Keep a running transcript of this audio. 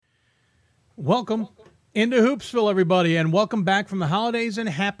Welcome into Hoopsville, everybody, and welcome back from the holidays and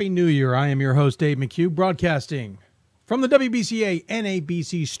Happy New Year. I am your host, Dave McHugh, broadcasting from the WBCA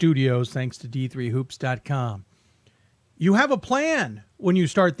NABC studios, thanks to D3Hoops.com. You have a plan when you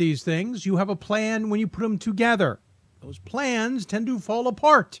start these things. You have a plan when you put them together. Those plans tend to fall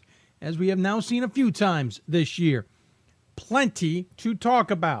apart, as we have now seen a few times this year. Plenty to talk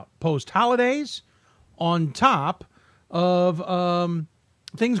about post-holidays on top of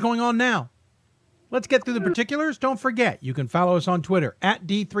things going on now. Let's get through the particulars. Don't forget, you can follow us on Twitter at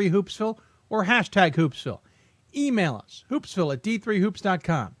D3Hoopsville or hashtag Hoopsville. Email us, hoopsville at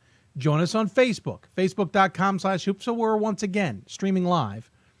D3Hoops.com. Join us on Facebook, Facebook.com/Hoopsville. We're once again streaming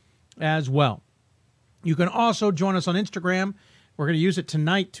live as well. You can also join us on Instagram. We're going to use it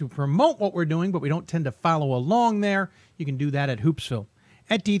tonight to promote what we're doing, but we don't tend to follow along there. You can do that at Hoopsville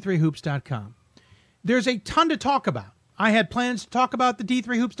at D3Hoops.com. There's a ton to talk about. I had plans to talk about the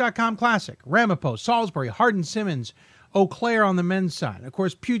D3Hoops.com Classic, Ramapo, Salisbury, Hardin-Simmons, Eau Claire on the men's side. And of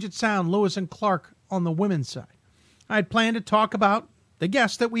course, Puget Sound, Lewis and Clark on the women's side. I had planned to talk about the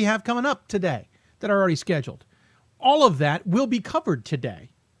guests that we have coming up today that are already scheduled. All of that will be covered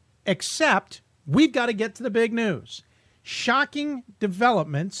today, except we've got to get to the big news. Shocking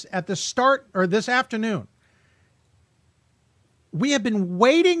developments at the start, or this afternoon. We have been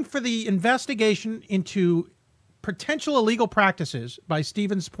waiting for the investigation into potential illegal practices by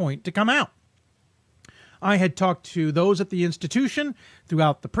Stevens Point to come out. I had talked to those at the institution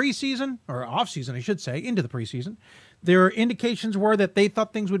throughout the preseason, or off-season, I should say, into the preseason. Their indications were that they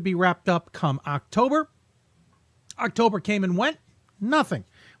thought things would be wrapped up come October. October came and went. Nothing.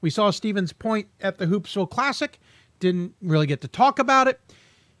 We saw Stevens Point at the Hoopsville Classic. Didn't really get to talk about it.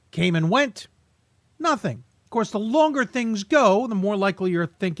 Came and went. Nothing. Of course, the longer things go, the more likely you're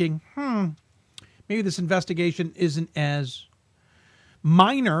thinking, maybe this investigation isn't as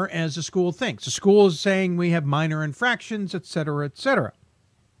minor as the school thinks. The school is saying we have minor infractions, et cetera, et cetera.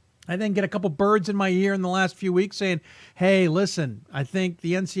 I then get a couple birds in my ear in the last few weeks saying, hey, listen, I think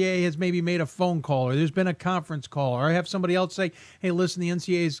the NCAA has maybe made a phone call, or there's been a conference call, or I have somebody else say, hey, listen, the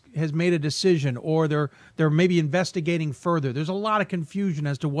NCAA has made a decision, or they're maybe investigating further. There's a lot of confusion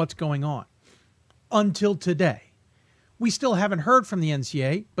as to what's going on. Until today. We still haven't heard from the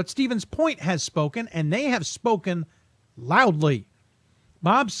NCAA, but Stevens Point has spoken, and they have spoken loudly.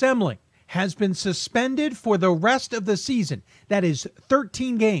 Bob Semling has been suspended for the rest of the season. That is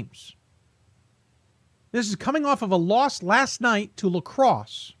 13 games. This is coming off of a loss last night to La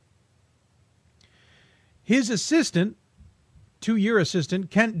Crosse. His assistant, two-year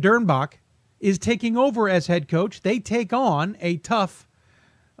assistant, Kent Dernbach, is taking over as head coach. They take on a tough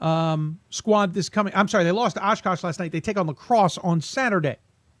squad this coming. I'm sorry, they lost to Oshkosh last night. They take on La Crosse on Saturday.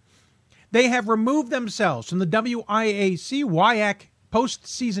 They have removed themselves from the WIAC WIAC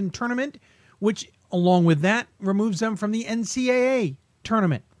postseason tournament, which, along with that, removes them from the NCAA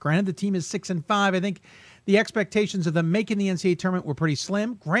tournament. Granted, the team is 6-5. I think the expectations of them making the NCAA tournament were pretty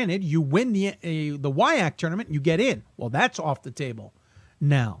slim. Granted, you win the WIAC tournament, and you get in. Well, that's off the table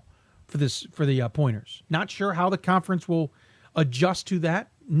now for the Pointers. Not sure how the conference will adjust to that.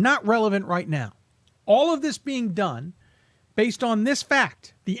 Not relevant right now. All of this being done based on this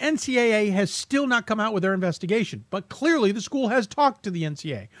fact. The NCAA has still not come out with their investigation, but clearly the school has talked to the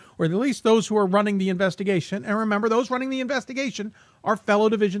NCAA, or at least those who are running the investigation. And remember, those running the investigation are fellow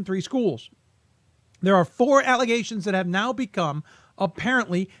Division III schools. There are 4 allegations that have now become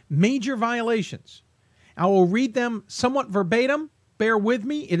apparently major violations. I will read them somewhat verbatim. Bear with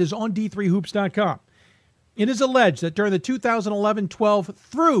me. It is on D3Hoops.com. It is alleged that during the 2011-12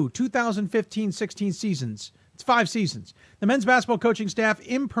 through 2015-16 seasons, it's 5 seasons, the men's basketball coaching staff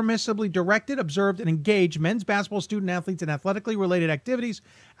impermissibly directed, observed, and engaged men's basketball student-athletes in athletically related activities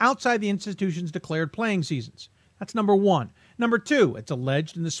outside the institution's declared playing seasons. That's number 1. Number 2, it's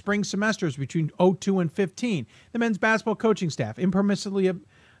alleged in the spring semesters between 02 and 15, the men's basketball coaching staff impermissibly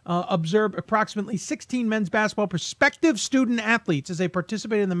observed approximately 16 men's basketball prospective student-athletes as they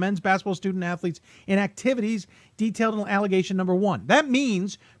participated in the men's basketball student-athletes in activities detailed in allegation number 1. That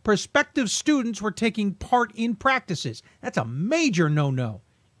means prospective students were taking part in practices. That's a major no-no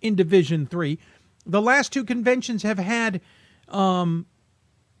in Division III. The last 2 conventions have had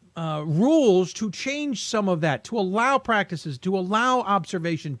rules to change some of that, to allow practices, to allow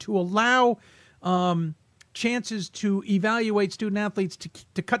observation, to allow chances to evaluate student-athletes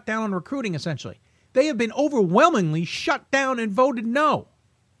to cut down on recruiting, essentially. They have been overwhelmingly shut down and voted no.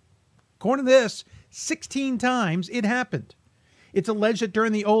 According to this, 16 times it happened. It's alleged that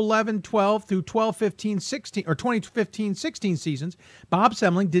during the 11-12 through 12-15-16 or 2015-16 seasons, Bob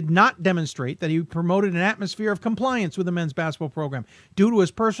Semling did not demonstrate that he promoted an atmosphere of compliance with the men's basketball program due to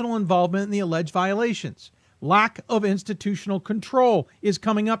his personal involvement in the alleged violations. Lack of institutional control is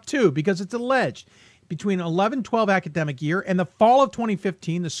coming up too, because it's alleged. Between 11-12 academic year and the fall of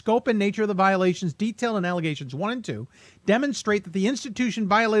 2015, the scope and nature of the violations detailed in allegations 1 and 2 demonstrate that the institution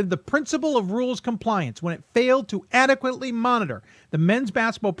violated the principle of rules compliance when it failed to adequately monitor the men's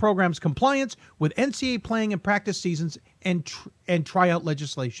basketball program's compliance with NCAA playing and practice seasons and tryout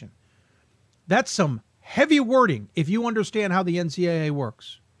legislation. That's some heavy wording if you understand how the NCAA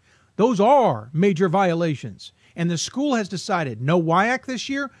works. Those are major violations. And the school has decided no WIAC this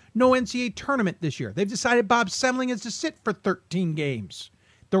year, no NCAA tournament this year. They've decided Bob Semling is to sit for 13 games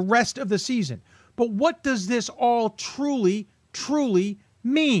the rest of the season. But what does this all truly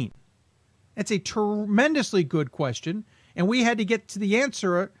mean? It's a tremendously good question, and we had to get to the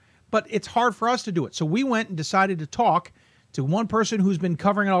answer, but it's hard for us to do it. So we went and decided to talk to one person who's been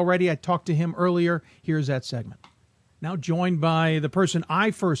covering it already. I talked to him earlier. Here's that segment. Now joined by the person I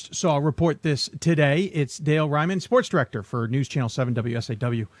first saw report this today. It's Dale Ryman, sports director for News Channel 7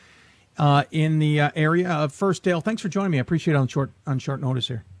 WSAW in the area of First. Dale, thanks for joining me. I appreciate it on short notice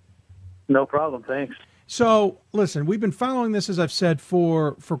here. No problem. Thanks. So, listen, we've been following this, as I've said,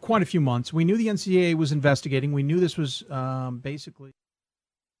 for quite a few months. We knew the NCAA was investigating. We knew this was basically...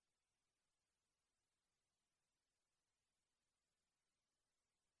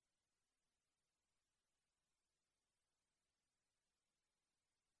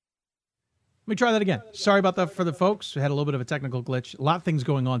 Let me try that again. Sorry about that for the folks. We had a little bit of a technical glitch. A lot of things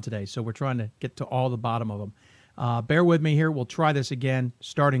going on today, so we're trying to get to all the bottom of them. Bear with me here. We'll try this again,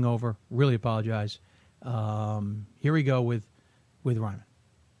 starting over. Really apologize. Here we go with Ryman.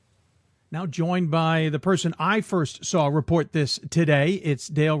 Now joined by the person I first saw report this today. It's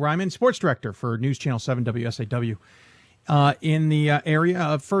Dale Ryman, sports director for News Channel 7 WSAW in the area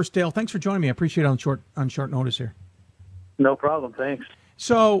of First. Dale, thanks for joining me. I appreciate it on short notice here. No problem. Thanks.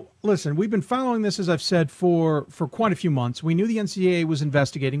 So, listen, we've been following this, as I've said, for quite a few months. We knew the NCAA was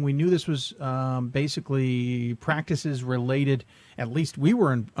investigating. We knew this was basically practices related, at least we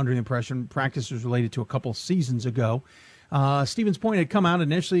were under the impression, practices related to a couple seasons ago. Stevens Point had come out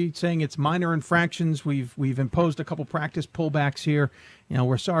initially saying it's minor infractions. We've imposed a couple practice pullbacks here. You know,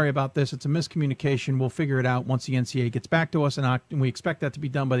 we're sorry about this. It's a miscommunication. We'll figure it out once the NCAA gets back to us, and we expect that to be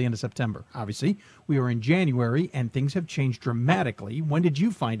done by the end of September. Obviously, we are in January, and things have changed dramatically. When did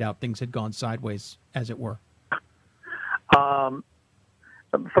you find out things had gone sideways, as it were?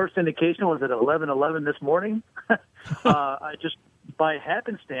 First indication was at 11:11 this morning. I just, by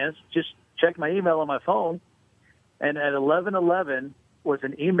happenstance, just checked my email on my phone. And at 11:11 was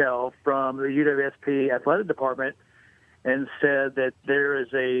an email from the UWSP athletic department and said that there is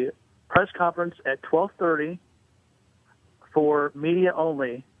a press conference at 12:30 for media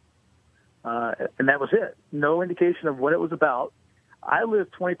only, and that was it. No indication of what it was about. I live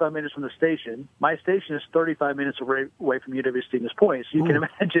 25 minutes from the station. My station is 35 minutes away from UW-Stevens Point. So you can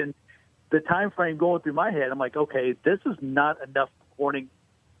imagine the time frame going through my head. I'm like, okay, this is not enough warning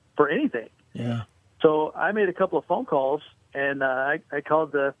for anything. Yeah. So I made a couple of phone calls, and I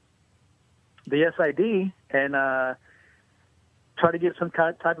called the SID and tried to get some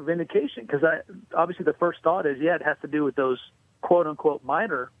type of indication, because obviously the first thought is, it has to do with those quote-unquote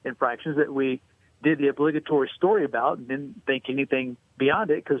minor infractions that we did the obligatory story about and didn't think anything beyond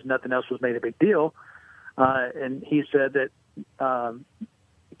it because nothing else was made a big deal. And he said that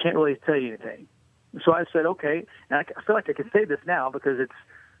can't really tell you anything. So I said, okay, and I feel like I can say this now because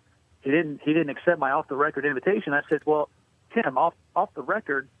he didn't accept my off-the-record invitation. I said, well, Tim, off the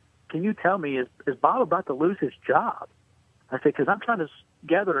record, can you tell me, is Bob about to lose his job? I said, because I'm trying to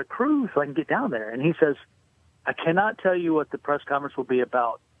gather a crew so I can get down there. And he says, I cannot tell you what the press conference will be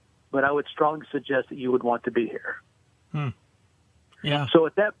about, but I would strongly suggest that you would want to be here. Yeah. So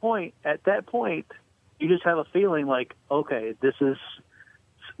at that point, you just have a feeling like, okay, this is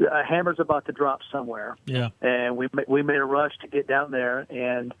a hammer's about to drop somewhere. Yeah. And we made a rush to get down there,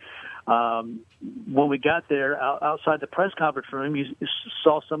 and when we got there, outside the press conference room, you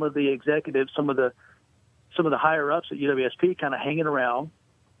saw some of the executives, some of the higher ups at UWSP kind of hanging around,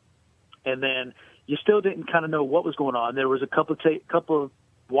 and then you still didn't kind of know what was going on. There was a couple of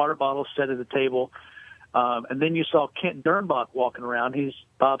water bottles set at the table, and then you saw Kent Dernbach walking around. He's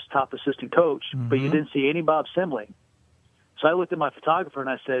Bob's top assistant coach, but you didn't see any Bob Semling. So I looked at my photographer and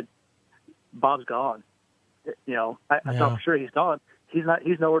I said, Bob's gone. You know, I thought for sure he's gone. He's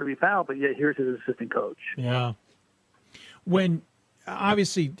nowhere to be found, but yet here's his assistant coach. Yeah. When,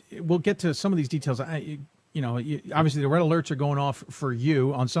 obviously, we'll get to some of these details. obviously the red alerts are going off for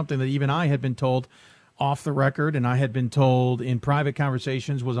you on something that even I had been told off the record, and I had been told in private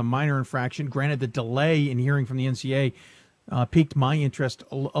conversations was a minor infraction. Granted, the delay in hearing from the NCAA piqued my interest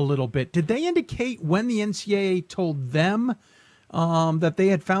a little bit. Did they indicate when the NCAA told them that they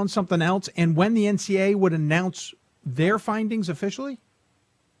had found something else, and when the NCAA would announce their findings officially?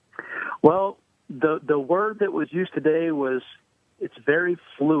 Well, the word that was used today was it's very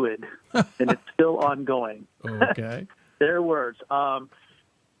fluid, and it's still ongoing. Okay. Their words. I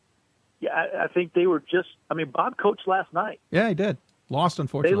think they were just. I mean, Bob coached last night. Yeah, he did. Lost,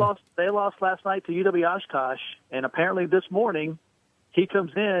 unfortunately. They lost last night to UW Oshkosh, and apparently this morning he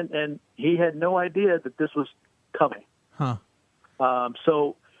comes in and he had no idea that this was coming. Huh.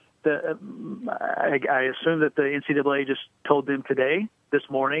 So I assume that the NCAA just told them this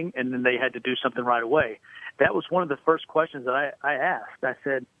morning, and then they had to do something right away. That was one of the first questions that I asked. I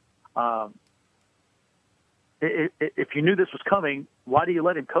said, if you knew this was coming, why do you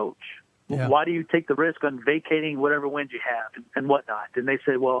let him coach? Yeah. Why do you take the risk on vacating whatever wins you have and whatnot? And they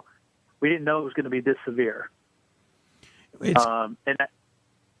said, well, we didn't know it was going to be this severe.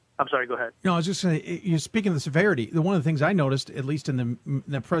 I'm sorry, go ahead. No, I was just saying, you're speaking of the severity. One of the things I noticed, at least in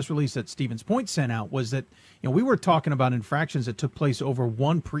the press release that Stevens Point sent out, was that we were talking about infractions that took place over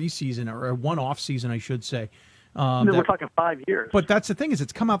one preseason or one off season, I should say. We're talking 5 years. But that's the thing is,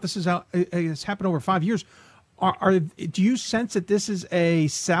 it's come out. It's happened over 5 years. Do you sense that this is a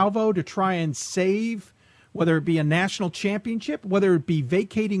salvo to try and save, whether it be a national championship, whether it be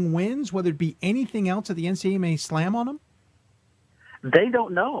vacating wins, whether it be anything else that the NCAA may slam on them? They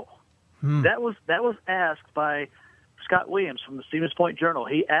don't know. That was asked by Scott Williams from the Stevens Point Journal.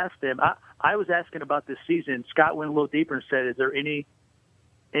 He asked them. I was asking about this season. Scott went a little deeper and said, "Is there any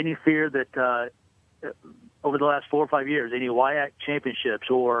fear that over the last 4 or 5 years, any WIAC championships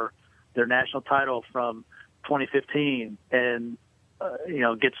or their national title from 2015 and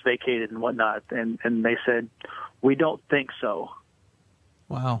gets vacated and whatnot?" And they said, "We don't think so."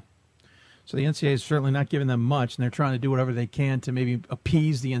 Wow. So the NCAA is certainly not giving them much, and they're trying to do whatever they can to maybe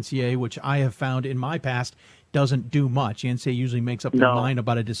appease the NCAA, which I have found in my past doesn't do much. The NCAA usually makes up their mind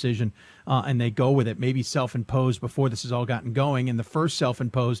about a decision, and they go with it, maybe self-imposed before this has all gotten going. And the first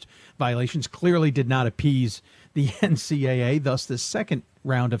self-imposed violations clearly did not appease the NCAA, thus the second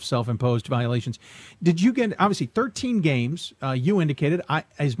round of self-imposed violations. Did you get, obviously, 13 games, you indicated,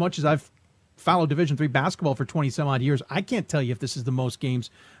 as much as I've followed Division III basketball for 20-some-odd years, I can't tell you if this is the most games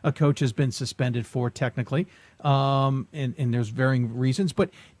a coach has been suspended for technically, and there's varying reasons.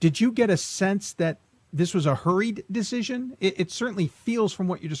 But did you get a sense that this was a hurried decision? It certainly feels from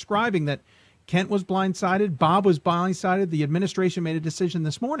what you're describing that Kent was blindsided, Bob was blindsided, the administration made a decision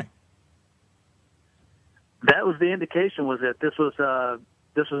this morning. That was the indication, was that this was a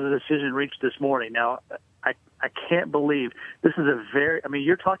decision reached this morning. Now, I can't believe this is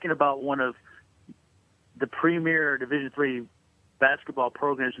you're talking about one of the premier Division III basketball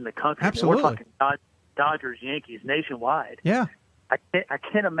programs in the country. Absolutely. We're talking Dodgers, Yankees, nationwide. Yeah. I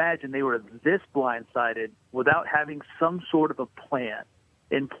can't imagine they were this blindsided without having some sort of a plan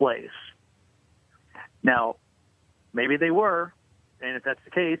in place. Now, maybe they were, and if that's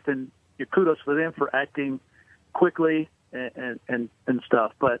the case, then your kudos for them for acting quickly and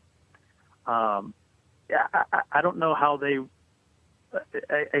stuff. But I don't know how they.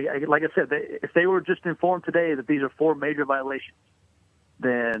 Like I said, if they were just informed today that these are 4 major violations,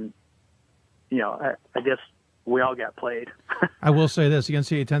 then I guess we all got played. I will say this: the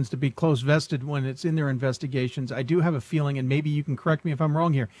NCAA tends to be close vested when it's in their investigations. I do have a feeling, and maybe you can correct me if I'm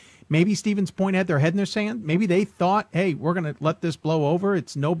wrong here. Maybe Stevens Point had their head in their sand. Maybe they thought, "Hey, we're going to let this blow over.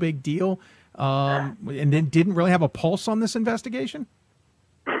 It's no big deal," and then didn't really have a pulse on this investigation.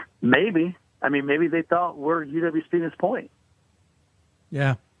 Maybe. Maybe they thought we're UW Stevens Point.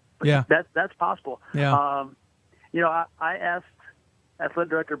 Yeah. That's possible. Yeah. I asked Athletic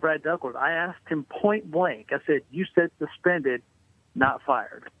Director Brad Duckworth. I asked him point blank. I said, "You said suspended, not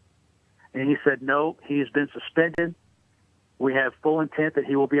fired," and he said, "No, he has been suspended. We have full intent that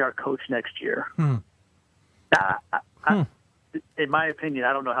he will be our coach next year." In my opinion,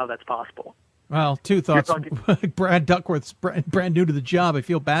 I don't know how that's possible. Well, 2 thoughts. Brad Duckworth's brand new to the job. I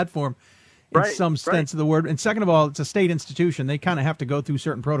feel bad for him. In some sense of the word. And second of all, it's a state institution. They kind of have to go through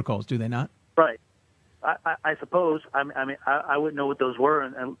certain protocols, do they not? Right. I suppose. I wouldn't know what those were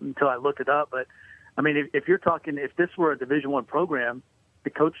until I looked it up. But, if you're talking, if this were a Division I program, the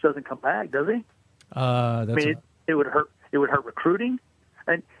coach doesn't come back, does he? It would hurt. It would hurt recruiting.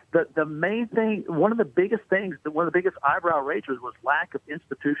 And the main thing, one of the biggest eyebrow raisers was lack of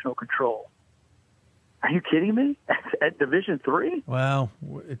institutional control. Are you kidding me? At Division III? Well,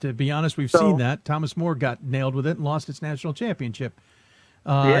 to be honest, we've So- seen that. Thomas More got nailed with it and lost its national championship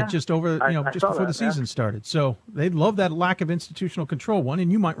Yeah, just over, I just saw before that, the season started. So they love that lack of institutional control one,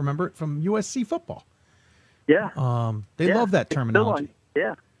 and you might remember it from USC football. Yeah. They Yeah, love that it's still terminology. on-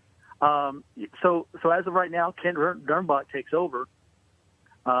 yeah. So as of right now, Kent Dernbach takes over.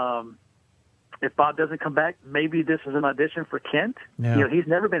 If Bob doesn't come back, maybe this is an audition for Kent. Yeah. You know, he's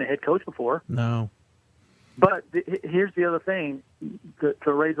never been a head coach before. No. But here's the other thing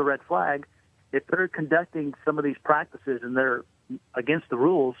to raise a red flag. If they're conducting some of these practices and they're against the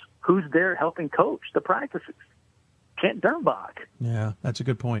rules, who's there helping coach the practices? Kent Dernbach. Yeah, that's a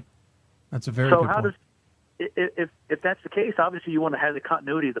good point. That's a very So good how point. does if that's the case, obviously you want to have the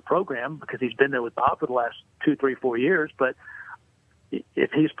continuity of the program because he's been there with Bob for the last 2, 3, 4 years. But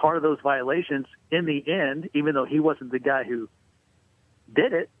if he's part of those violations in the end, even though he wasn't the guy who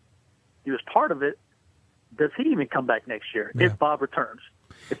did it, he was part of it. Does he even come back next year Yeah. if Bob returns?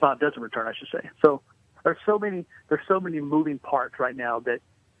 If Bob doesn't return, I should say. So there's so many moving parts right now that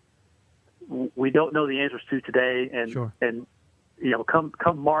we don't know the answers to today. And Sure. and you know, come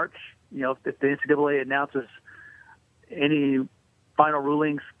March, you know, if the NCAA announces any final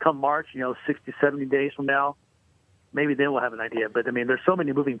rulings come March, you know, 60, 70 days from now, maybe then we'll have an idea. But I mean, there's so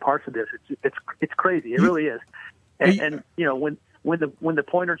many moving parts of this. It's crazy. It really is. And you know, when the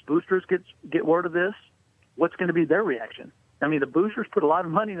Pointers boosters get word of this, what's going to be their reaction? I mean, the boosters put a lot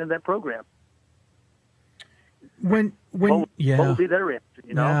of money into that program. What What will be their reaction?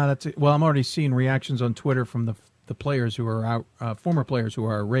 You know? Yeah, that's it. Well, I'm already seeing reactions on Twitter from the players who are out, former players who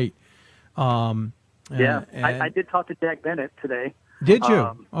are irate. Yeah, and- I did talk to Jack Bennett today. Did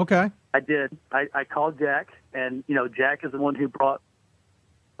you? Okay. I did. I called Jack, and you know, Jack is the one who brought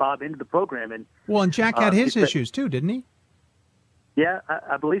Bob into the program, and Well, and Jack had he his said- issues too, didn't he? yeah,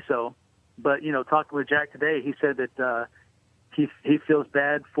 I believe so. But you know, talking with Jack today, he said that he feels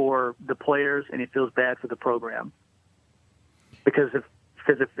bad for the players and he feels bad for the program because if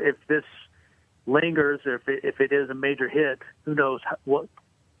this lingers or if it is a major hit, who knows what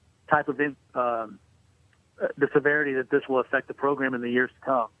type of the severity that this will affect the program in the years to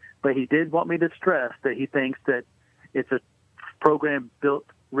come. But he did want me to stress that he thinks that it's a program built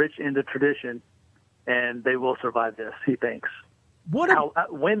rich into tradition, and they will survive this. He thinks. When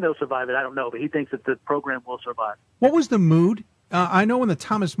they'll survive it, I don't know, but he thinks that the program will survive. What was the mood? I know when the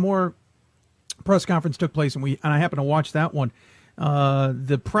Thomas More press conference took place, and I happened to watch that one.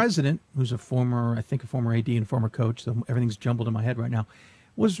 The president, who's a former AD and former coach, so everything's jumbled in my head right now,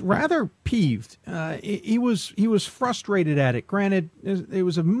 was rather peeved. He was frustrated at it. Granted, it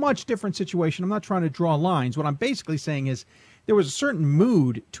was a much different situation. I'm not trying to draw lines. What I'm basically saying is there was a certain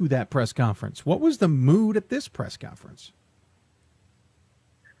mood to that press conference. What was the mood at this press conference?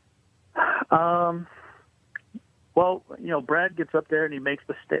 Well, you know, Brad gets up there and he makes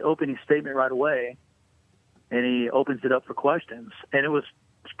the opening statement right away, and he opens it up for questions. And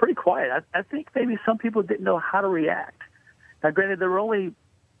it's pretty quiet. I think maybe some people didn't know how to react. Now, granted, there were only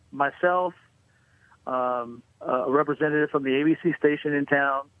myself, a representative from the ABC station in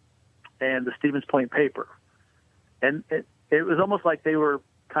town, and the Stevens Point paper. And it was almost like they were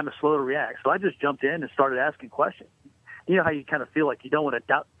kind of slow to react. So I just jumped in and started asking questions. You know how you kind of feel like you don't want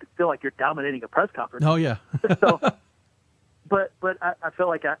to feel like you're dominating a press conference. Oh, yeah. So, but I feel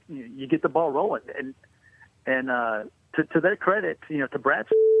like you get the ball rolling, and to their credit, you know, to Brad's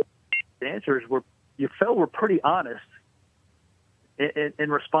answers were pretty honest in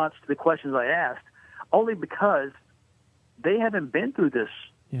response to the questions I asked, only because they haven't been through this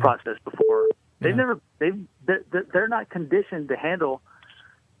process before. They're not conditioned to handle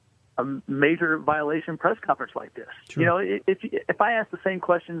a major violation press conference like this. True. You know, if I ask the same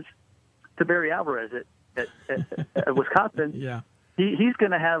questions to Barry Alvarez at Wisconsin, Yeah. he's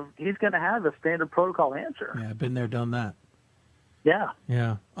going to have a standard protocol answer. Yeah, been there, done that. Yeah.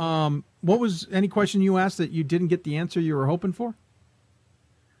 Yeah. What was any question you asked that you didn't get the answer you were hoping for?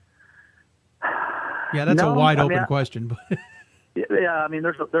 Yeah, that's a wide open question. But Yeah, I mean,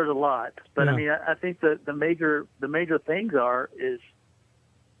 there's a lot, but Yeah. I mean, I think that the major things is,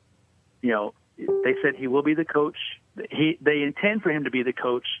 you know, they said he will be the coach. They intend for him to be the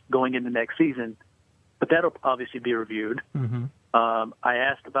coach going into next season, but that'll obviously be reviewed. Mhm. I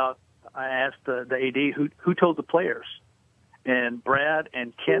asked the AD who told the players, and Brad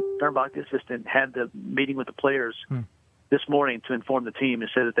and Kent Dernbach, the assistant, had the meeting with the players this morning to inform the team and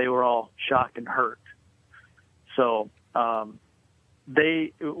said that they were all shocked and hurt. So while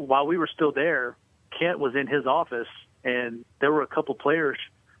we were still there, Kent was in his office, and there were a couple players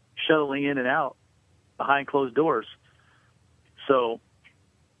shuttling in and out behind closed doors. So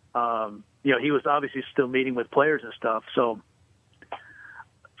he was obviously still meeting with players and stuff. So,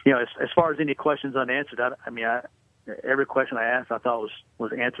 as far as any questions unanswered, every question I asked I thought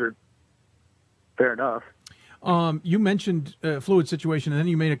was answered fair enough. You mentioned fluid situation, and then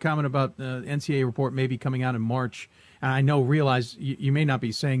you made a comment about the NCAA report maybe coming out in March. And I realize you may not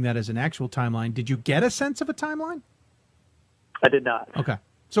be saying that as an actual timeline. Did you get a sense of a timeline? I did not. Okay.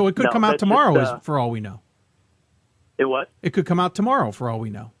 So it could come out tomorrow, for all we know. It what? It could come out tomorrow, for all we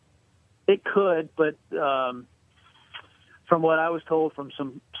know. It could, but from what I was told from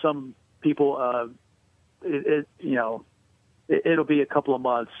some people, it'll be a couple of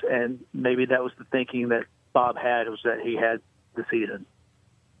months, and maybe that was the thinking that Bob had, was that he had the season.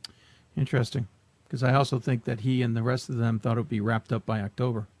 Interesting, because I also think that he and the rest of them thought it would be wrapped up by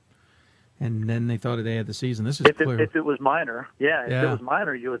October, and then they thought they had the season. This is clear. If it was minor, if it was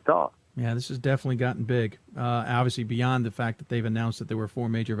minor, you would thought. Yeah, this has definitely gotten big. Obviously, beyond the fact that they've announced that there were 4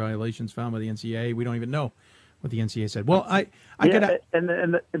 major violations found by the NCAA, we don't even know what the NCAA said. Well, and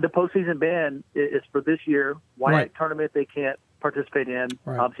the postseason ban is for this year. White tournament they can't participate in.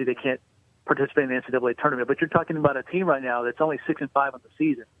 Right. Obviously, they can't participate in the NCAA tournament. But you're talking about a team right now that's only 6-5 on the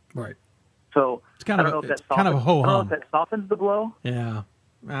season. Right. So it's kind of a ho hum. I don't know if that softens the blow. Yeah.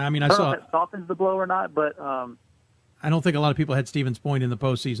 I don't know if that softens the blow or not, but I don't think a lot of people had Stevens Point in the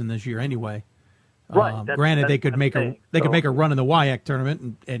postseason this year anyway. Right. Granted, they could make a run in the WIAC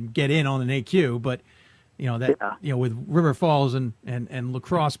tournament and get in on an AQ, but with River Falls and La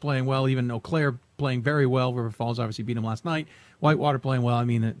Crosse playing well, even Eau Claire playing very well. River Falls obviously beat them last night. Whitewater playing well. I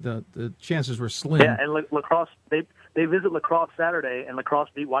mean, the chances were slim. Yeah, and La Crosse, they visit La Crosse Saturday, and La Crosse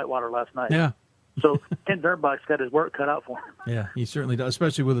beat Whitewater last night. Yeah. So Ken Dernbach's got his work cut out for him. Yeah, he certainly does,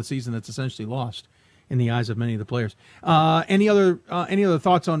 especially with a season that's essentially lost in the eyes of many of the players. Any other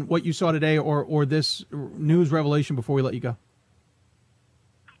thoughts on what you saw today or this news revelation before we let you go?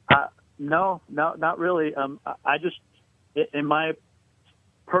 No, not really. I just, in my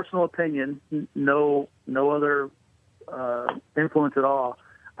personal opinion, no other influence at all.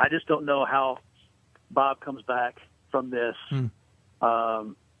 I just don't know how Bob comes back from this.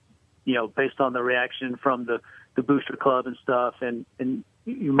 Based on the reaction from the booster club and stuff, and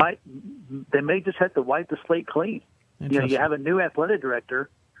they may just have to wipe the slate clean. You have a new athletic director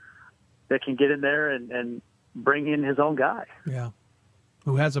that can get in there and bring in his own guy. Yeah.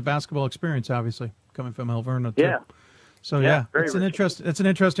 Who has a basketball experience, obviously, coming from Alverna, too. Yeah. So, it's an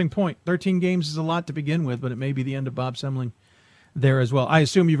interesting point. 13 games is a lot to begin with, but it may be the end of Bob Semling there as well. I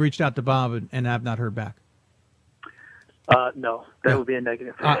assume you've reached out to Bob and have not heard back. No, that would be a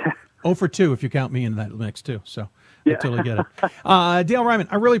negative. 0 for 2 if you count me in that mix, too. So I totally get it. Dale Ryman,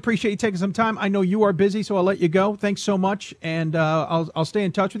 I really appreciate you taking some time. I know you are busy, so I'll let you go. Thanks so much, and I'll stay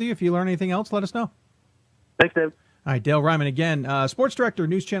in touch with you. If you learn anything else, let us know. Thanks, Dave. All right, Dale Ryman again, sports director,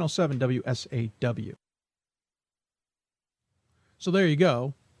 News Channel 7 WSAW. So there you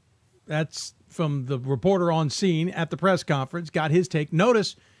go. That's from the reporter on scene at the press conference, got his take.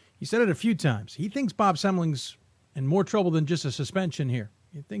 Notice, he said it a few times. He thinks Bob Semling's in more trouble than just a suspension here.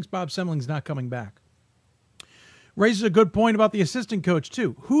 He thinks Bob Semling's not coming back. Raises a good point about the assistant coach,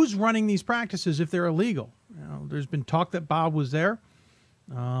 too. Who's running these practices if they're illegal? There's been talk that Bob was there.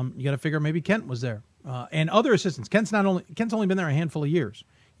 You got to figure maybe Kent was there. And other assistants. Kent's only been there a handful of years.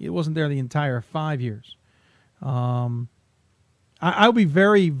 He wasn't there the entire 5 years. I'll be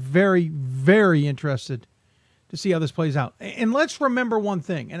very, very, very interested to see how this plays out. And let's remember one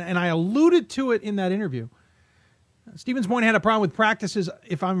thing, and I alluded to it in that interview. Stevens Point had a problem with practices,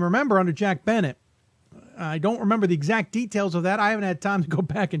 if I remember, under Jack Bennett. I don't remember the exact details of that. I haven't had time to go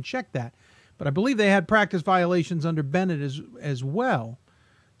back and check that. But I believe they had practice violations under Bennett as well.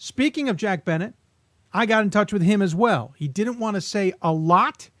 Speaking of Jack Bennett, I got in touch with him as well. He didn't want to say a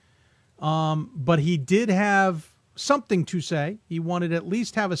lot, but he did have something to say. He wanted to at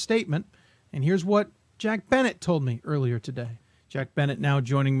least have a statement. And here's what Jack Bennett told me earlier today. Jack Bennett now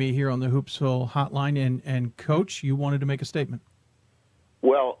joining me here on the Hoopsville hotline. And Coach, you wanted to make a statement.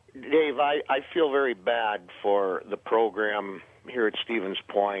 Well, Dave, I feel very bad for the program here at Stevens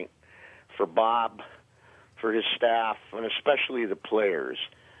Point, for Bob, for his staff, and especially the players.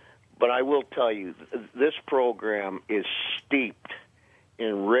 But I will tell you, this program is steeped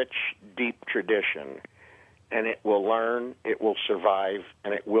in rich, deep tradition, and it will learn, it will survive,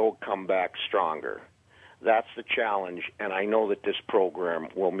 and it will come back stronger. That's the challenge, and I know that this program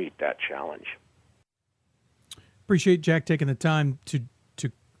will meet that challenge. Appreciate Jack taking the time to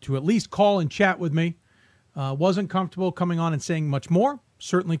at least call and chat with me. Wasn't comfortable coming on and saying much more.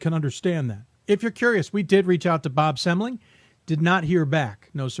 Certainly can understand that. If you're curious, we did reach out to Bob Semling. Did not hear back.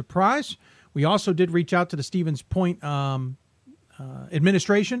 No surprise. We also did reach out to the Stevens Point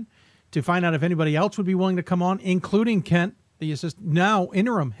administration to find out if anybody else would be willing to come on, including Kent, the now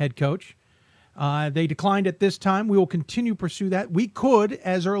interim head coach. They declined at this time. We will continue to pursue that. We could,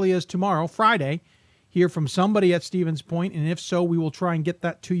 as early as tomorrow, Friday, hear from somebody at Stevens Point, and if so, we will try and get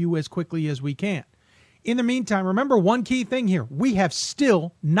that to you as quickly as we can. In the meantime, remember one key thing here. We have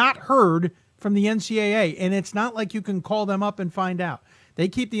still not heard from the NCAA, and it's not like you can call them up and find out. They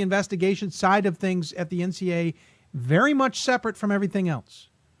keep the investigation side of things at the NCAA very much separate from everything else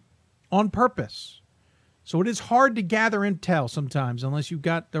on purpose. So it is hard to gather intel sometimes unless you've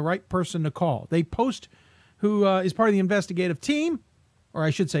got the right person to call. They post who is part of the investigative team, or I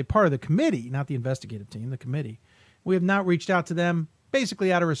should say part of the committee, not the investigative team, the committee. We have not reached out to them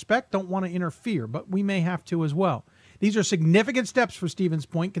basically out of respect, don't want to interfere, but we may have to as well. These are significant steps for Stevens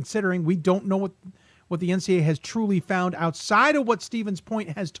Point, considering we don't know what the NCAA has truly found outside of what Stevens Point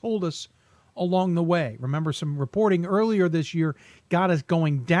has told us along the way. Remember, some reporting earlier this year got us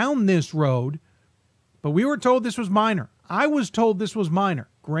going down this road, but we were told this was minor. I was told this was minor.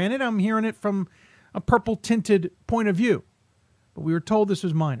 Granted, I'm hearing it from a purple-tinted point of view, but we were told this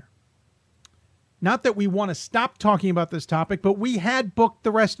was minor. Not that we want to stop talking about this topic, but we had booked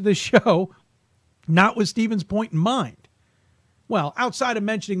the rest of the show not with Stevens Point in mind. Well, outside of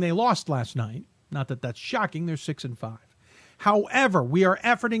mentioning they lost last night, not that that's shocking, they're 6-5. However, we are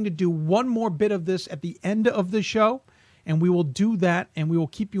efforting to do one more bit of this at the end of the show, and we will do that, and we will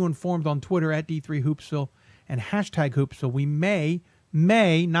keep you informed on Twitter at D3Hoopsville and hashtag Hoopsville. We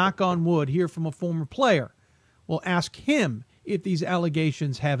may, knock on wood, hear from a former player. We'll ask him if these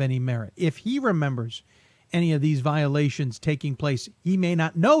allegations have any merit. If he remembers any of these violations taking place, he may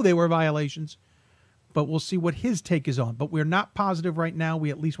not know they were violations, but we'll see what his take is on. But we're not positive right now.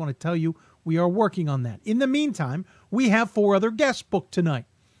 We at least want to tell you we are working on that. In the meantime, we have 4 other guests booked tonight.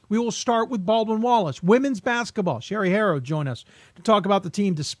 We will start with Baldwin Wallace. Women's basketball. Sherry Harrow join us to talk about the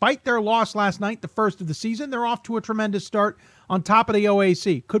team. Despite their loss last night, the first of the season, they're off to a tremendous start on top of the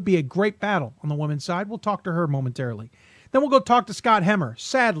OAC. Could be a great battle on the women's side. We'll talk to her momentarily. Then we'll go talk to Scott Hemmer.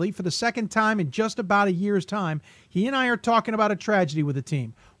 Sadly, for the second time in just about a year's time, he and I are talking about a tragedy with the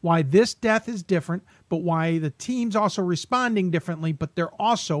team. Why this death is different, but why the team's also responding differently, but they're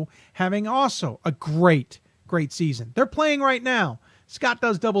also having a great season. They're playing right now. Scott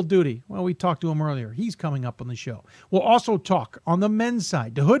does double duty. Well, we talked to him earlier. He's coming up on the show. We'll also talk on the men's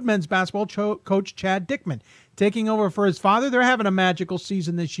side. The Hood men's basketball coach Chad Dickman taking over for his father. They're having a magical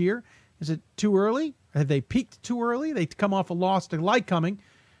season this year. Is it too early? Have they peaked too early? They come off a loss to Lycoming.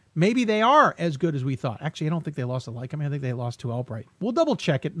 Maybe they are as good as we thought. Actually, I don't think they lost to Lycoming. I think they lost to Albright. We'll double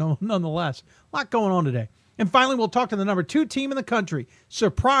check it nonetheless. A lot going on today. And finally, we'll talk to the number 2 team in the country.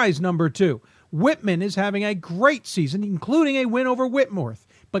 Surprise number 2. Whitman is having a great season, including a win over Whitworth.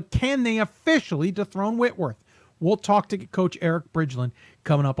 But can they officially dethrone Whitworth? We'll talk to Coach Eric Bridgeland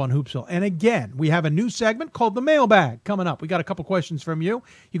coming up on Hoopsville. And again, we have a new segment called the Mailbag coming up. We got a couple questions from you.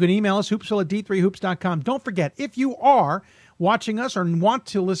 You can email us, hoopsville at d3hoops.com. Don't forget, if you are watching us or want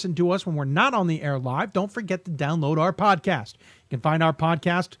to listen to us when we're not on the air live, don't forget to download our podcast. You can find our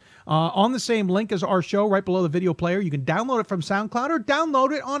podcast on the same link as our show right below the video player. You can download it from SoundCloud or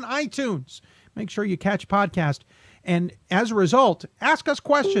download it on iTunes. Make sure you catch podcast. And as a result, ask us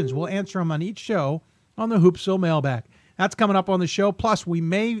questions. We'll answer them on each show on the Hoopsville Mailbag. That's coming up on the show. Plus, we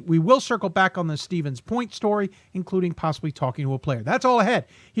will circle back on the Stevens Point story, including possibly talking to a player. That's all ahead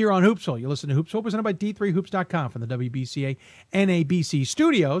here on Hoopsville. You listen to Hoopsville, presented by D3Hoops.com from the WBCA NABC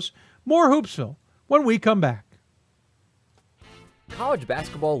studios. More Hoopsville when we come back. College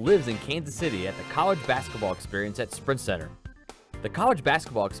basketball lives in Kansas City at the College Basketball Experience at Sprint Center. The College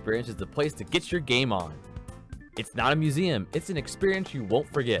Basketball Experience is the place to get your game on. It's not a museum, it's an experience you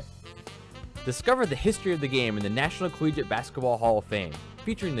won't forget. Discover the history of the game in the National Collegiate Basketball Hall of Fame,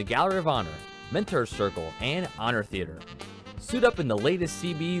 featuring the Gallery of Honor, Mentor Circle, and Honor Theater. Suit up in the latest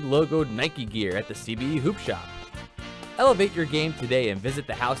CBE logoed Nike gear at the CBE Hoop Shop. Elevate your game today and visit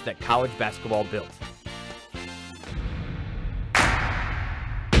the house that college basketball built.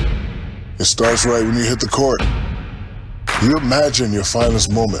 It starts right when you hit the court. You imagine your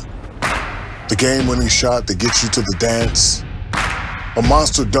finest moment. The game-winning shot that gets you to the dance. A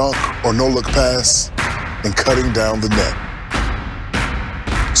monster dunk or no-look pass, and cutting down the net.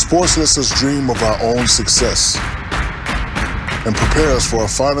 Sports lets us dream of our own success and prepare us for our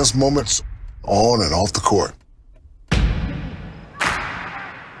finest moments on and off the court.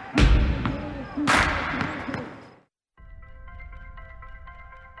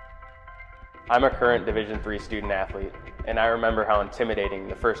 I'm a current Division III student athlete, and I remember how intimidating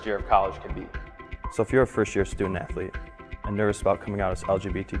the first year of college can be. So if you're a first-year student athlete and nervous about coming out as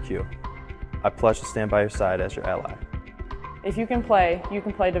LGBTQ, I pledge to stand by your side as your ally. If you can play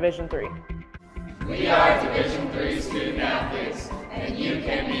Division III. We are Division III student athletes, and you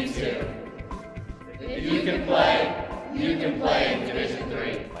can be too. If you can play in Division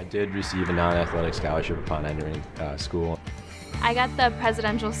III. I did receive a non-athletic scholarship upon entering school. I got the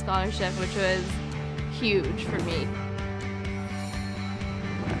presidential scholarship, which was huge for me.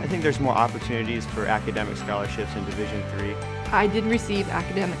 I think there's more opportunities for academic scholarships in Division III. I did receive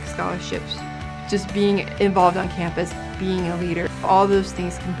academic scholarships. Just being involved on campus, being a leader, all those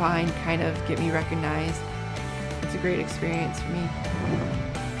things combined kind of get me recognized. It's a great experience for me.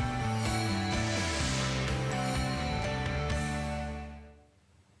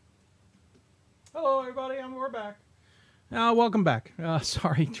 Hello, everybody. We're back. Welcome back.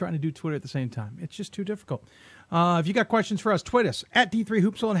 Sorry, trying to do Twitter at the same time. It's just too difficult. If you got questions for us, tweet us at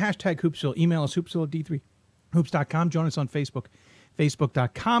D3Hoopsville and hashtag Hoopsville. Email us hoopsville@d3hoops.com. Join us on Facebook,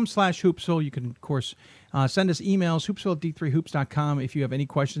 facebook.com/Hoopsville. You can, of course, send us emails, hoopsville@d3hoops.com. If you have any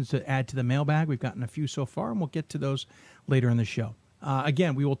questions to add to the mailbag, we've gotten a few so far, and we'll get to those later in the show.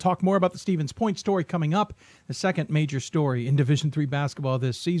 Again, we will talk more about the Stevens Point story coming up, the second major story in Division III basketball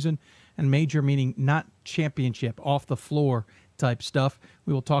this season, and major meaning not championship, off the floor type stuff.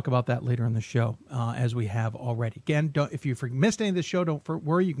 We will talk about that later in the show, as we have already. Again, if you missed any of the show, don't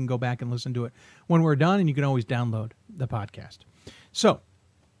worry. You can go back and listen to it when we're done, and you can always download the podcast. So,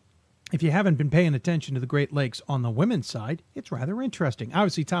 if you haven't been paying attention to the Great Lakes on the women's side, it's rather interesting.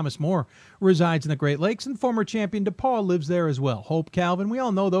 Obviously, Thomas More resides in the Great Lakes, and former champion DePaul lives there as well. Hope Calvin, we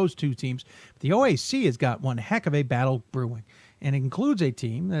all know those two teams. But the OAC has got one heck of a battle brewing, and it includes a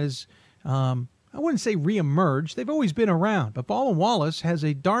team that is, I wouldn't say reemerged. They've always been around, but Baldwin Wallace has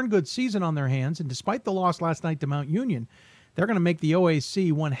a darn good season on their hands, and despite the loss last night to Mount Union, they're going to make the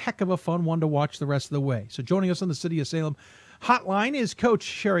OAC one heck of a fun one to watch the rest of the way. So joining us on the City of Salem hotline is Coach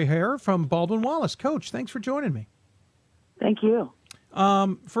Sherry Hare from Baldwin Wallace. Coach, thanks for joining me. Thank you.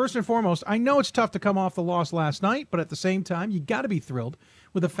 First and foremost, I know it's tough to come off the loss last night, but at the same time, you got to be thrilled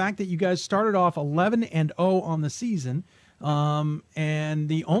with the fact that you guys started off 11-0 on the season, and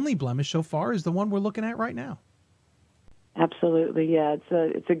the only blemish so far is the one we're looking at right now. Absolutely, yeah.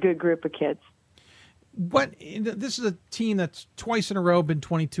 It's a good group of kids. This is a team that's twice in a row been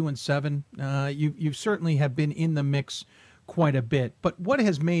 22-7. You certainly have been in the mix quite a bit. But what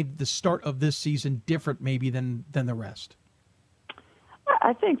has made the start of this season different maybe than the rest?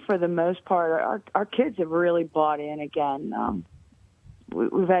 I think for the most part, our kids have really bought in again.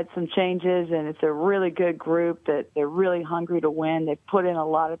 We've had some changes, and it's a really good group that they're really hungry to win. They've put in a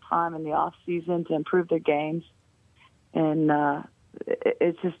lot of time in the off season to improve their games, and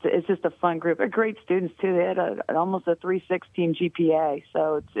it's just a fun group. They're great students too. They had almost a 316 GPA,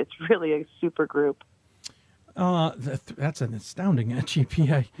 so it's really a super group. That's an astounding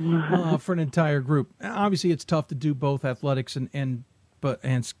GPA for an entire group. Obviously, it's tough to do both athletics and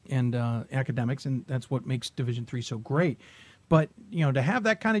academics, and that's what makes Division III so great. But to have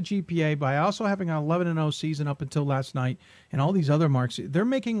that kind of GPA by also having an 11-0 season up until last night and all these other marks, they're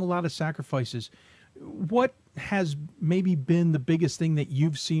making a lot of sacrifices. What has maybe been the biggest thing that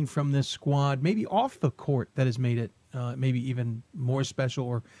you've seen from this squad, maybe off the court, that has made it maybe even more special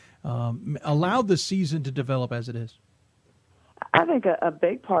or allowed the season to develop as it is? I think a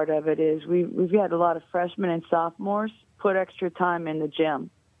big part of it is we've had a lot of freshmen and sophomores put extra time in the gym.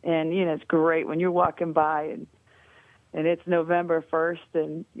 And, it's great when you're walking by and it's November 1st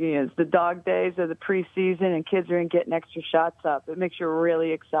and, it's the dog days of the preseason and kids are in getting extra shots up. It makes you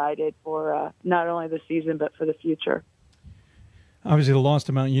really excited for not only the season but for the future. Obviously, the loss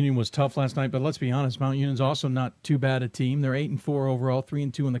to Mount Union was tough last night, but let's be honest, Mount Union's also not too bad a team. They're 8-4 overall,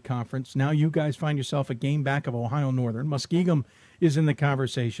 3-2 in the conference. Now you guys find yourself a game back of Ohio Northern. Muskegum is in the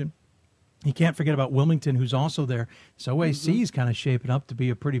conversation. You can't forget about Wilmington, who's also there. So OAC is kind of shaping up to be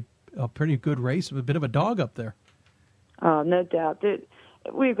a pretty good race, a bit of a dog up there. Oh, no doubt.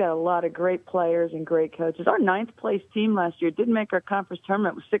 We've got a lot of great players and great coaches. Our ninth place team last year didn't make our conference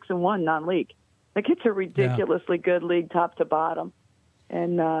tournament. It was 6-1 non-league. Like, it's a ridiculously good league top to bottom.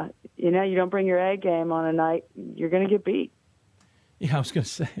 And, you don't bring your A game on a night, you're going to get beat. Yeah, I was going to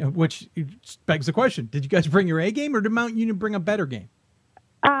say, which begs the question. Did you guys bring your A game or did Mount Union bring a better game?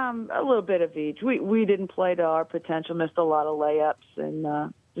 A little bit of each. We didn't play to our potential, missed a lot of layups,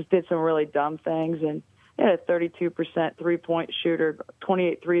 and just did some really dumb things. And had a 32% three-point shooter,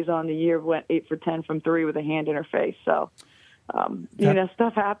 28 threes on the year, went 8 for 10 from three with a hand in her face. So,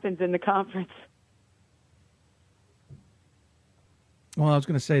 stuff happens in the conference. Well, I was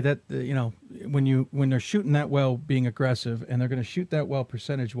going to say that when they're shooting that well, being aggressive, and they're going to shoot that well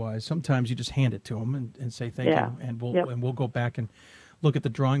percentage-wise, sometimes you just hand it to them and say thank you, and we'll go back and look at the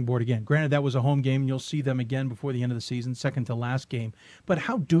drawing board again. Granted, that was a home game. You'll see them again before the end of the season, second to last game. But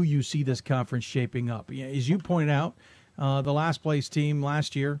how do you see this conference shaping up? As you pointed out, the last place team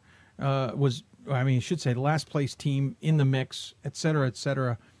last year was, I should say the last place team in the mix, et cetera, et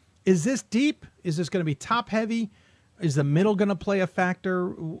cetera. Is this deep? Is this going to be top heavy? Is the middle going to play a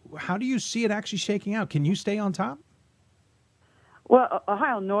factor? How do you see it actually shaking out? Can you stay on top? Well,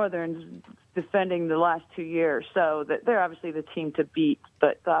 Ohio Northern's defending the last 2 years, so they're obviously the team to beat.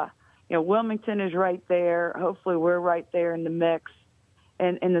 But, Wilmington is right there. Hopefully we're right there in the mix.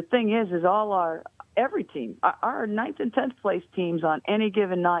 And the thing is every team, our 9th and 10th place teams on any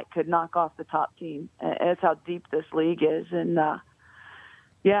given night could knock off the top team. That's how deep this league is. And,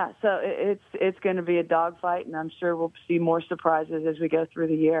 so it's going to be a dogfight, and I'm sure we'll see more surprises as we go through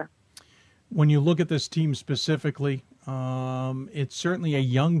the year. When you look at this team specifically, it's certainly a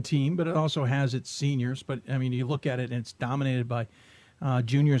young team, but it also has its seniors. But, you look at it, and it's dominated by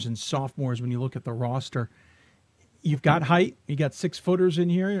juniors and sophomores when you look at the roster. You've got height. You got 6-footers in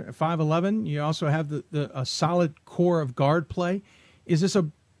here, 5'11". You also have a solid core of guard play. Is this a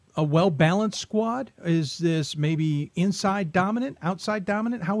well-balanced squad? Is this maybe inside dominant, outside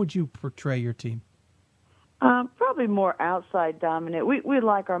dominant? How would you portray your team? Probably more outside dominant. We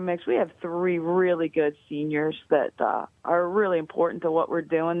like our mix. We have 3 really good seniors that are really important to what we're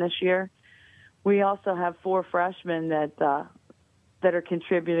doing this year. We also have 4 freshmen that are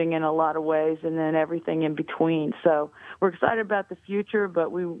contributing in a lot of ways, and then everything in between. So we're excited about the future,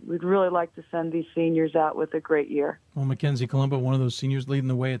 but we'd really like to send these seniors out with a great year. Well, Mackenzie Colombo, one of those seniors, leading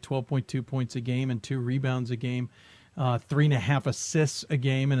the way at 12.2 points a game and 2 rebounds a game. 3.5 assists a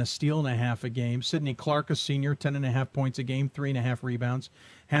game and a steal and a half a game. Sydney Clark, a senior, 10.5 points a game, 3.5 rebounds.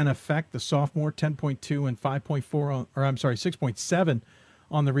 Hannah Feck, the sophomore, 10.2 and 6.7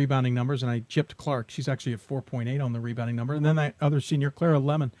 on the rebounding numbers. And I gypped Clark. She's actually at 4.8 on the rebounding number. And then that other senior, Clara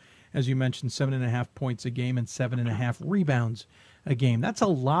Lemon, as you mentioned, 7.5 points a game and 7.5 rebounds a game. That's a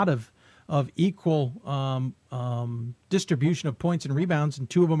lot of equal distribution of points and rebounds, and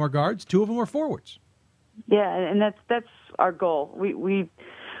 2 of them are guards, 2 of them are forwards. Yeah, and that's our goal. We've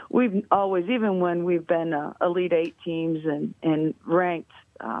always, even when we've been Elite 8 teams and ranked,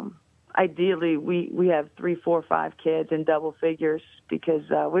 ideally we have 3, 4, 5 kids in double figures because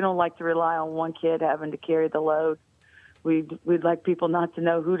we don't like to rely on one kid having to carry the load. We'd like people not to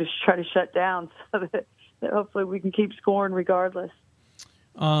know who to try to shut down, so that hopefully we can keep scoring regardless.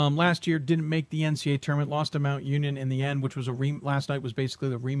 Last year didn't make the NCAA tournament, lost to Mount Union in the end, which was last night was basically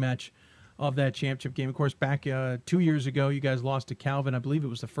the rematch of that championship game. Of course, back 2 years ago, you guys lost to Calvin. I believe it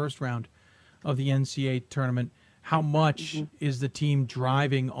was the first round of the NCAA tournament. How much is the team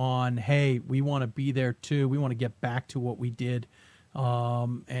driving on, hey, we want to be there too. We want to get back to what we did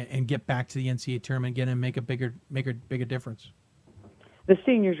and get back to the NCAA tournament again and make a bigger difference? The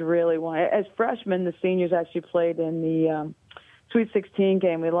seniors really want it. As freshmen, the seniors actually played in the Sweet 16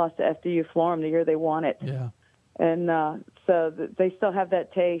 game. We lost to FDU Florham the year they won it. Yeah. And so they still have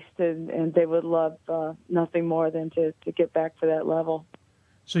that taste, and they would love nothing more than to get back to that level.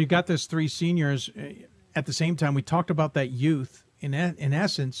 So you got this 3 seniors. At the same time, we talked about that youth. In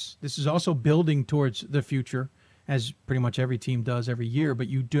essence, this is also building towards the future, as pretty much every team does every year, but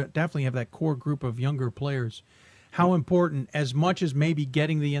you definitely have that core group of younger players. How important, as much as maybe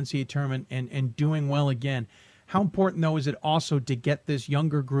getting the NCAA tournament and doing well again, how important, though, is it also to get this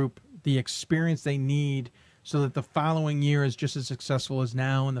younger group the experience they need so that the following year is just as successful as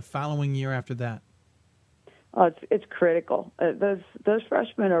now and the following year after that? Oh, it's critical. Those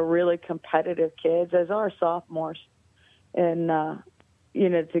freshmen are really competitive kids, as are sophomores. And,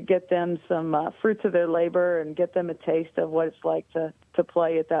 to get them some fruits of their labor and get them a taste of what it's like to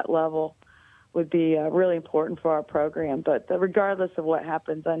play at that level would be really important for our program. But regardless of what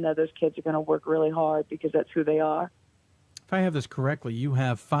happens, I know those kids are going to work really hard because that's who they are. If I have this correctly, you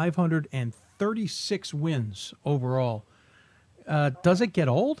have 536 wins overall. Does it get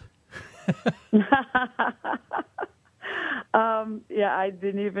old? Yeah, I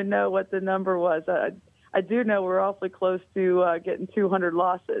didn't even know what the number was. I do know we're awfully close to getting 200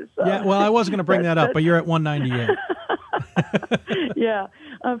 losses. Yeah, well, I wasn't going to bring that up, but you're at 198. Yeah,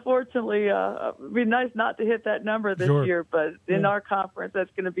 unfortunately, it'd be nice not to hit that number this year, but in our conference, that's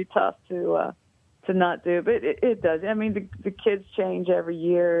going to be tough to not do. But it does. I mean, the kids change every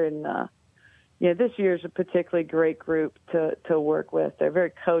year, and this year is a particularly great group to work with. They're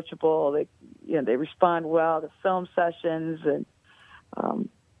very coachable. They respond well to film sessions, and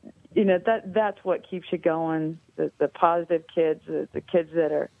that's what keeps you going. The positive kids, the kids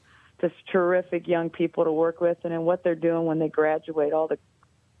that are just terrific young people to work with, and then what they're doing when they graduate.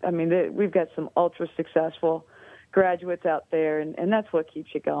 We've got some ultra successful graduates out there, and that's what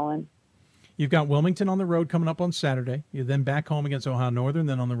keeps you going. You've got Wilmington on the road coming up on Saturday. You're then back home against Ohio Northern,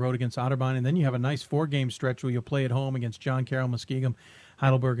 then on the road against Otterbein, and then you have a nice 4-game stretch where you'll play at home against John Carroll, Muskingum,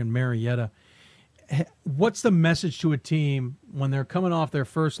 Heidelberg, and Marietta. What's the message to a team when they're coming off their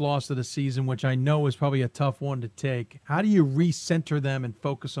first loss of the season, which I know is probably a tough one to take? How do you recenter them and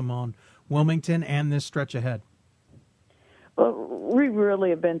focus them on Wilmington and this stretch ahead? Well, we really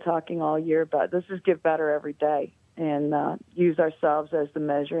have been talking all year about this is get better every day and use ourselves as the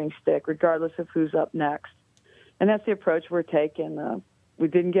measuring stick, regardless of who's up next. And that's the approach we're taking. We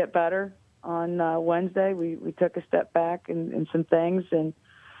didn't get better on Wednesday. We took a step back in some things,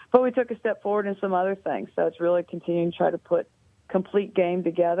 but we took a step forward in some other things. So it's really continuing to try to put complete game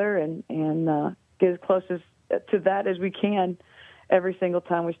together and get as close to that as we can every single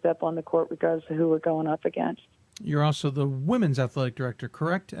time we step on the court, regardless of who we're going up against. You're also the women's athletic director,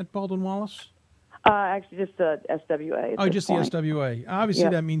 correct, at Baldwin-Wallace? Actually, just the SWA. Oh, just point. The SWA. Obviously,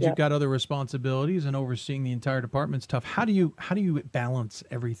 that means you've got other responsibilities, and overseeing the entire department's tough. How do you balance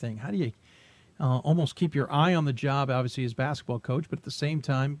everything? How do you almost keep your eye on the job, obviously, as basketball coach, but at the same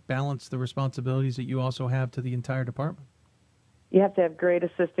time balance the responsibilities that you also have to the entire department? You have to have great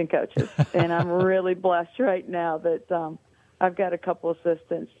assistant coaches, and I'm really blessed right now that I've got a couple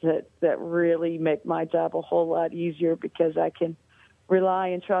assistants that really make my job a whole lot easier because I can rely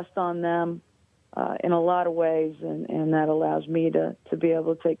and trust on them in a lot of ways, and that allows me to be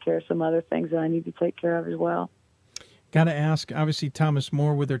able to take care of some other things that I need to take care of as well. Got to ask, obviously, Thomas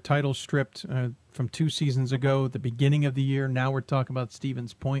More with their title stripped from 2 seasons ago at the beginning of the year. Now we're talking about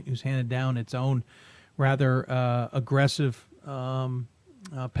Stevens Point, who's handed down its own rather aggressive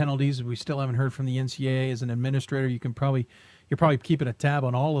penalties. We still haven't heard from the NCAA. As an administrator, you're probably keeping a tab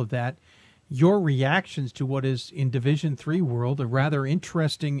on all of that. Your reactions to what is in Division III world a rather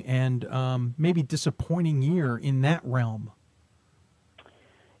interesting and maybe disappointing year in that realm.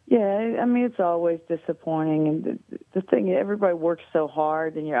 Yeah, I mean, it's always disappointing. And the thing, everybody works so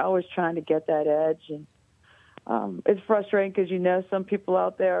hard, and you're always trying to get that edge. And it's frustrating because some people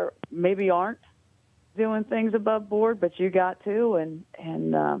out there maybe aren't doing things above board, but you got to.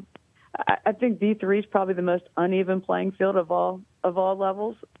 And I think D3 is probably the most uneven playing field of all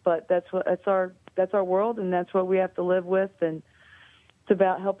levels. But that's our world, and that's what we have to live with. And it's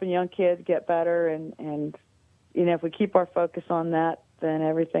about helping young kids get better. And if we keep our focus on that, then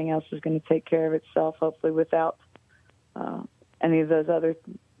everything else is going to take care of itself, hopefully without any of those other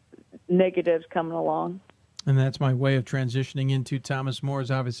negatives coming along. And that's my way of transitioning into Thomas More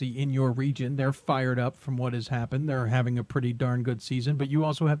is obviously in your region. They're fired up from what has happened. They're having a pretty darn good season, but you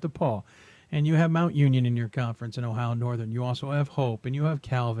also have DePaul, and you have Mount Union in your conference in Ohio Northern. You also have Hope, and you have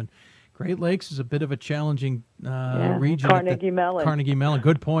Calvin. Great Lakes is a bit of a challenging region. Carnegie Mellon. Carnegie Mellon,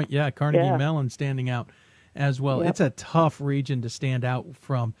 good point. Yeah, Carnegie Mellon standing out as well. Yep. It's a tough region to stand out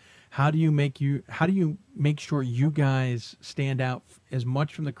from. How do you make sure you guys stand out as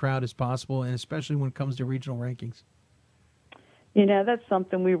much from the crowd as possible, and especially when it comes to regional rankings? That's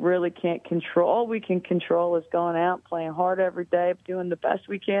something we really can't control. All we can control is going out, playing hard every day, doing the best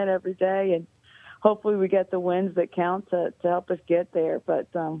we can every day, and hopefully we get the wins that count to help us get there. But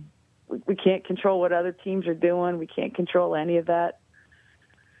we can't control what other teams are doing. We can't control any of that.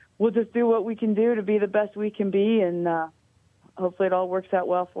 We'll just do what we can do to be the best we can be, and hopefully it all works out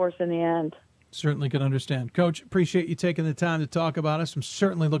well for us in the end. Certainly can understand. Coach, appreciate you taking the time to talk about us. I'm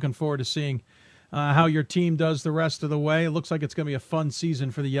certainly looking forward to seeing how your team does the rest of the way. It looks like it's going to be a fun season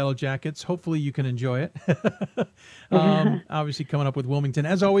for the Yellow Jackets. Hopefully you can enjoy it. Obviously coming up with Wilmington.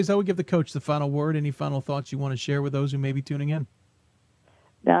 As always, I would give the coach the final word. Any final thoughts you want to share with those who may be tuning in?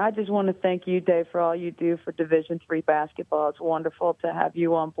 Now, I just want to thank you, Dave, for all you do for Division III basketball. It's wonderful to have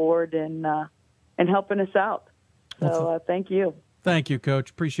you on board and helping us out. So thank you. Thank you,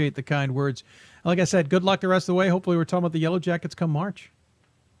 Coach. Appreciate the kind words. Like I said, good luck the rest of the way. Hopefully we're talking about the Yellow Jackets come March.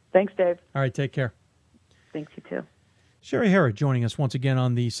 Thanks, Dave. All right, take care. Thanks, you too. Sherry Herod joining us once again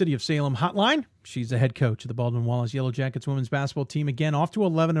on the City of Salem hotline. She's the head coach of the Baldwin-Wallace Yellow Jackets women's basketball team. Again, off to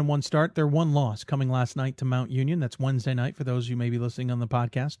 11-1 start. Their one loss coming last night to Mount Union. That's Wednesday night for those who may be listening on the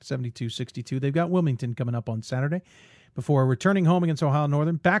podcast, 72-62. They've got Wilmington coming up on Saturday before returning home against Ohio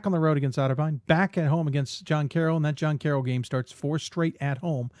Northern, back on the road against Otterbein, back at home against John Carroll, and that John Carroll game starts 4 straight at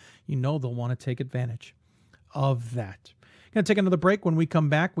home. You know they'll want to take advantage of that. Going to take another break. When we come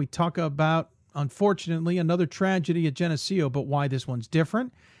back, we talk about, unfortunately, another tragedy at Geneseo, but why this one's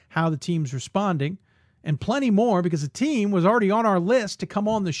different, how the team's responding, and plenty more, because the team was already on our list to come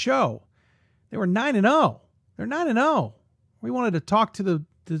on the show. They were 9-0. They're 9-0. We wanted to talk to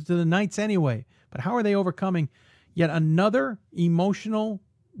the Knights anyway, but how are they overcoming yet another emotional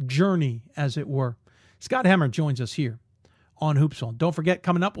journey, as it were? Scott Hemmer joins us here on Hoopsville. Don't forget,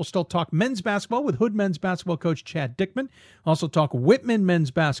 coming up, we'll still talk men's basketball with Hood men's basketball coach Chad Dickman. Also talk Whitman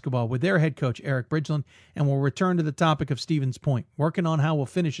men's basketball with their head coach Eric Bridgeland. And we'll return to the topic of Stevens Point. Working on how we'll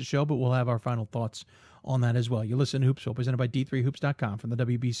finish the show, but we'll have our final thoughts on that as well. You listen to Hoopsville, presented by D3Hoops.com from the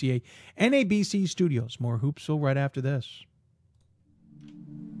WBCA NABC studios. More Hoopsville right after this.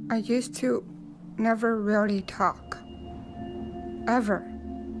 I used to never really talk. Ever.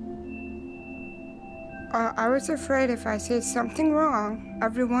 I was afraid if I said something wrong,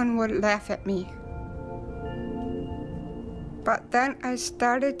 everyone would laugh at me. But then I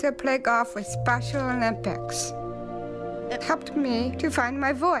started to play golf with Special Olympics. It helped me to find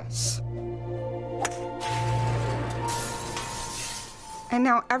my voice. And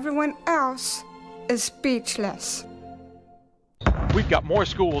now everyone else is speechless. We've got more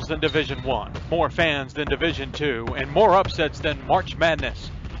schools than Division I, more fans than Division II, and more upsets than March Madness.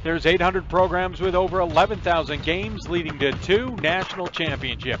 There's 800 programs with over 11,000 games leading to 2 national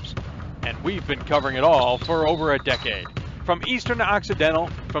championships. And we've been covering it all for over a decade. From Eastern to Occidental,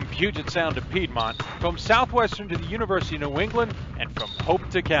 from Puget Sound to Piedmont, from Southwestern to the University of New England, and from Hope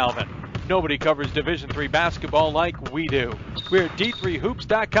to Calvin. Nobody covers Division III basketball like we do. We're at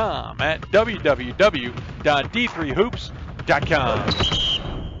D3Hoops.com at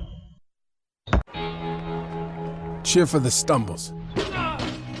www.d3hoops.com. Cheer for the stumbles.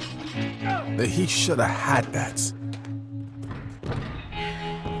 The he shoulda had that's.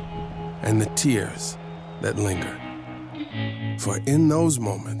 And the tears that linger. For in those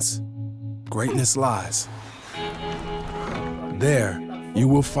moments, greatness lies. There, you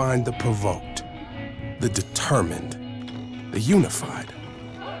will find the provoked, the determined, the unified.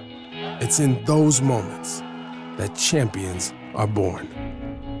 It's in those moments that champions are born.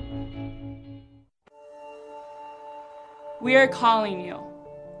 We are calling you,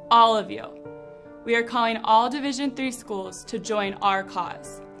 all of you. We are calling all Division III schools to join our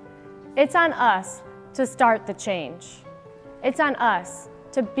cause. It's on us to start the change. It's on us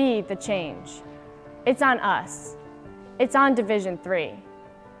to be the change. It's on us. It's on Division III.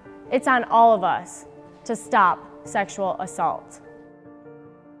 It's on all of us to stop sexual assault.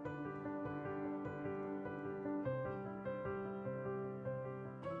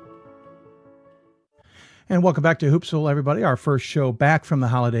 And welcome back to Hoopsville, everybody. Our first show back from the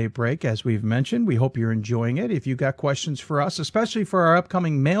holiday break, as we've mentioned. We hope you're enjoying it. If you've got questions for us, especially for our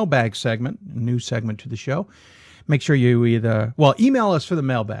upcoming mailbag segment, a new segment to the show, make sure you email us for the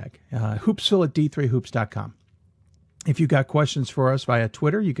mailbag, hoopsville at d3hoops.com. If you've got questions for us via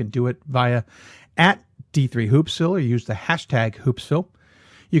Twitter, you can do it via at D3Hoopsville or use the hashtag Hoopsville.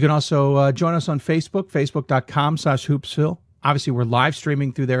 You can also join us on Facebook, facebook.com/Hoopsville. Obviously, we're live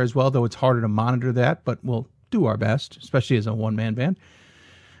streaming through there as well, though it's harder to monitor that, but we'll do our best, especially as a one-man band.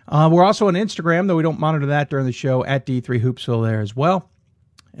 We're also on Instagram, though we don't monitor that during the show, at D3Hoopsville there as well,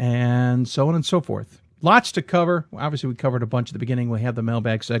 and so on and so forth. Lots to cover. Obviously, we covered a bunch at the beginning. We have the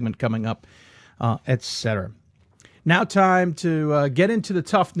mailbag segment coming up, etc. Now time to get into the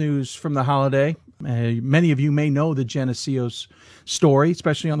tough news from the holiday. Many of you may know the Geneseo's story,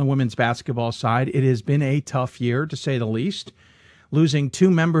 especially on the women's basketball side. It has been a tough year, to say the least. Losing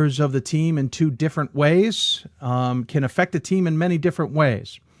 2 members of the team in 2 different ways can affect a team in many different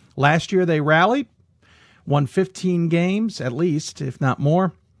ways. Last year they rallied, won 15 games at least, if not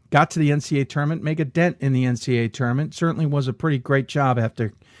more, got to the NCAA tournament, make a dent in the NCAA tournament. Certainly was a pretty great job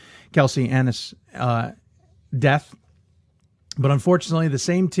after Kelsey Annis' death. But unfortunately, the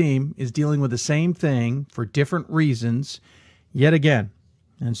same team is dealing with the same thing for different reasons yet again.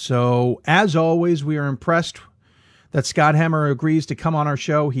 And so, as always, we are impressed that Scott Hemmer agrees to come on our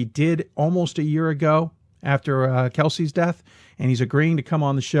show. He did almost a year ago after Kelsey's death, and he's agreeing to come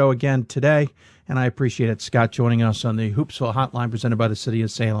on the show again today. And I appreciate it, Scott, joining us on the Hoopsville Hotline presented by the City of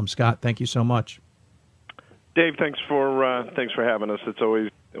Salem. Scott, thank you so much. Dave, thanks for having us. It's always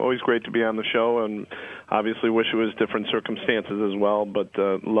great to be on the show, and obviously wish it was different circumstances as well. But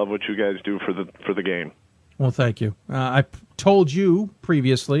love what you guys do for the game. Well, thank you. I told you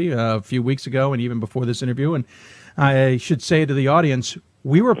previously a few weeks ago, and even before this interview, and I should say to the audience,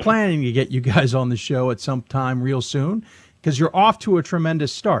 we were planning to get you guys on the show at some time real soon because you're off to a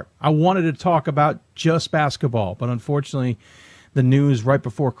tremendous start. I wanted to talk about just basketball, but unfortunately, the news right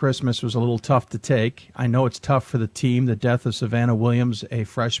before Christmas was a little tough to take. I know it's tough for the team, the death of Savannah Williams, a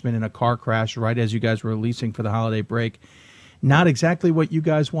freshman in a car crash right as you guys were releasing for the holiday break. Not exactly what you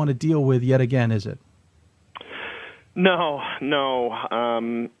guys want to deal with yet again, is it? No.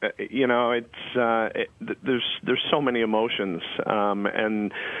 There's so many emotions,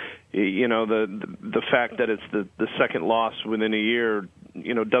 and the fact that it's the second loss within a year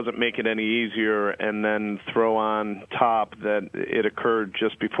doesn't make it any easier, and then throw on top that it occurred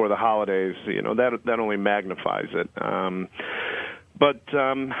just before the holidays, that only magnifies it.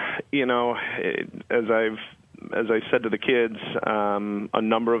 As I said to the kids a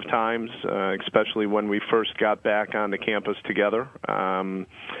number of times, especially when we first got back onto campus together,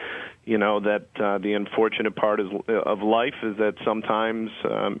 that the unfortunate part of life is that sometimes,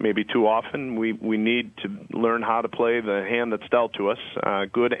 maybe too often, we need to learn how to play the hand that's dealt to us,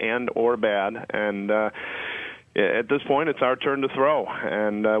 good and or bad. And at this point, it's our turn to throw,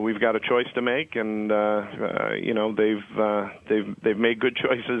 and we've got a choice to make. And they've made good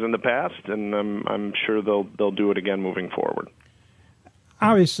choices in the past, and I'm sure they'll do it again moving forward.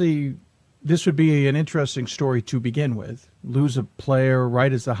 Obviously, this would be an interesting story to begin with. Lose a player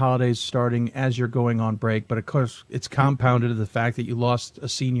right as the holidays starting, as you're going on break. But, of course, it's compounded to the fact that you lost a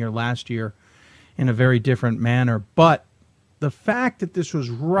senior last year in a very different manner. But the fact that this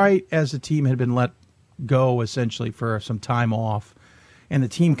was right as the team had been let go, essentially, for some time off, and the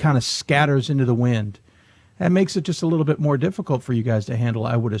team kind of scatters into the wind, that makes it just a little bit more difficult for you guys to handle,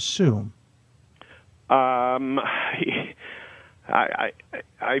 I would assume.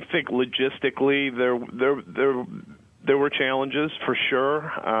 I think logistically there were challenges for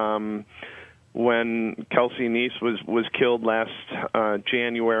sure. When Kelsey Neese was killed last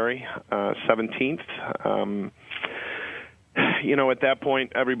January 17th, at that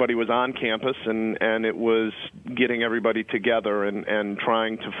point everybody was on campus, and it was getting everybody together and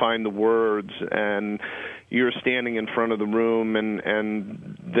trying to find the words, and you're standing in front of the room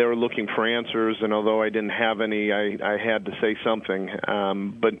and they're looking for answers, and although I didn't have any, I had to say something.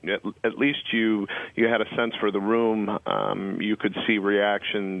 But at least you had a sense for the room. You could see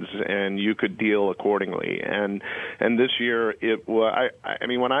reactions and you could deal accordingly. And this year I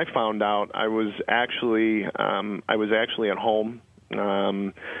mean, when I found out, I was actually at home.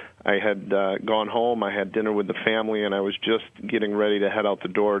 I had gone home, I had dinner with the family, and I was just getting ready to head out the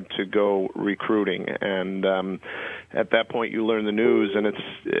door to go recruiting. And at that point, you learn the news, and it's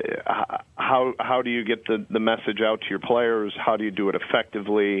how do you get the message out to your players? How do you do it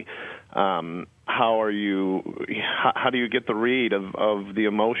effectively? How do you get the read of the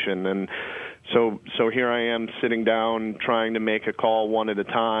emotion? And so here I am sitting down trying to make a call one at a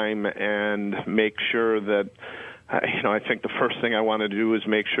time and make sure that, I think the first thing I wanted to do was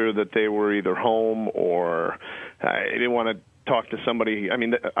make sure that they were either home, or I didn't want to talk to somebody. I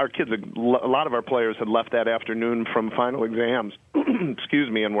mean, our kids, a lot of our players had left that afternoon from final exams,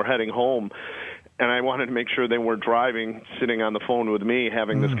 excuse me, and were heading home. And I wanted to make sure they weren't driving, sitting on the phone with me,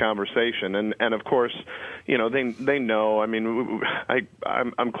 having this conversation. And of course, they know. I mean,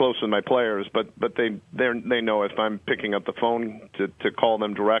 I'm close with my players, but they know if I'm picking up the phone to call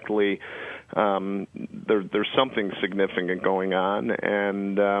them directly, there's something significant going on,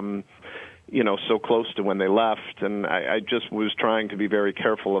 and so close to when they left, and I just was trying to be very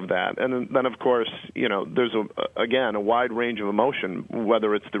careful of that. And then, of course, there's a wide range of emotion,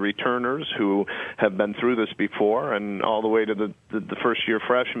 whether it's the returners who have been through this before, and all the way to the first-year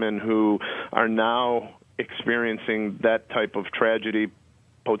freshmen who are now experiencing that type of tragedy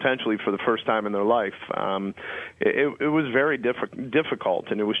potentially for the first time in their life. It was very difficult,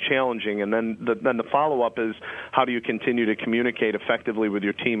 and it was challenging. And then the follow-up is, how do you continue to communicate effectively with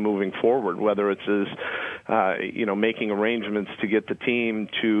your team moving forward, whether it's making arrangements to get the team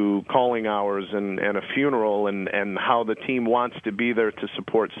to calling hours and a funeral, and how the team wants to be there to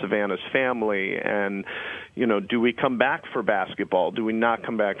support Savannah's family. And, do we come back for basketball? Do we not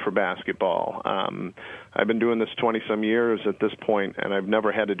come back for basketball? I've been doing this 20-some years at this point, and I've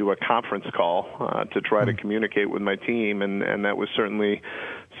never had to do a conference call to try to communicate with my team, and that was certainly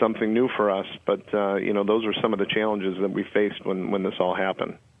something new for us. But, those were some of the challenges that we faced when this all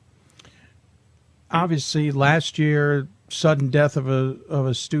happened. Obviously, last year, sudden death of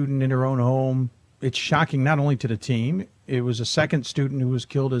a student in her own home, it's shocking not only to the team. It was a second student who was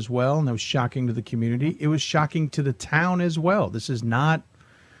killed as well, and that was shocking to the community. It was shocking to the town as well. This is not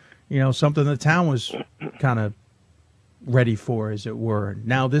something the town was kind of ready for, as it were.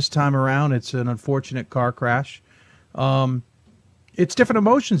 Now, this time around, it's an unfortunate car crash. It's different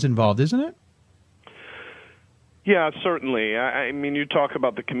emotions involved, isn't it? Yeah, certainly. I mean, you talk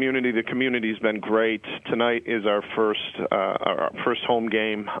about the community. The community's been great. Tonight is our first home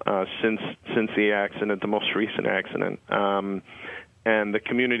game since the accident, the most recent accident. And the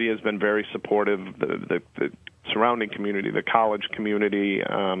community has been very supportive. The surrounding community, the college community,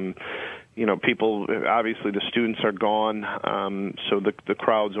 people, obviously the students are gone, so the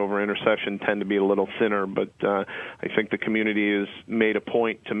crowds over Intercession tend to be a little thinner, but I think the community has made a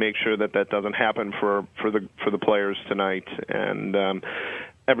point to make sure that doesn't happen for the players tonight, and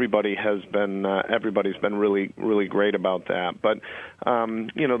everybody's been really great about that. But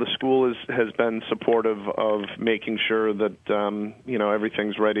the school has been supportive of making sure that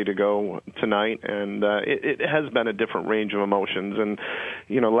everything's ready to go tonight, and it has been a different range of emotions. And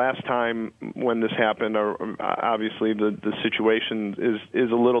last time when this happened, obviously the situation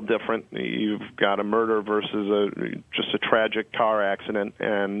is a little different. You've got a murder versus just a tragic car accident,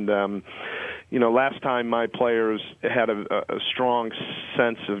 and last time my players had a strong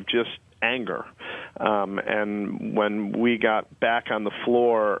sense of just anger, and when we got back on the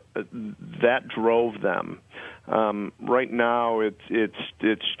floor, that drove them. Right now, it's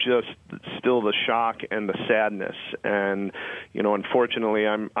just still the shock and the sadness, and unfortunately,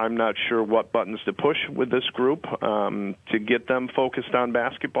 I'm not sure what buttons to push with this group to get them focused on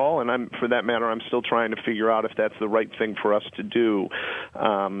basketball, and for that matter, I'm still trying to figure out if that's the right thing for us to do.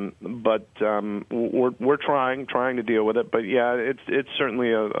 But we're trying to deal with it. But yeah, it's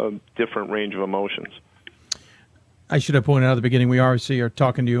certainly a different range of emotions. I should have pointed out at the beginning, we obviously are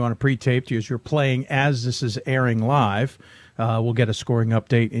talking to you on a pre-taped as you're playing as this is airing live. We'll get a scoring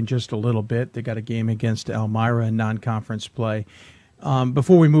update in just a little bit. They got a game against Elmira in non-conference play.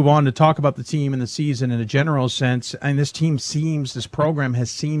 Before we move on to talk about the team and the season in a general sense, and this program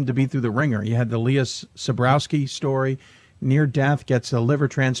has seemed to be through the ringer. You had the Leah Sabrowski story, near death, gets a liver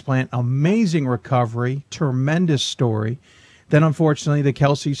transplant, amazing recovery, tremendous story. Then, unfortunately, the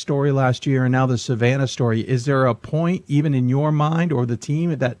Kelsey story last year and now the Savannah story. Is there a point, even in your mind or the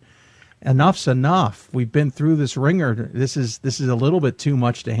team, that enough's enough? We've been through this ringer. This is a little bit too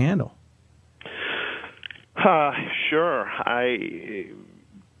much to handle. Sure. I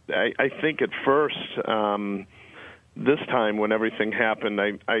think at first, this time when everything happened,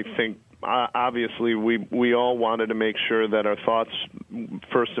 I think obviously we all wanted to make sure that our thoughts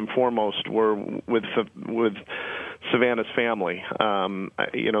first and foremost were with Savannah's family.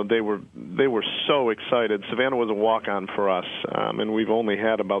 They were so excited. Savannah was a walk-on for us, and we've only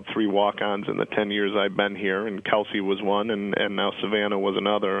had about 3 walk-ons in the 10 years I've been here, and Kelsey was one, and now Savannah was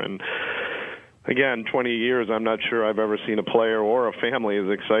another. And again, 20 years, I'm not sure I've ever seen a player or a family as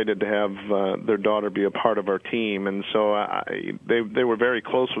excited to have their daughter be a part of our team. And so they were very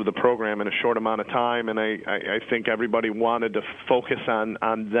close with the program in a short amount of time, and I think everybody wanted to focus on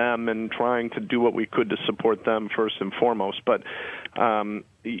them and trying to do what we could to support them first and foremost. But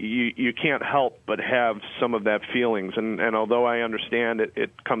you can't help but have some of that feelings, and although I understand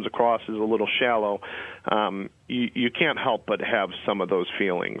it comes across as a little shallow, you can't help but have some of those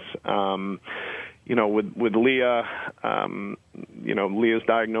feelings. With Leah, Leah's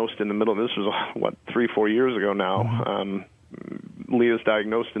diagnosed in the middle. This was 3-4 years ago now. Leah's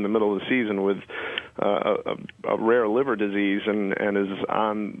diagnosed in the middle of the season with a rare liver disease and is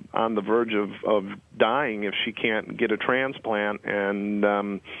on the verge of dying if she can't get a transplant.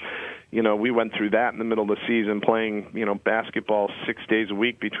 And we went through that in the middle of the season, playing basketball 6 days a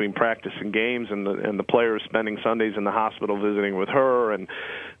week between practice and games, and the players spending Sundays in the hospital visiting with her, and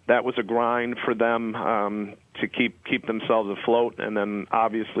that was a grind for them to keep themselves afloat. And then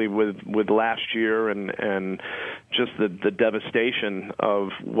obviously with last year and just the devastation of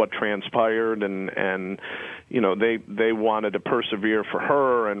what transpired, and they wanted to persevere for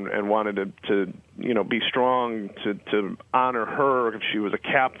her and wanted to be strong to honor her. She was a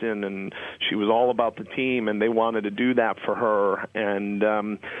captain and she was all about the team, and they wanted to do that for her.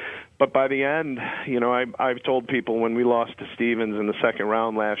 And but by the end, I've told people when we lost to Stevens in the second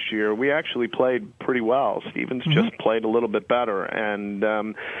round last year, we actually played pretty well. Stevens just played a little bit better,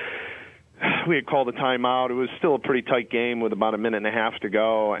 and we had called a timeout. It was still a pretty tight game with about a minute and a half to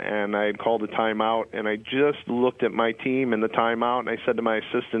go, and I had called a timeout, and I just looked at my team in the timeout, and I said to my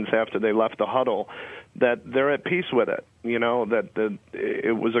assistants after they left the huddle that they're at peace with it. That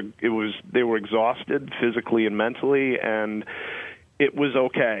they were exhausted physically and mentally, and it was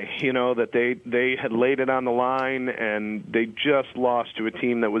okay, that they had laid it on the line, and they just lost to a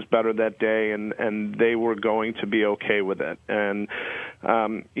team that was better that day, and they were going to be okay with it. And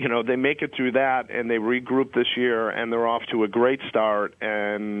they make it through that, and they regroup this year, and they're off to a great start.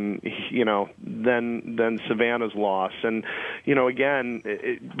 And then Savannah's loss, and again,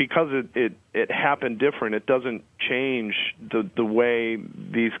 because it happened different, it doesn't change the way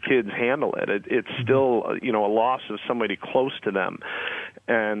these kids handle it. It's still a loss of somebody close to them,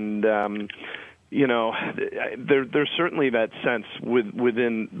 and there's certainly that sense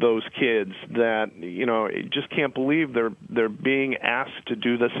within those kids that just can't believe they're being asked to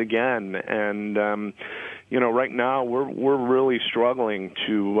do this again, and right now we're really struggling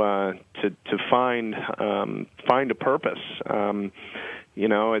to find a purpose.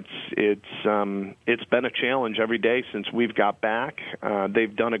 It's been a challenge every day since we've got back.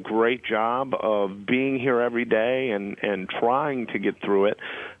 They've done a great job of being here every day and trying to get through it.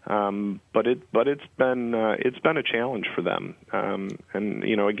 But it's been a challenge for them. And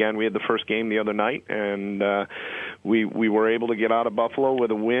again, we had the first game the other night, and we were able to get out of Buffalo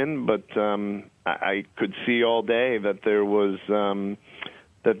with a win. But I could see all day that there was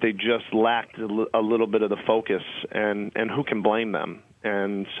that they just lacked a little bit of the focus, and who can blame them?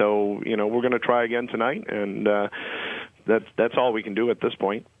 And so, we're going to try again tonight, and that's all we can do at this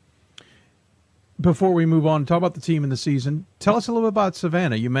point. Before we move on, talk about the team in the season. Tell us a little bit about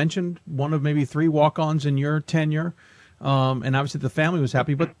Savannah. You mentioned one of maybe 3 walk-ons in your tenure, and obviously the family was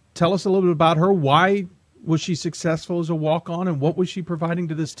happy. But tell us a little bit about her. Why was she successful as a walk-on, and what was she providing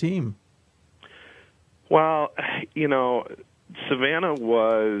to this team? Well, Savannah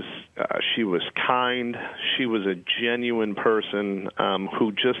was she was kind. She was a genuine person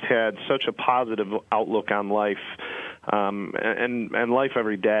who just had such a positive outlook on life and life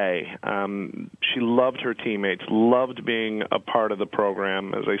every day. She loved her teammates, loved being a part of the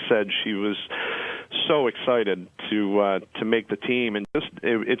program. As I said, she was so excited to make the team, and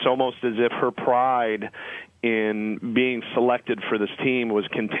it's almost as if her pride in being selected for this team was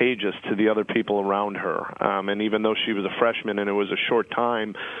contagious to the other people around her. And even though she was a freshman and it was a short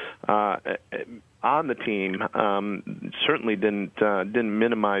time on the team, certainly didn't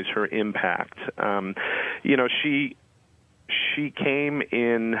minimize her impact. She came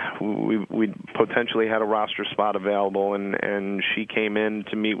in, we potentially had a roster spot available, and she came in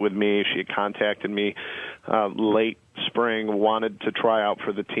to meet with me. She had contacted me late spring, wanted to try out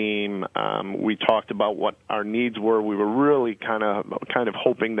for the team. We talked about what our needs were. We were really kind of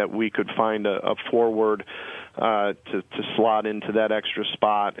hoping that we could find a forward to slot into that extra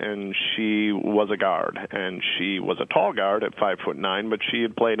spot, and she was a guard, and she was a tall guard at 5'9", but she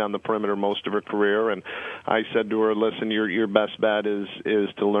had played on the perimeter most of her career. And I said to her, "Listen, your best bet is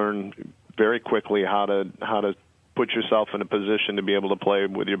to learn very quickly how to put yourself in a position to be able to play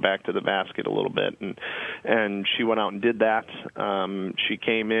with your back to the basket a little bit." And she went out and did that. She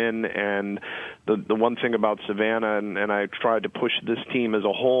came in, and the one thing about Savannah, and I tried to push this team as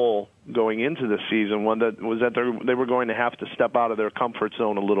a whole going into the season, was that they were going to have to step out of their comfort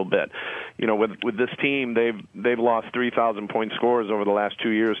zone a little bit. With this team, they've lost 3,000-point scorers over the last 2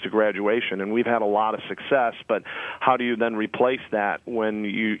 years to graduation, and we've had a lot of success. But how do you then replace that when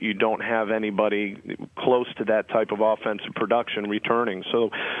you don't have anybody close to that type of offensive production returning? So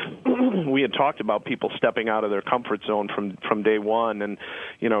we had talked about people stepping out of their comfort zone from day one, and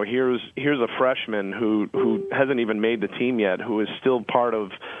here's a freshman who hasn't even made the team yet, who is still part of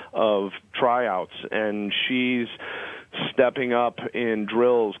tryouts, and she's stepping up in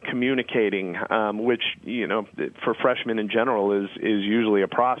drills, communicating, which for freshmen in general is usually a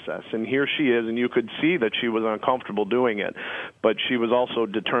process. And here she is, and you could see that she was uncomfortable doing it, but she was also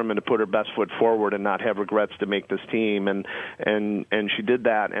determined to put her best foot forward and not have regrets to make this team, and she did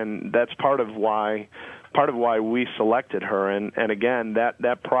that, and that's part of why we selected her, and again,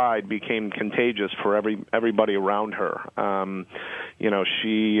 that pride became contagious for everybody around her.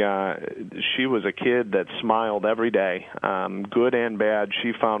 She was a kid that smiled every day, good and bad.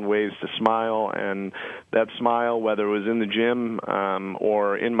 She found ways to smile, and that smile, whether it was in the gym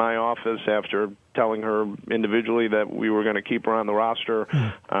or in my office after telling her individually that we were going to keep her on the roster,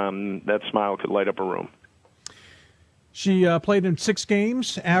 that smile could light up a room. She played in 6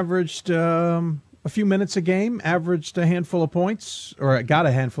 games, averaged a few minutes a game, averaged a handful of points, or got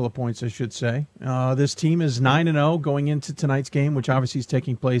a handful of points, I should say. This team is 9-0 going into tonight's game, which obviously is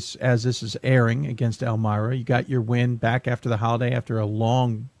taking place as this is airing against Elmira. You got your win back after the holiday, after a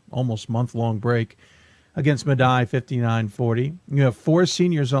long, almost month-long break against Medaille, 59-40. You have 4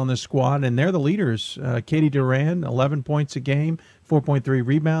 seniors on this squad, and they're the leaders. Katie Duran, 11 points a game, 4.3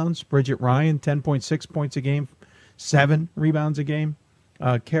 rebounds. Bridget Ryan, 10.6 points a game, 7 rebounds a game.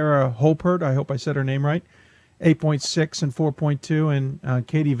 Kara Holpert, I hope I said her name right, 8.6 and 4.2, and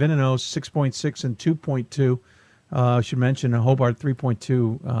Katie Vinanos, 6.6 and 2.2. I should mention Hobart,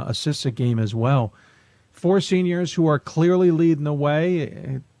 3.2 assists a game as well. 4 seniors who are clearly leading the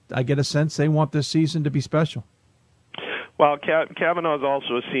way. I get a sense they want this season to be special. Well, Kavanaugh is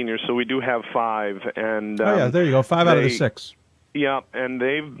also a senior, so we do have 5. And there you go, 5 out of the 6. Yeah, and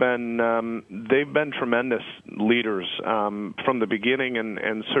they've been tremendous leaders from the beginning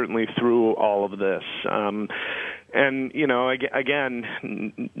and certainly through all of this. And you know,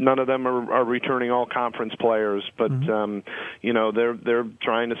 again, none of them are returning all conference players, but you know, they're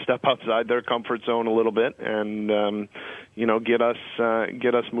trying to step outside their comfort zone a little bit and you know, get us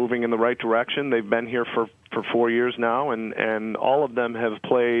moving in the right direction. They've been here for 4 years now, and all of them have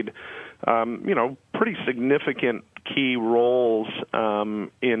played you know, pretty significant key roles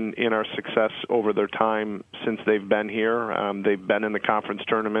in our success over their time since they've been here. They've been in the conference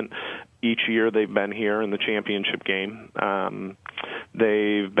tournament each year. They've been here in the championship game.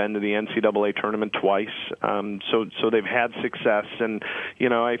 They've been to the NCAA tournament twice. So they've had success. And, you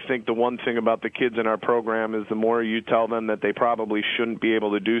know, I think the one thing about the kids in our program is the more you tell them that they probably shouldn't be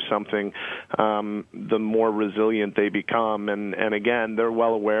able to do something, the more resilient they become. And again, they're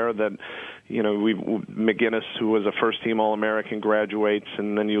well aware that, you know, McGinnis, who was a first-team All-American, graduates,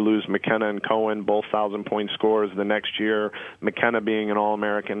 and then you lose McKenna and Cohen, both 1,000-point scorers the next year. McKenna being an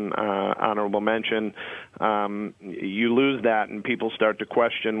All-American honorable mention. You lose that, and people start to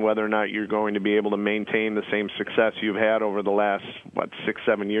question whether or not you're going to be able to maintain the same success you've had over the last,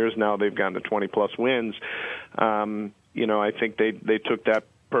 6-7 years now. They've gone to 20-plus wins. You know, I think they took that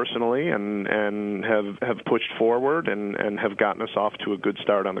personally and have pushed forward and have gotten us off to a good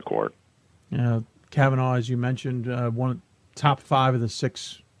start on the court. Kavanaugh, as you mentioned, one top 5 of the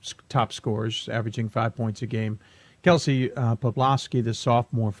 6 top scorers, averaging 5 points a game. Kelsey Poplawski, the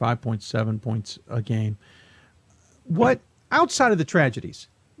sophomore, 5.7 points a game. What, outside of the tragedies,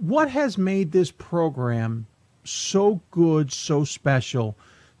 what has made this program so good, so special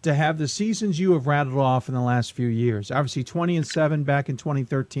to have the seasons you have rattled off in the last few years? Obviously, 20-7 back in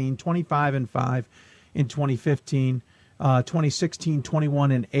 2013, 25-5 in 2015. 2016,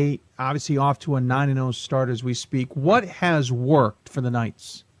 21-8, obviously off to a 9-0 start as we speak. What has worked for the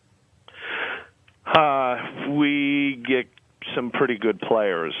Knights? We get some pretty good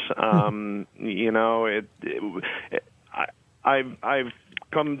players. You know, I've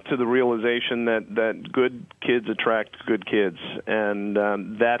come to the realization that good kids attract good kids, and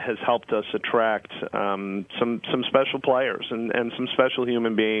that has helped us attract some special players and some special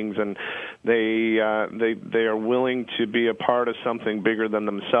human beings, and they are willing to be a part of something bigger than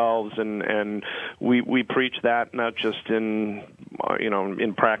themselves, and we preach that not just in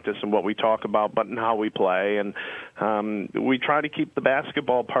in practice and what we talk about, but in how we play, and we try to keep the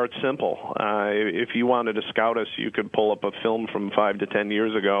basketball part simple. If you wanted to scout us, you could pull up a film from 5 to 10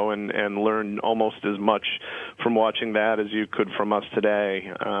 years ago and learn almost as much from watching that as you could from us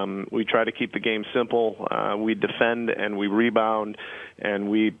today. We try to keep the game simple. We defend and we rebound, and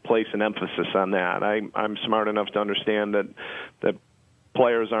we place an emphasis on that. I'm smart enough to understand that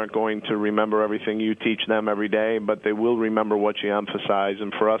players aren't going to remember everything you teach them every day, but they will remember what you emphasize.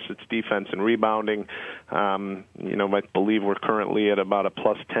 And for us, it's defense and rebounding. I believe we're currently at about a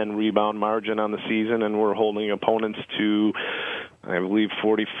plus 10 rebound margin on the season, and we're holding opponents to, I believe,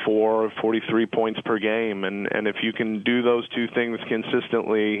 44 or 43 points per game. And if you can do those two things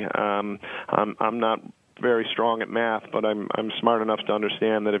consistently, I'm not very strong at math, but I'm smart enough to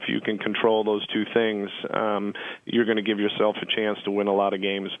understand that if you can control those two things, you're going to give yourself a chance to win a lot of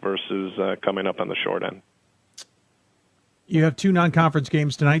games versus coming up on the short end. You have 2 non-conference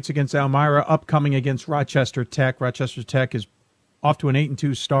games tonight against Elmira, upcoming against Rochester Tech. Rochester Tech is off to an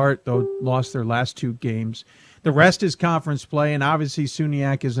 8-2 start, though lost their last 2 games. The rest is conference play, and obviously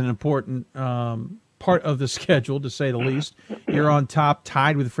SUNYAC is an important part of the schedule, to say the least. You're on top,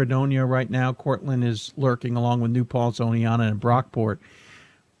 tied with Fredonia right now. Cortland is lurking along with New Paltz, Oneonta, and Brockport.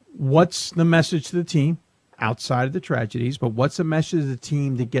 What's the message to the team, outside of the tragedies, but what's the message to the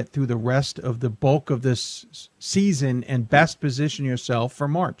team to get through the rest of the bulk of this season and best position yourself for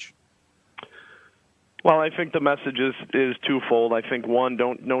March? Well, I think the message is twofold. I think, one,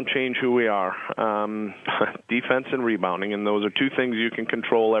 don't change who we are. Defense and rebounding, and those are 2 things you can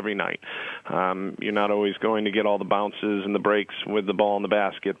control every night. You're not always going to get all the bounces and the breaks with the ball in the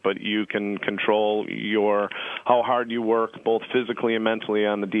basket, but you can control how hard you work, both physically and mentally,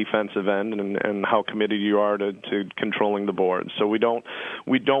 on the defensive end, and how committed you are to controlling the board. So we don't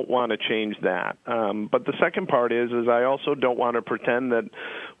want to change that. But the second part is I also don't want to pretend that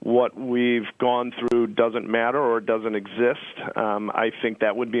what we've gone through doesn't matter or doesn't exist. I think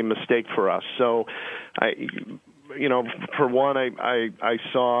that would be a mistake for us. So, for one, I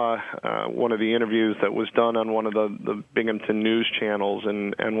saw one of the interviews that was done on one of the Binghamton news channels,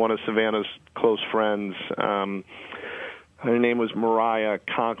 and one of Savannah's close friends, her name was Mariah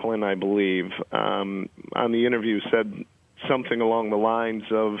Conklin, I believe, on the interview said something along the lines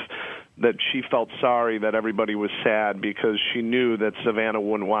of, that she felt sorry that everybody was sad because she knew that Savannah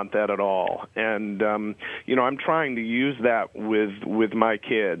wouldn't want that at all. And I'm trying to use that with my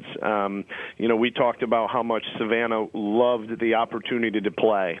kids. We talked about how much Savannah loved the opportunity to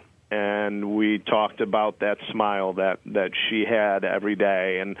play. And we talked about that smile that she had every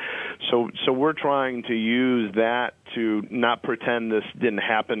day. And so we're trying to use that to not pretend this didn't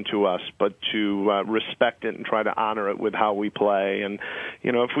happen to us, but to respect it and try to honor it with how we play. And,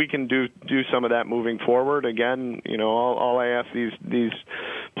 if we can do some of that moving forward, again, all I ask these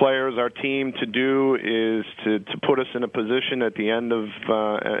players, our team, to do is to put us in a position at the end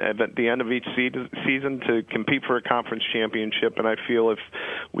of each season to compete for a conference championship. And I feel if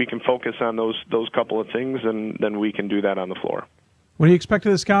we can focus on those couple of things, and then we can do that on the floor. What do you expect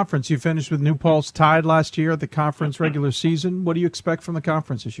of this conference? You finished with New Paltz tied last year at the conference regular season. What do you expect from the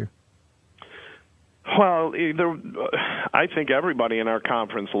conference this year? Well, I think everybody in our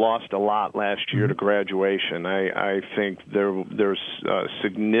conference lost a lot last year to graduation. I think there's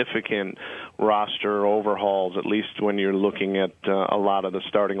significant roster overhauls, at least when you're looking at a lot of the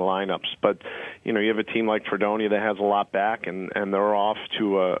starting lineups. But, you have a team like Fredonia that has a lot back, and they're off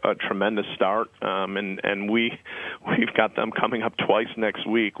to a tremendous start. And we've got them coming up twice next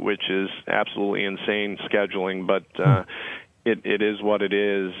week, which is absolutely insane scheduling. But It is what it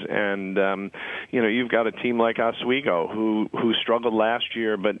is, and you've got a team like Oswego who struggled last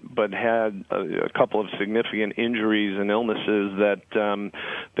year, but had a couple of significant injuries and illnesses that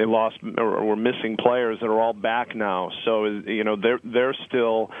they lost or were missing players that are all back now. So they're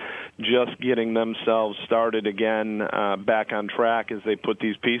still just getting themselves started again, back on track as they put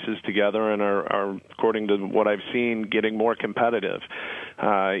these pieces together and are, according to what I've seen, getting more competitive.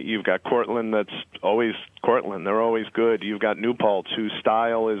 You've got Cortland, that's always Cortland. They're always good. You've got New Paltz, whose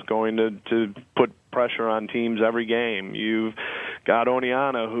style is going to put pressure on teams every game. You've got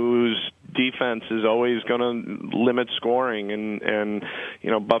Oneonta, whose defense is always going to limit scoring, and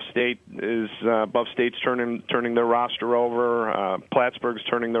Buff State's turning their roster over. Plattsburgh's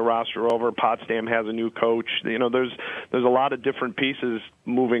turning their roster over. Potsdam has a new coach. There's a lot of different pieces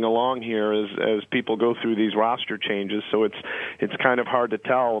moving along here as people go through these roster changes. So it's kind of hard to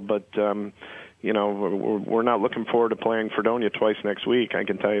tell, but we're not looking forward to playing Fredonia twice next week. I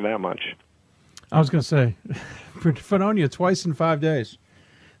can tell you that much. I was going to say, Fredonia twice in 5 days.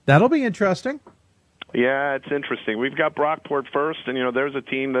 That'll be interesting. Yeah, it's interesting. We've got Brockport first, and there's a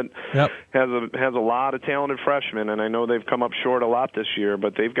team that has a lot of talented freshmen, and I know they've come up short a lot this year,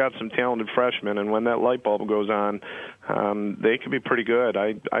 but they've got some talented freshmen, and when that light bulb goes on, they can be pretty good.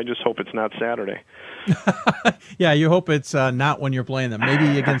 I just hope it's not Saturday. Yeah, you hope it's not when you're playing them.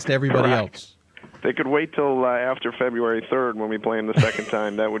 Maybe against everybody else. They could wait till after February 3rd when we play them the second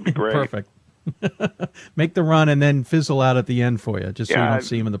time. That would be great. Perfect. Make the run and then fizzle out at the end for you, just so you don't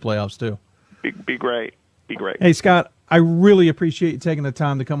see them in the playoffs too. Be great. Be great. Hey, Scott, I really appreciate you taking the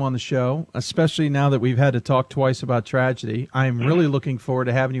time to come on the show, especially now that we've had to talk twice about tragedy. I'm really looking forward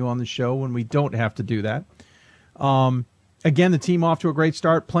to having you on the show when we don't have to do that. Again, the team off to a great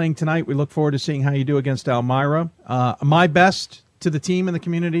start playing tonight. We look forward to seeing how you do against Elmira. My best to the team and the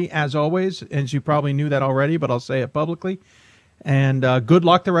community, as always, as you probably knew that already, but I'll say it publicly. And good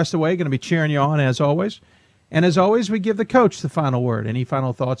luck the rest of the way. Going to be cheering you on, as always. And as always, we give the coach the final word. Any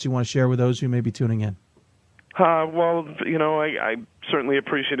final thoughts you want to share with those who may be tuning in? Well, I'm certainly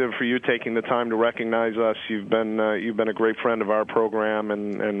appreciative for you taking the time to recognize us. You've been a great friend of our program,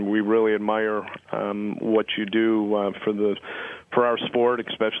 and we really admire what you do for our sport,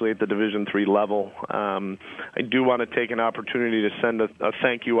 especially at the Division III level. I do want to take an opportunity to send a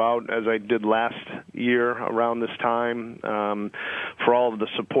thank you out, as I did last year around this time, for all of the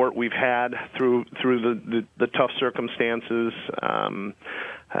support we've had through the tough circumstances.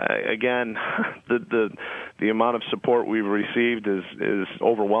 Again, the amount of support we've received is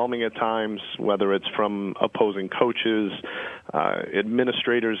overwhelming at times, whether it's from opposing coaches,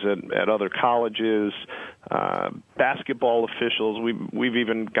 administrators at other colleges, basketball officials. We've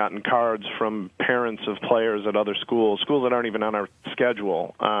even gotten cards from parents of players at other schools that aren't even on our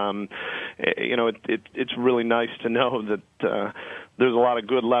schedule. It's really nice to know that there's a lot of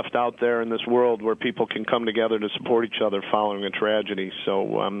good left out there in this world where people can come together to support each other following a tragedy.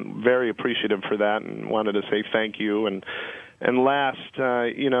 So I'm very appreciative for that and wanted to say thank you. And last,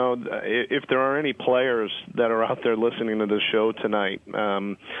 if there are any players that are out there listening to this show tonight,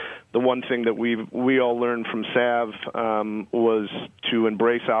 the one thing that we all learned from Sav was to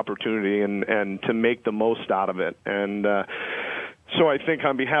embrace opportunity and to make the most out of it. And So I think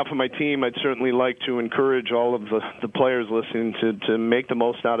on behalf of my team, I'd certainly like to encourage all of the players listening to make the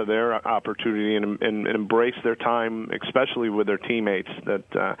most out of their opportunity and embrace their time, especially with their teammates. That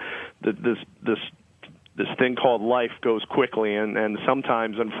this thing called life goes quickly, and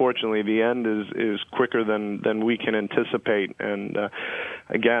sometimes, unfortunately, the end is quicker than we can anticipate. And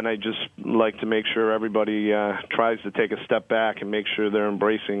again, I just like to make sure everybody tries to take a step back and make sure they're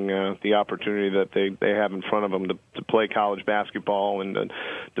embracing the opportunity that they have in front of them to play college basketball and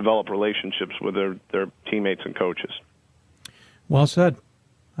develop relationships with their teammates and coaches. Well said.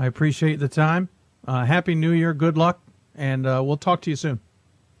 I appreciate the time. Happy New Year. Good luck, and we'll talk to you soon.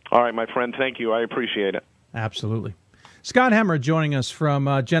 All right, my friend. Thank you. I appreciate it. Absolutely. Scott Hemmer joining us from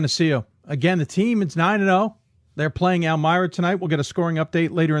Geneseo. Again, the team is 9-0. They're playing Elmira tonight. We'll get a scoring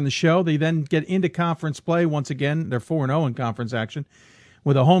update later in the show. They then get into conference play once again. They're 4-0 in conference action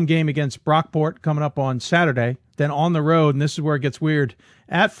with a home game against Brockport coming up on Saturday. Then on the road, and this is where it gets weird,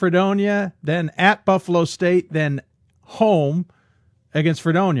 at Fredonia, then at Buffalo State, then home against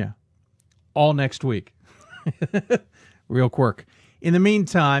Fredonia all next week. Real quirk. In the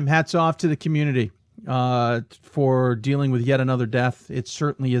meantime, hats off to the community for dealing with yet another death. It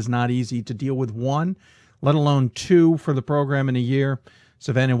certainly is not easy to deal with one, let alone two for the program in a year.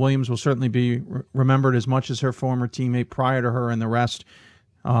 Savannah Williams will certainly be remembered as much as her former teammate prior to her and the rest.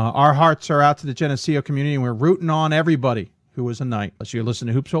 Our hearts are out to the Geneseo community, and we're rooting on everybody who was a Knight. So you're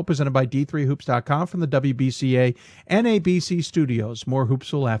listening to Hoopsville, presented by D3Hoops.com from the WBCA NABC studios. More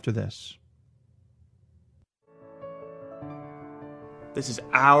Hoopsville after this. This is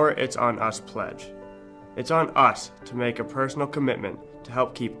our It's On Us pledge. It's on us to make a personal commitment to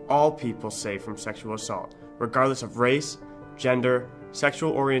help keep all people safe from sexual assault, regardless of race, gender,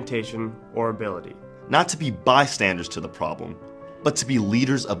 sexual orientation, or ability. Not to be bystanders to the problem, but to be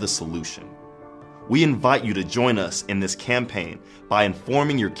leaders of the solution. We invite you to join us in this campaign by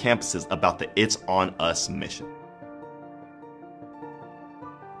informing your campuses about the It's On Us mission.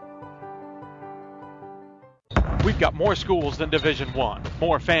 We've got more schools than Division I,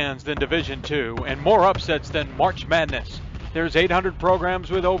 more fans than Division II, and more upsets than March Madness. There's 800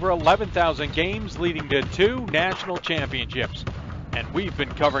 programs with over 11,000 games leading to 2 national championships. And we've been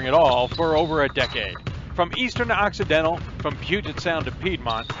covering it all for over a decade. From Eastern to Occidental, from Puget Sound to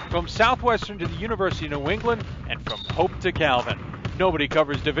Piedmont, from Southwestern to the University of New England, and from Hope to Calvin. Nobody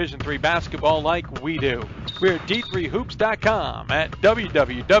covers Division III basketball like we do. We're at D3Hoops.com at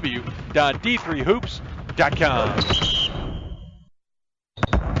www.d3hoops.com.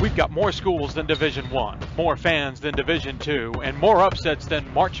 We've got more schools than Division I, more fans than Division II, and more upsets than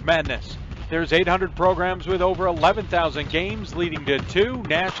March Madness. There's 800 programs with over 11,000 games leading to 2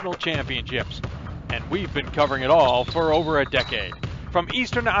 national championships. And we've been covering it all for over a decade. From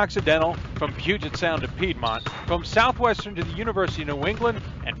Eastern to Occidental, from Puget Sound to Piedmont, from Southwestern to the University of New England,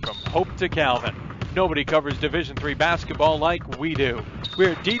 and from Hope to Calvin. Nobody covers Division III basketball like we do.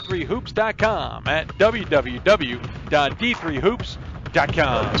 We're at D3Hoops.com at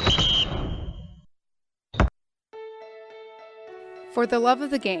www.d3hoops.com. For the love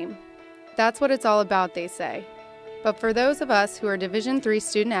of the game. That's what it's all about, they say. But for those of us who are Division III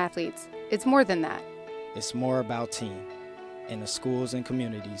student athletes, it's more than that. It's more about team and the schools and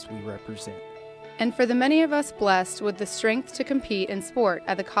communities we represent. And for the many of us blessed with the strength to compete in sport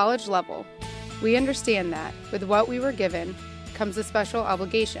at the college level, we understand that, with what we were given, comes a special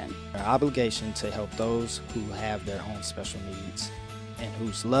obligation. Our obligation to help those who have their own special needs and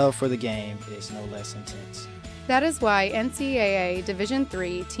whose love for the game is no less intense. That is why NCAA Division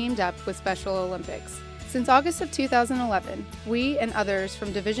III teamed up with Special Olympics. Since August of 2011, we and others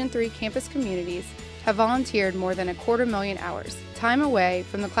from Division III campus communities have volunteered more than 250,000 hours, time away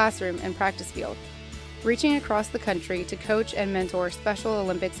from the classroom and practice field, reaching across the country to coach and mentor Special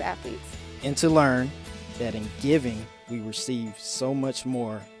Olympics athletes. And to learn that in giving, we receive so much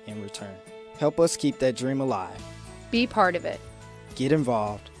more in return. Help us keep that dream alive. Be part of it. Get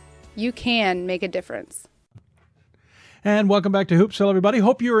involved. You can make a difference. And welcome back to Hoopsville, everybody.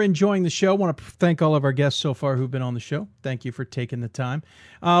 Hope you're enjoying the show. I want to thank all of our guests so far who've been on the show. Thank you for taking the time.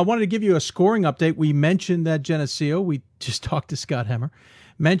 I wanted to give you a scoring update. We mentioned that Geneseo, we just talked to Scott Hemmer,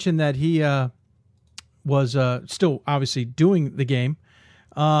 mentioned that he was still obviously doing the game.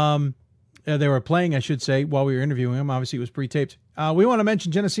 They were playing, I should say, while we were interviewing him. Obviously, it was pre-taped. We want to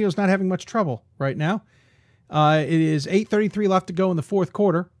mention Geneseo's not having much trouble right now. It is 8:33 left to go in the fourth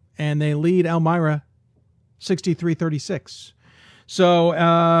quarter, and they lead Elmira 63-36.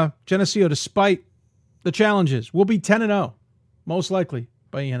 So Geneseo, despite the challenges, will be 10-0, most likely,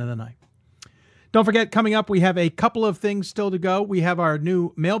 by the end of the night. Don't forget, coming up, we have a couple of things still to go. We have our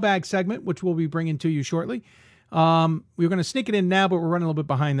new mailbag segment, which we'll be bringing to you shortly. We were going to sneak it in now, but we're running a little bit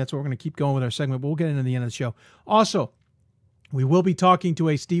behind. That's what we're going to keep going with our segment, but we'll get into the end of the show. Also, we will be talking to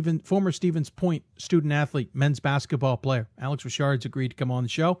a former Stevens Point student-athlete, men's basketball player. Alex Richard's agreed to come on the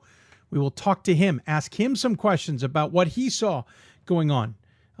show. We will talk to him, ask him some questions about what he saw going on.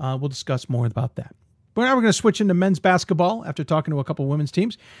 We'll discuss more about that. But now we're going to switch into men's basketball after talking to a couple of women's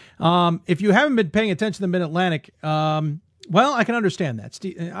teams. If you haven't been paying attention to the Mid-Atlantic, well, I can understand that.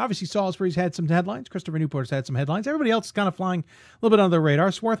 Obviously, Salisbury's had some headlines. Christopher Newport's had some headlines. Everybody else is kind of flying a little bit under the radar.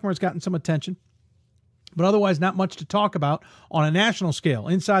 Swarthmore's gotten some attention, but otherwise not much to talk about on a national scale.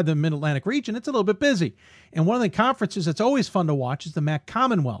 Inside the Mid-Atlantic region, it's a little bit busy. And one of the conferences that's always fun to watch is the MAC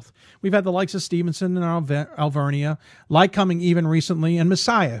Commonwealth. We've had the likes of Stevenson and Alvernia, Lycoming even recently, and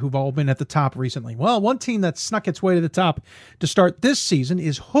Messiah, who've all been at the top recently. Well, one team that snuck its way to the top to start this season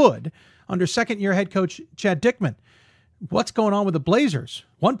is Hood, under second-year head coach Chad Dickman. What's going on with the Blazers?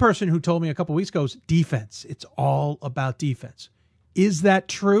 One person who told me a couple weeks ago is defense. It's all about defense. Is that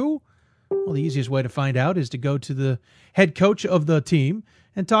true? Well, the easiest way to find out is to go to the head coach of the team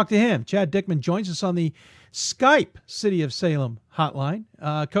and talk to him. Chad Dickman joins us on the Skype City of Salem hotline.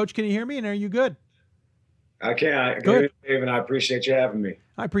 Coach, can you hear me? And are you good? I can. Good, Dave, and I appreciate you having me.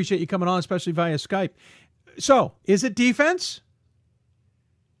 I appreciate you coming on, especially via Skype. So, is it defense?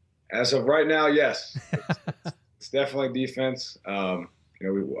 As of right now, yes. It's definitely defense.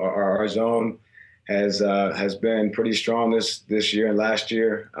 Our zone has been pretty strong this year and last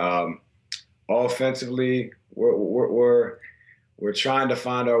year. Offensively, we're trying to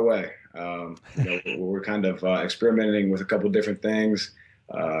find our way. We're kind of experimenting with a couple different things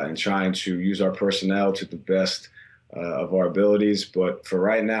and trying to use our personnel to the best of our abilities. But for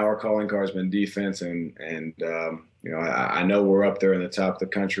right now, our calling card has been defense, and I know we're up there in the top of the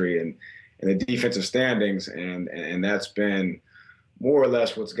country and in the defensive standings, and that's been more or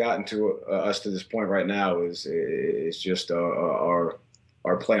less what's gotten to us to this point right now is just our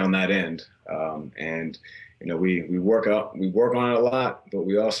play on that end. We work on it a lot, but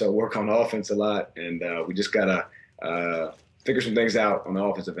we also work on offense a lot, and we just gotta figure some things out on the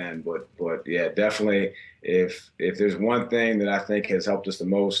offensive end. But yeah, definitely, if there's one thing that I think has helped us the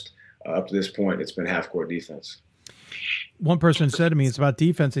most up to this point, it's been half-court defense. One person said to me, it's about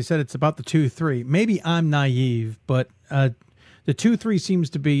defense. They said it's about the 2-3. Maybe I'm naive, but the 2-3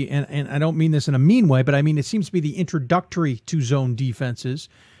 seems to be, and I don't mean this in a mean way, but I mean it seems to be the introductory to zone defenses.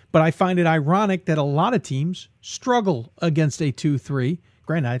 But I find it ironic that a lot of teams struggle against a 2-3.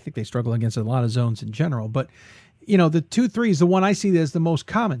 Granted, I think they struggle against a lot of zones in general, but the 2-3 is the one I see as the most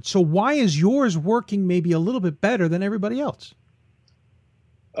common. So why is yours working maybe a little bit better than everybody else?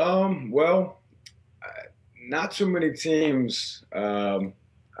 Well, not too many teams,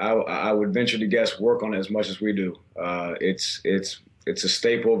 I would venture to guess, work on it as much as we do. It's a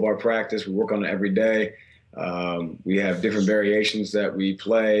staple of our practice. We work on it every day. We have different variations that we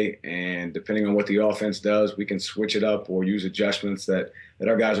play, and depending on what the offense does, we can switch it up or use adjustments that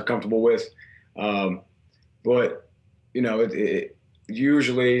our guys are comfortable with. But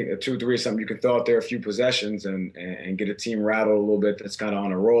usually a 2-3 is something you can throw out there a few possessions and get a team rattled a little bit that's kind of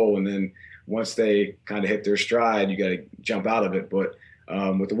on a roll, and then once they kind of hit their stride, you got to jump out of it. But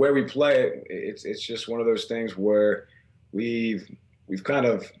with the way we play it, it's just one of those things where we've kind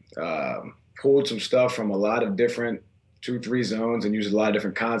of pulled some stuff from a lot of different 2-3 zones and used a lot of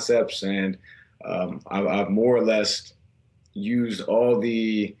different concepts. And I've more or less used all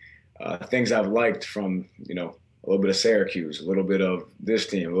the things I've liked from, a little bit of Syracuse, a little bit of this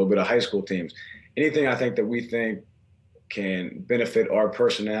team, a little bit of high school teams, anything I think that we think can benefit our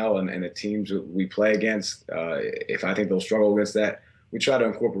personnel and the teams that we play against. If I think they'll struggle against that, we try to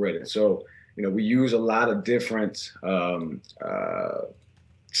incorporate it. So, we use a lot of different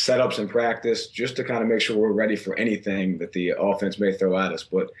setups in practice just to kind of make sure we're ready for anything that the offense may throw at us.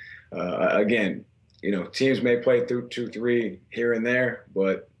 But again, teams may play through 2-3 here and there,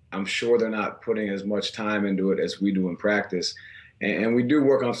 but I'm sure they're not putting as much time into it as we do in practice. And we do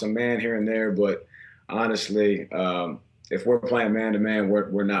work on some man here and there, but honestly, if we're playing man-to-man,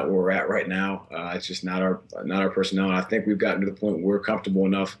 we're not where we're at right now. It's just not our personnel. And I think we've gotten to the point where we're comfortable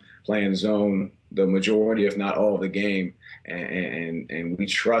enough playing zone the majority, if not all, of the game, and we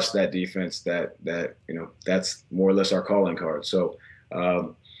trust that defense. That that's more or less our calling card. So,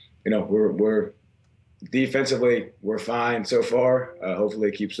 we're defensively we're fine so far. Hopefully,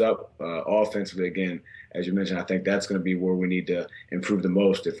 it keeps up. Offensively, again, as you mentioned, I think that's going to be where we need to improve the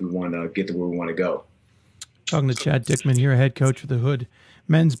most if we want to get to where we want to go. Talking to Chad Dickman here, head coach for the Hood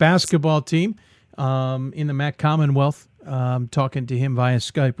men's basketball team in the MAC Commonwealth. Talking to him via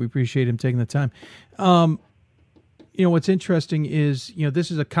Skype. We appreciate him taking the time. What's interesting is, this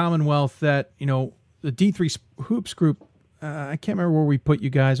is a Commonwealth that, the D3 hoops group, I can't remember where we put you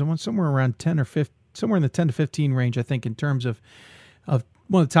guys. I want somewhere around 10 or 15, somewhere in the 10 to 15 range, I think, in terms of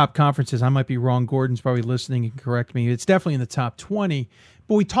one of the top conferences. I might be wrong. Gordon's probably listening and correct me. It's definitely in the top 20.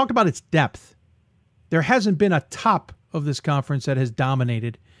 But we talked about its depth. There hasn't been a top of this conference that has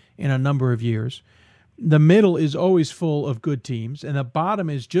dominated in a number of years. The middle is always full of good teams, and the bottom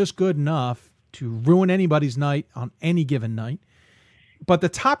is just good enough to ruin anybody's night on any given night. But the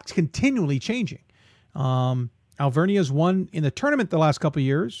top's continually changing. Alvernia's won in the tournament the last couple of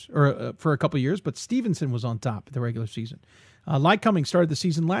years, or for a couple of years, but Stevenson was on top of the regular season. Lycoming started the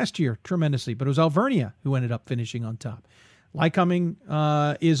season last year tremendously, but it was Alvernia who ended up finishing on top. Lycoming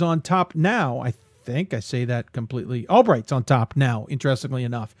is on top now, I think. I say that completely. Albright's on top now, interestingly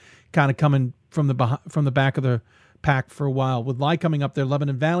enough, kind of coming from the back of the pack for a while. With Lycoming up there,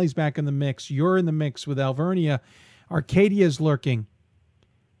 Lebanon Valley's back in the mix. You're in the mix with Alvernia. Arcadia's lurking.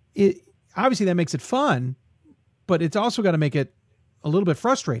 Obviously, that makes it fun, but it's also got to make it a little bit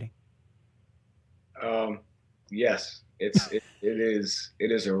frustrating. Yes, it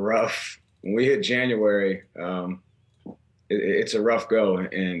is a rough. When we hit January, it's a rough go,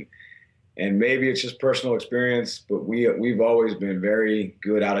 and maybe it's just personal experience, but we've always been very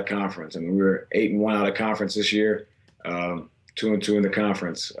good out of conference. I mean, we were 8-1 out of conference this year, 2-2 in the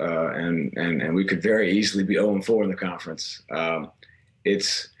conference, and we could very easily be 0-4 in the conference.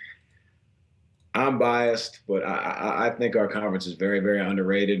 I'm biased, but I think our conference is very, very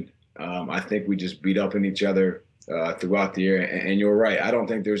underrated. I think we just beat up on each other throughout the year. And you're right. I don't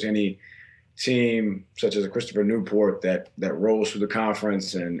think there's any team such as a Christopher Newport that rolls through the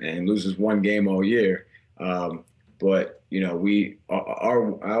conference and loses one game all year. But, you know,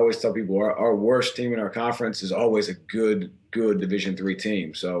 I always tell people our worst team in our conference is always a good Division III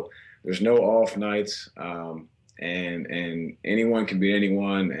team. So there's no off nights. And anyone can beat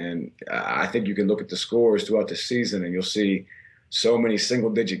anyone. And I think you can look at the scores throughout the season and you'll see so many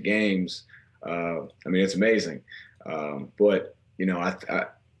single-digit games. I mean, it's amazing. But, you know,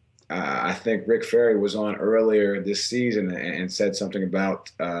 I think Rick Ferry was on earlier this season and said something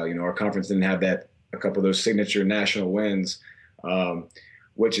about, you know, our conference didn't have a couple of those signature national wins,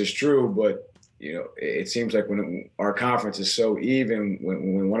 which is true. But, you know, it seems like when our conference is so even,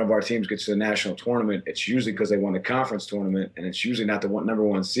 when one of our teams gets to the national tournament, it's usually because they won the conference tournament, and it's usually not the number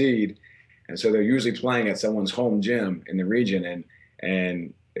one seed. And so they're usually playing at someone's home gym in the region,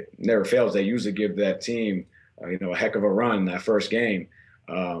 and it never fails. They usually give that team, you know, a heck of a run that first game.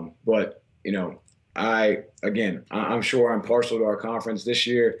 But, you know, I'm sure I'm partial to our conference this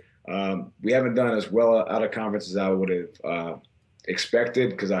year. We haven't done as well out of conference as I would have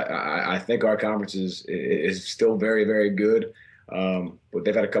expected, because I think our conference is still very, very good. But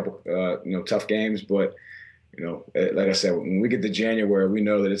they've had a couple, you know, tough games. But, you know, like I said, when we get to January, we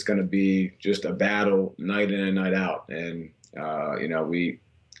know that it's going to be just a battle night in and night out. And, you know,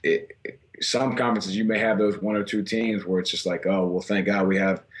 some conferences, you may have those one or two teams where it's just like, oh, well, thank God we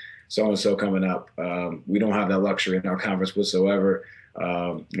have so-and-so coming up. We don't have that luxury in our conference whatsoever.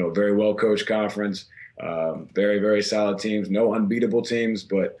 You know, very well-coached conference, very, very solid teams, no unbeatable teams.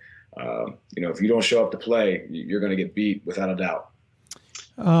 But, you know, if you don't show up to play, you're going to get beat without a doubt.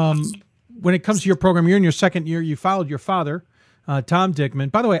 When it comes to your program, you're in your second year. You followed your father, Tom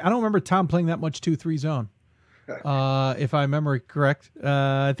Dickman. By the way, I don't remember Tom playing that much 2-3 zone. If I remember correct,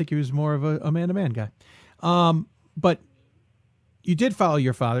 I think he was more of a man-to-man guy. But you did follow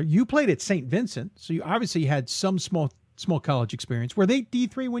your father. You played at St. Vincent, so you obviously had some small college experience. Were they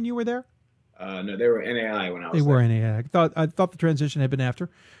D3 when you were there? No, they were NAI when I was there. They were NAI. I thought the transition had been after.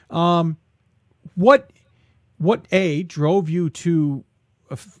 What drove you to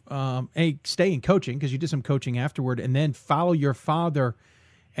stay in coaching, because you did some coaching afterward, and then follow your father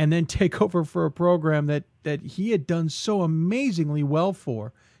and then take over for a program that he had done so amazingly well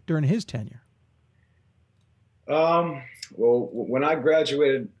for during his tenure? Well, when I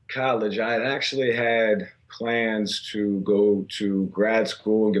graduated college, I had actually had plans to go to grad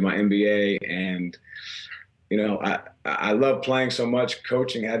school and get my MBA. And, you know, I love playing so much.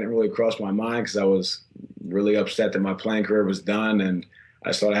 Coaching hadn't really crossed my mind because I was really upset that my playing career was done and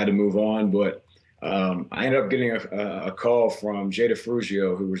I thought I had to move on. But I ended up getting a call from Jay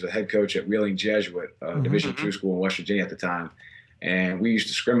DeFrugio, who was the head coach at Wheeling Jesuit, Division II school in West Virginia at the time. And we used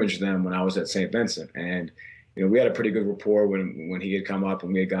to scrimmage them when I was at St. Vincent. And, you know, we had a pretty good rapport when he had come up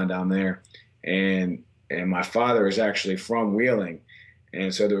and we had gone down there. And my father is actually from Wheeling.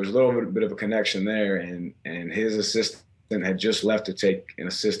 And so there was a little bit of a connection there. And his assistant had just left to take an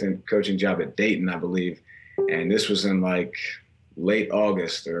assistant coaching job at Dayton, I believe. And this was in like late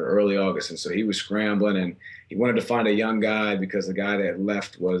August or early August. And so he was scrambling and he wanted to find a young guy because the guy that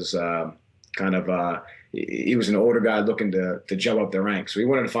left was kind of he was an older guy looking to jump up the ranks. So he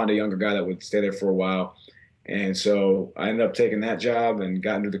wanted to find a younger guy that would stay there for a while. And so I ended up taking that job and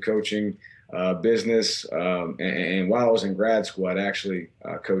got into the coaching business. And while I was in grad school, I'd actually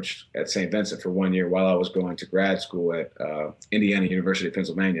coached at St. Vincent for 1 year while I was going to grad school at Indiana University of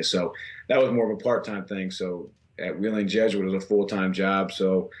Pennsylvania. So that was more of a part-time thing. So at Wheeling Jesuit, it was a full-time job.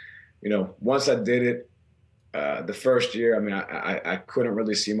 So, once I did it, the first year, I mean, I couldn't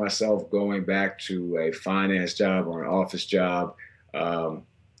really see myself going back to a finance job or an office job.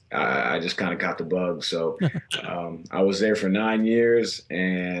 I just kind of got the bug. So I was there for 9 years,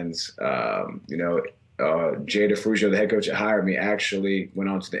 and Jay DeFruzio, the head coach that hired me, actually went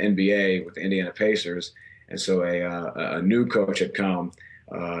on to the NBA with the Indiana Pacers. And so a new coach had come,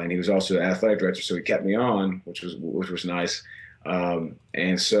 and he was also the athletic director. So he kept me on, which was nice.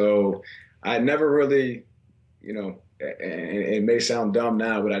 And so I never really, and it may sound dumb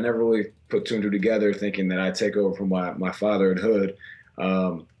now, but I never really put two and two together thinking that I'd take over from my father at Hood.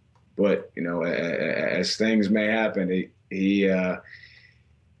 But as things may happen, he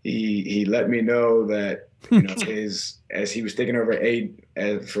let me know that as he was taking over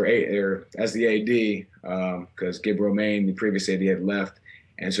as the AD, because Gib Romaine, the previous AD, had left,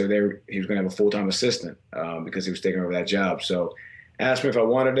 and so he was going to have a full-time assistant because he was taking over that job. So asked me if I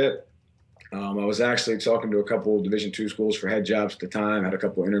wanted it. I was actually talking to a couple of Division II schools for head jobs at the time, had a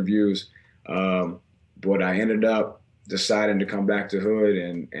couple of interviews, but I ended up deciding to come back to Hood,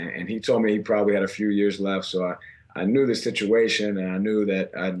 and he told me he probably had a few years left. So I knew the situation, and I knew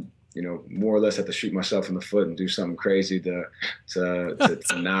that I'd, more or less have to shoot myself in the foot and do something crazy to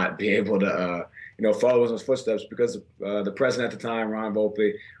not be able to, follow in his footsteps, because the president at the time, Ron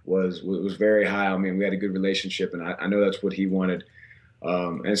Volpe, was very high. I mean, we had a good relationship, and I know that's what he wanted.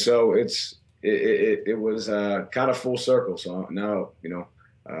 And so it was kind of full circle. So now,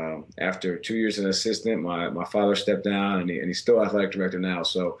 after 2 years as an assistant, my father stepped down, and he's still athletic director now.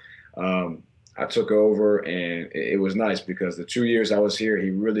 So I took over, and it was nice because the 2 years I was here, he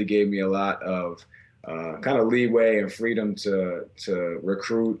really gave me a lot of kind of leeway and freedom to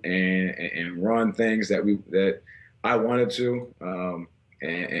recruit and run things that I wanted to,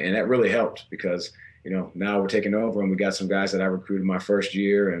 and that really helped because now we're taking over, and we got some guys that I recruited my first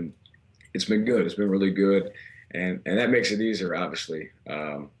year, and it's been good. It's been really good. And that makes it easier, obviously.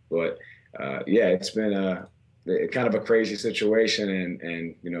 But it's been a kind of a crazy situation.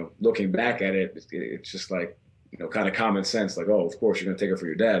 And looking back at it, it's just like, kind of common sense. Like, oh, of course, you're going to take it for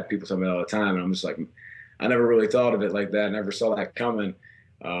your dad. People tell me that all the time. And I'm just like, I never really thought of it like that. I never saw that coming.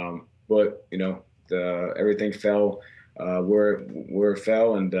 But, everything fell where it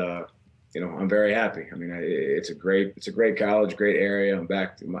fell. And, I'm very happy. I mean, it's a great college, great area. I'm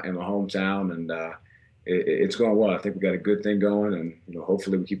back in my hometown, and it's going well. I think we got a good thing going, and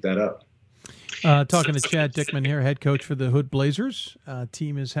hopefully we keep that up. Talking to Chad Dickman here, head coach for the Hood Blazers.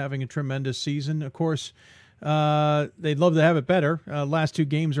 Team is having a tremendous season. Of course, they'd love to have it better. Last two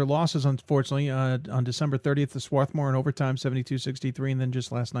games are losses, unfortunately. On December 30th to Swarthmore in overtime, 72-63, and then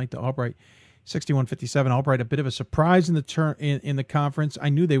just last night to Albright, 61-57. Albright, a bit of a surprise in the conference. I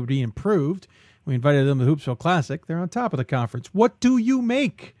knew they would be improved. We invited them to the Hoopsville Classic. They're on top of the conference. What do you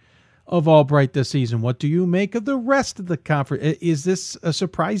make of Albright this season? What do you make of the rest of the conference? Is this a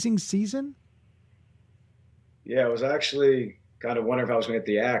surprising season? Yeah, I was actually kind of wondering if I was going to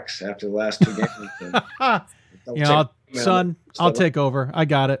get the axe after the last two games. I'll take over. I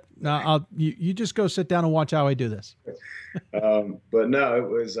got it. You just go sit down and watch how I do this. But no, it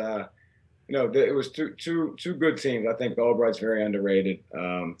was it was two good teams. I think Albright's very underrated.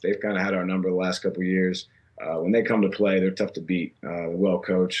 They've kind of had our number the last couple of years. When they come to play, they're tough to beat. Well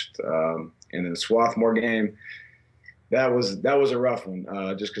coached. And in the Swarthmore game, that was a rough one.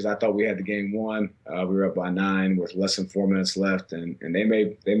 Just because I thought we had the game won. We were up by 9 with less than 4 minutes left, and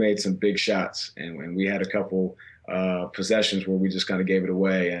they made some big shots, and we had a couple possessions where we just kind of gave it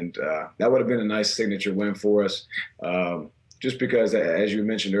away, and that would have been a nice signature win for us. Just because, as you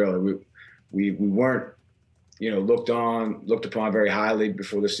mentioned earlier, we weren't looked upon very highly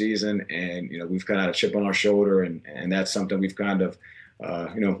before the season, and we've kind of had a chip on our shoulder, and that's something we've kind of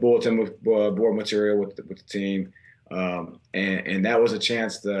bulletin board material with the team, and that was a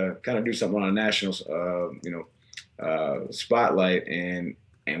chance to kind of do something on a national spotlight, and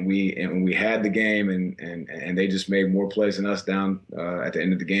we had the game, and they just made more plays than us down at the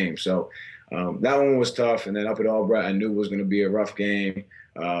end of the game. So that one was tough, and then up at Albright, I knew it was going to be a rough game.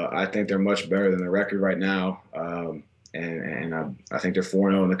 I think they're much better than the record right now, and I think they're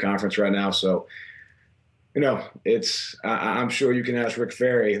 4-0 in the conference right now. So I'm sure you can ask Rick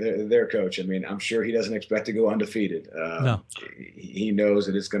Ferry, their coach. I mean, I'm sure he doesn't expect to go undefeated. No. He knows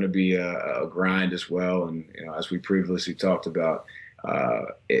that it's going to be a grind as well. And, as we previously talked about,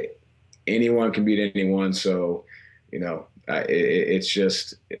 anyone can beat anyone. So, it's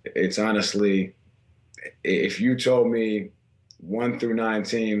honestly, if you told me 1 through 9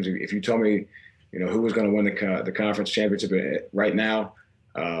 teams, if you told me, who was going to win the conference championship right now,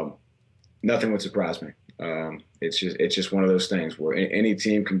 nothing would surprise me. It's just one of those things where any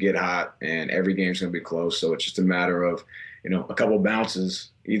team can get hot and every game's going to be close. So it's just a matter of, a couple bounces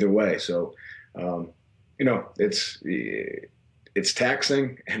either way. So, it's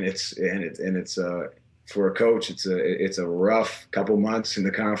taxing and it's for a coach, it's a rough couple months in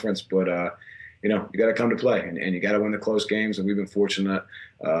the conference, but you got to come to play and you got to win the close games. And we've been fortunate,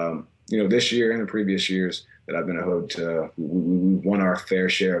 this year and the previous years that I've been a Hood, we won our fair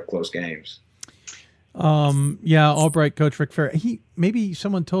share of close games. Albright coach Rick Ferry. Maybe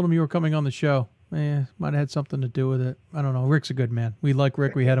someone told him you were coming on the show. Might have had something to do with it. I don't know. Rick's a good man. We like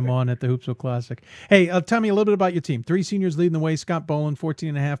Rick. We had him on at the Hoopsville Classic. Hey, tell me a little bit about your team. 3 seniors leading the way. Scott Boland,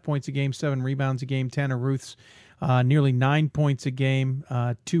 14.5 points a game, 7 rebounds a game. Tanner Ruths, nearly 9 points a game,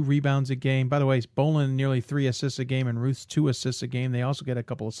 2 rebounds a game. By the way, Boland nearly 3 assists a game, and Ruths 2 assists a game. They also get a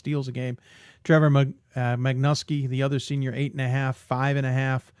couple of steals a game. Trevor Magnuski, the other senior, 8.5,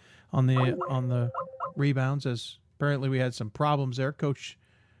 5.5 on the rebounds, as apparently we had some problems there. Coach,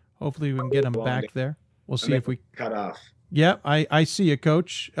 hopefully we can get him back there. We'll see if we cut off. Yeah, I see you,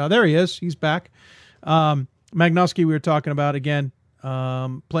 Coach. There he is. He's back. Magnuski, we were talking about again,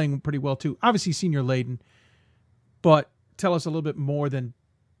 playing pretty well too. Obviously senior laden, but tell us a little bit more than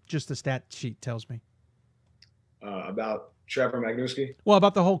just the stat sheet tells me. About Trevor Magnuski? Well,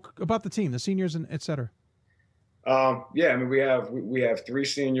 about the team, the seniors and et cetera. We have 3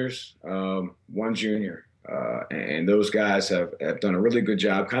 seniors, 1 junior, and those guys have done a really good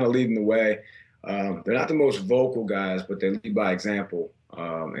job kind of leading the way. They're not the most vocal guys, but they lead by example,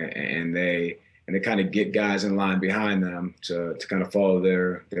 and they kind of get guys in line behind them to kind of follow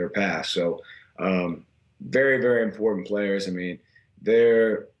their path. So very, very important players. I mean,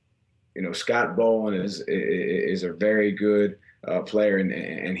 Scott Boland is a very good player,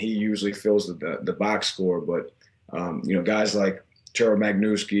 and he usually fills the box score. But guys like Trevor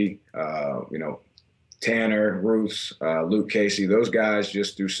Magnuski, Tanner Ruths, Luke Casey, those guys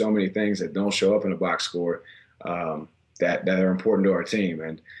just do so many things that don't show up in a box score that are important to our team.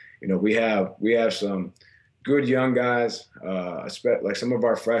 And we have some good young guys, like some of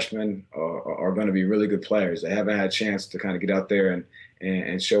our freshmen are going to be really good players. They haven't had a chance to kind of get out there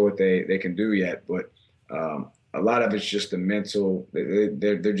and show what they can do yet. But a lot of it's just the mental.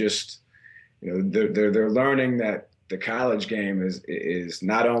 They're just, they're learning that the college game is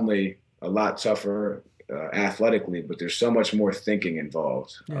not only a lot tougher athletically, but there's so much more thinking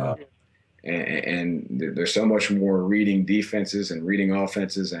involved. Yeah. And there's so much more reading defenses and reading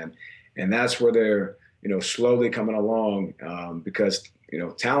offenses, and that's where they're slowly coming along, because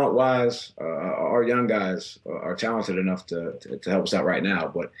talent-wise, our young guys are talented enough to help us out right now.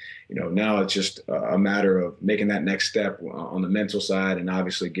 But now it's just a matter of making that next step on the mental side, and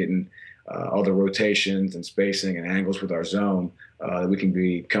obviously getting all the rotations and spacing and angles with our zone that we can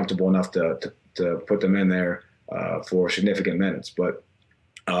be comfortable enough to put them in there for significant minutes. But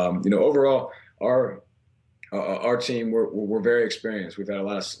overall, our team, we're very experienced. We've had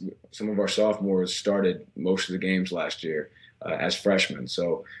some of our sophomores started most of the games last year as freshmen.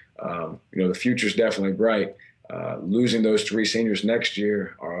 So, the future's definitely bright. Losing those 3 seniors next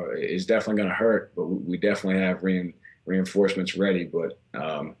year is definitely going to hurt, but we definitely have reinforcements ready. But,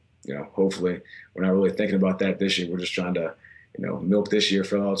 hopefully we're not really thinking about that this year. We're just trying to, milk this year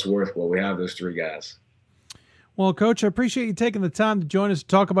for all it's worth while we have those 3 guys. Well, Coach, I appreciate you taking the time to join us to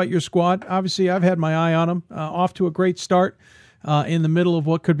talk about your squad. Obviously, I've had my eye on them. Off to a great start in the middle of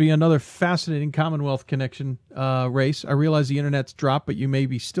what could be another fascinating Commonwealth connection race. I realize the internet's dropped, but you may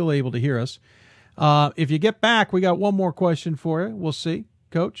be still able to hear us. If you get back, we got one more question for you. We'll see.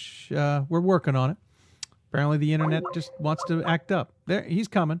 Coach, we're working on it. Apparently, the internet just wants to act up. There, he's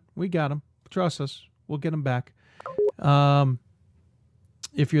coming. We got him. Trust us. We'll get him back.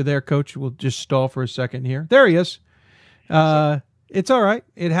 If you're there, Coach, we'll just stall for a second here. There he is. It's all right.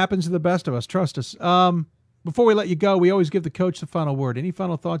 It happens to the best of us. Trust us. Before we let you go, we always give the coach the final word. Any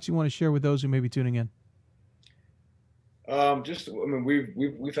final thoughts you want to share with those who may be tuning in?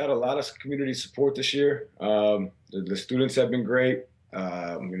 We've had a lot of community support this year. The students have been great.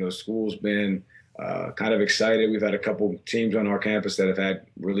 The school's been kind of excited. We've had a couple teams on our campus that have had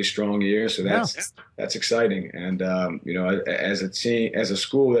really strong years, so that's exciting. And as a team, as a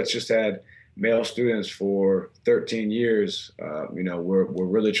school that's just had male students for 13 years. We're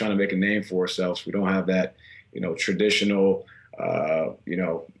really trying to make a name for ourselves. We don't have that, traditional,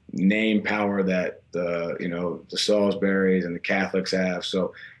 name power that the Salisburys and the Catholics have.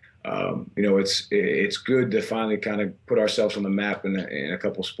 So, it's good to finally kind of put ourselves on the map in a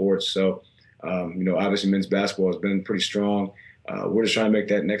couple sports. So, obviously men's basketball has been pretty strong. We're just trying to make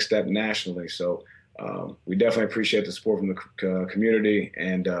that next step nationally. So we definitely appreciate the support from the community,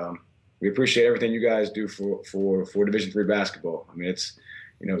 and we appreciate everything you guys do for Division III basketball. I mean, it's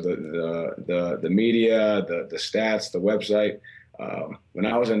the media, the stats, the website. When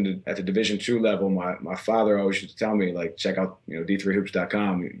I was at the Division II level, my father always used to tell me, like, check out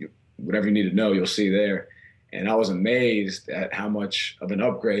d3hoops.com. Whatever you need to know, you'll see there. And I was amazed at how much of an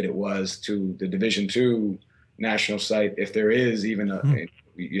upgrade it was to the Division II national site. If there is even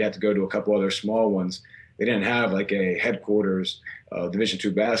you'd have to go to a couple other small ones. They didn't have like a headquarters Division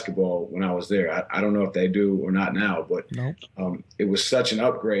II basketball when I was there. I don't know if they do or not now, but it was such an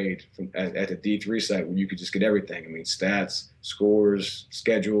upgrade at the D3 site where you could just get everything. I mean, stats, scores,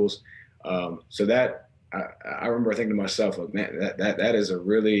 schedules. So that I remember thinking to myself, like, man, that is a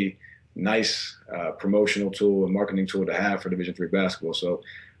really nice promotional tool and marketing tool to have for Division III basketball. So,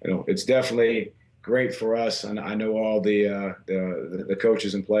 it's definitely great for us, and I know all the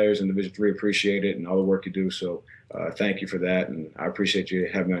coaches and players in Division III appreciate it and all the work you do. So thank you for that, and I appreciate you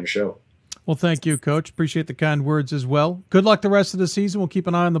having me on your show. Well, thank you, Coach. Appreciate the kind words as well. Good luck the rest of the season. We'll keep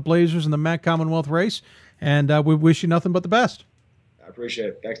an eye on the Blazers and the MAC Commonwealth race, and we wish you nothing but the best. I appreciate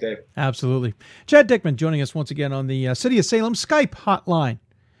it. Thanks, Dave. Absolutely. Chad Dickman joining us once again on the City of Salem Skype hotline.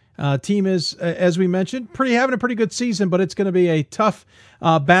 Team is, as we mentioned, having a pretty good season, but it's going to be a tough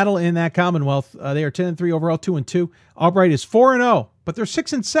battle in that Commonwealth. They are 10-3 overall, 2-2. Albright is 4-0, but they're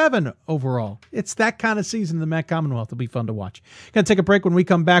 6-7 overall. It's that kind of season in the MAC Commonwealth. It'll be fun to watch. Going to take a break. When we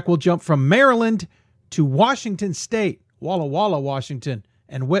come back, we'll jump from Maryland to Washington State, Walla Walla, Washington,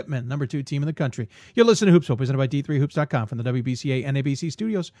 and Whitman, number 2 team in the country. You'll listen to Hoopsville, presented by D3Hoops.com from the WBCA NABC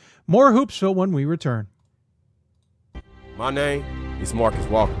studios. More Hoopsville when we return. My name is Marcus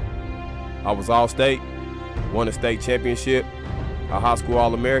Walker. I was All-State, won a state championship, a high school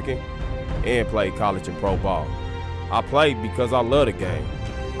All-American, and played college and pro ball. I played because I love the game.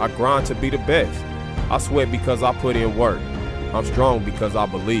 I grind to be the best. I sweat because I put in work. I'm strong because I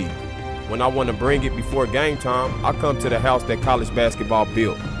believe. When I want to bring it before game time, I come to the house that college basketball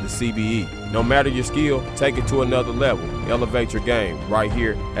built, the CBE. No matter your skill, take it to another level. Elevate your game right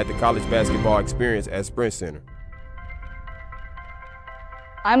here at the College Basketball Experience at Sprint Center.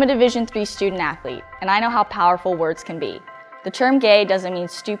 I'm a Division III student athlete, and I know how powerful words can be. The term gay doesn't mean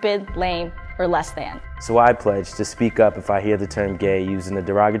stupid, lame, or less than. So I pledge to speak up if I hear the term gay used in a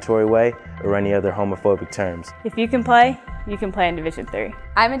derogatory way or any other homophobic terms. If you can play in Division III.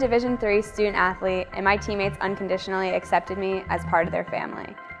 I'm a Division III student athlete, and my teammates unconditionally accepted me as part of their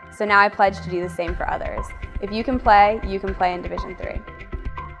family. So now I pledge to do the same for others. If you can play in Division III.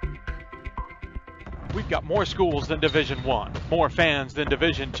 We've got more schools than Division I, more fans than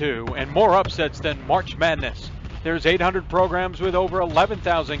Division II, and more upsets than March Madness. There's 800 programs with over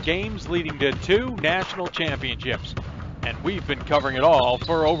 11,000 games leading to 2 national championships. And we've been covering it all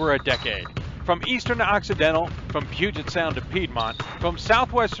for over a decade. From Eastern to Occidental, from Puget Sound to Piedmont, from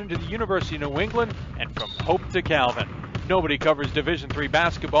Southwestern to the University of New England, and from Hope to Calvin. Nobody covers Division III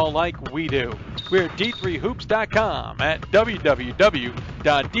basketball like we do. We're at D3Hoops.com at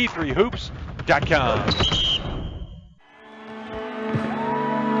www.d3hoops.com.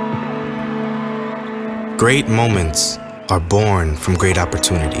 Great moments are born from great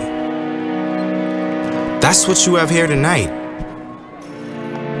opportunity. That's what you have here tonight.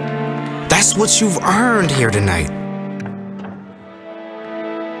 That's what you've earned here tonight.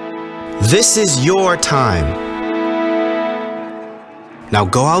 This is your time. Now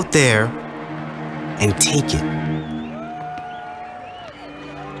go out there and take it.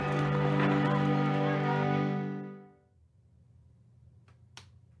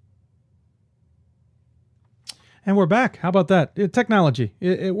 And we're back. How about that? Technology.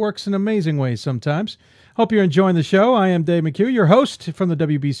 It works in amazing ways sometimes. Hope you're enjoying the show. I am Dave McHugh, your host from the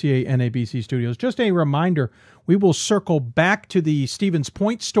WBCA NABC studios. Just a reminder, we will circle back to the Stevens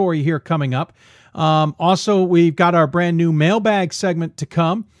Point story here coming up. Also, we've got our brand new mailbag segment to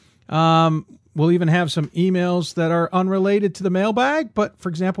come. We'll even have some emails that are unrelated to the mailbag. But, for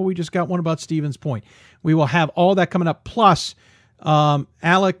example, we just got one about Stevens Point. We will have all that coming up. Plus,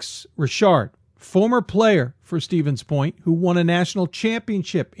 Alex Richard, former player for Stevens Point, who won a national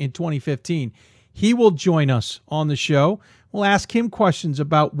championship in 2015. He will join us on the show. We'll ask him questions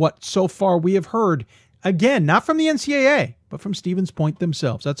about what so far we have heard Again, not from the NCAA, but from Stevens Point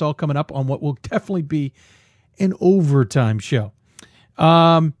themselves. That's all coming up on what will definitely be an overtime show.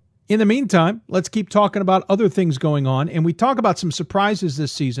 In the meantime, let's keep talking about other things going on, and we talk about some surprises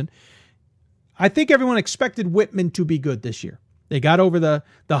this season. I think everyone expected Whitman to be good this year. They got over the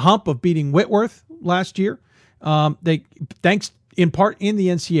hump of beating Whitworth last year. Thanks in part in the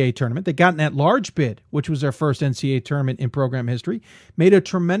NCAA tournament. They got in that large bid, which was their first NCAA tournament in program history, made a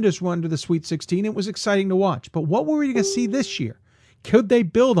tremendous run to the Sweet 16. It was exciting to watch. But what were we going to see this year? Could they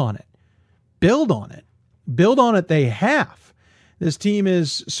build on it? Build on it. Build on it they have. This team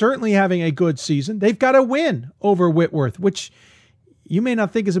is certainly having a good season. They've got a win over Whitworth, which you may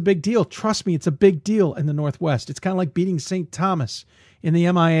not think is a big deal. Trust me, it's a big deal in the Northwest. It's kind of like beating St. Thomas in the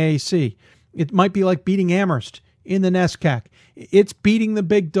MIAC. It might be like beating Amherst in the NESCAC. It's beating the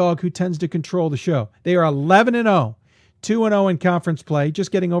big dog who tends to control the show. They are 11-0, 2-0 in conference play,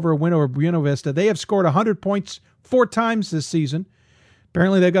 just getting over a win over Buena Vista. They have scored 100 points 4 times this season.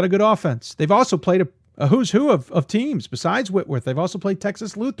 Apparently they've got a good offense. They've also played a who's who of teams besides Whitworth. They've also played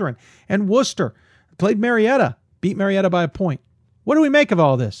Texas Lutheran and Worcester. Played Marietta, beat Marietta by a point. What do we make of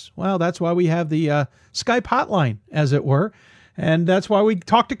all this? Well, that's why we have the Skype hotline, as it were, and that's why we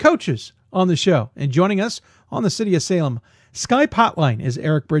talk to coaches on the show. And joining us on the City of Salem Skype hotline is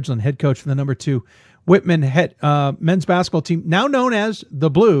Eric Bridgeland, head coach for the number 2 Whitman men's basketball team, now known as the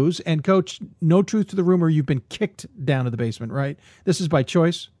Blues. And Coach, no truth to the rumor you've been kicked down to the basement, right? This is by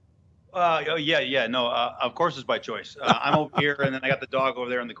choice? Yeah. No, of course it's by choice. I'm over here, and then I got the dog over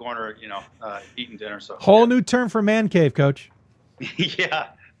there in the corner, eating dinner. So whole new term for man cave, Coach. Yeah,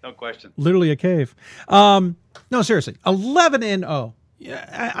 no question. Literally a cave. No, seriously, 11-0.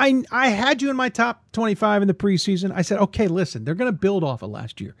 Yeah, I had you in my top 25 in the preseason. I said, okay, listen, they're going to build off of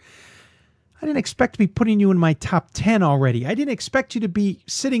last year. I didn't expect to be putting you in my top 10 already. I didn't expect you to be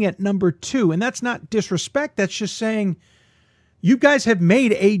sitting at number 2. And that's not disrespect. That's just saying you guys have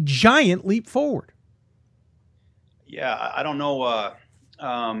made a giant leap forward. Yeah, I don't know.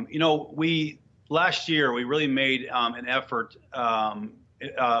 Last year we really made an effort to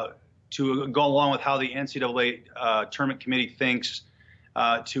go along with how the NCAA tournament committee thinks,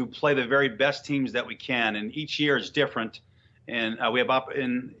 to play the very best teams that we can. And each year is different. And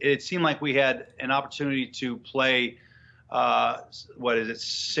it seemed like we had an opportunity to play,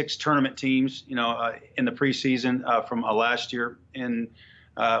 6 tournament teams, in the preseason from last year. And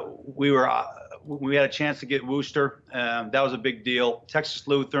we had a chance to get Worcester. That was a big deal. Texas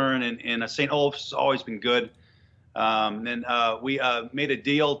Lutheran and St. Olaf's has always been good. And we made a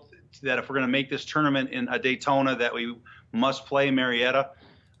deal that if we're going to make this tournament in Daytona, that we must play Marietta,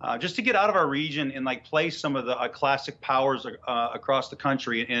 just to get out of our region and play some of the classic powers across the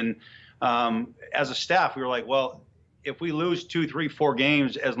country. And as a staff, we were like, well, if we lose 2, 3, 4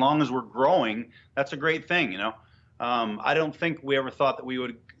 games, as long as we're growing, that's a great thing, I don't think we ever thought that we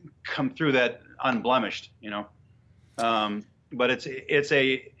would come through that unblemished, but it's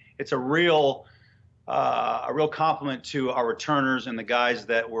a real compliment to our returners, and the guys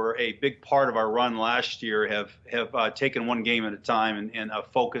that were a big part of our run last year have taken one game at a time and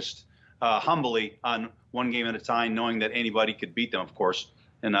focused humbly on one game at a time, knowing that anybody could beat them, of course,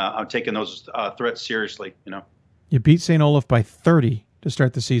 and I'm taking those threats seriously. You beat St. Olaf by 30 to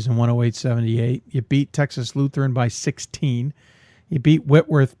start the season, 108-78. You beat Texas Lutheran by 16. You beat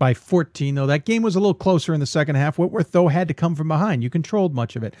Whitworth by 14, though that game was a little closer in the second half. Whitworth, though, had to come from behind. You controlled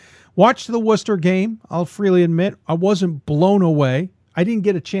much of it. Watched the Worcester game. I'll freely admit I wasn't blown away. I didn't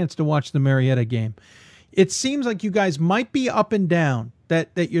get a chance to watch the Marietta game. It seems like you guys might be up and down,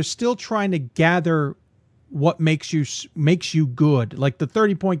 that you're still trying to gather what makes you good. Like the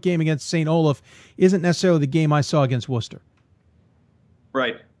 30-point game against St. Olaf isn't necessarily the game I saw against Worcester.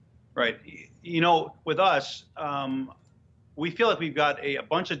 Right. With us, we feel like we've got a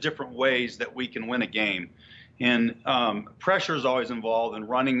bunch of different ways that we can win a game. And pressure is always involved, and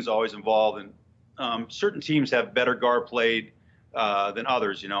running is always involved. And certain teams have better guard played than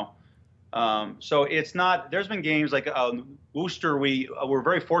others, So it's not, there's been games like Worcester, we were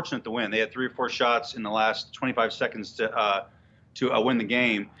very fortunate to win. They had 3 or 4 shots in the last 25 seconds to win the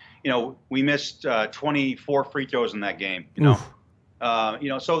game. We missed 24 free throws in that game,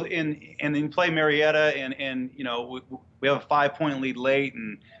 so then play Marietta and we have a 5-point lead late,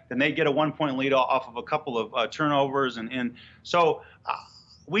 and then they get a 1-point lead off of a couple of turnovers. And so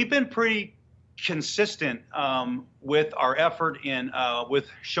we've been pretty consistent with our effort and with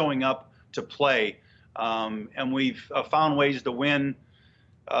showing up to play. And we've found ways to win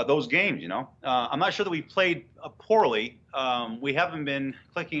those games, I'm not sure that we played poorly. We haven't been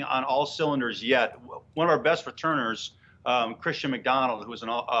clicking on all cylinders yet. One of our best returners, Christian McDonald, who was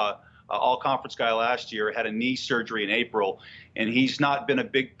a all-conference guy last year, had a knee surgery in April, and he's not been a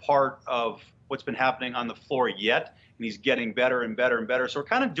big part of what's been happening on the floor yet, and he's getting better and better and better. So we're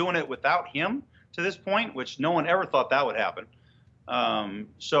kind of doing it without him to this point, which no one ever thought that would happen.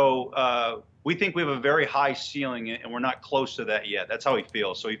 We think we have a very high ceiling, and we're not close to that yet. That's how we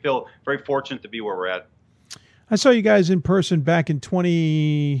feel. So we feel very fortunate to be where we're at. I saw you guys in person back in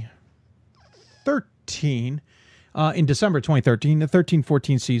 2013, in December 2013, the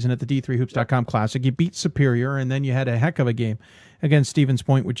 13-14 season at the D3Hoops.com Classic. You beat Superior, and then you had a heck of a game against Stevens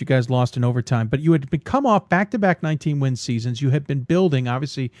Point, which you guys lost in overtime. But you had come off back-to-back 19-win seasons. You had been building,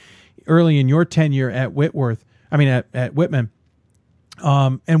 obviously, early in your tenure at at Whitman.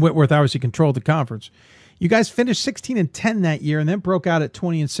 And Whitworth obviously controlled the conference. You guys finished 16-10 that year and then broke out at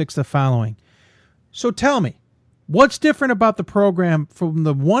 20-6 the following. So tell me, what's different about the program from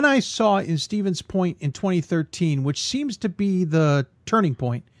the one I saw in Stevens Point in 2013, which seems to be the turning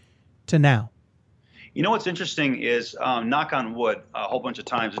point, to now? You know what's interesting is, knock on wood a whole bunch of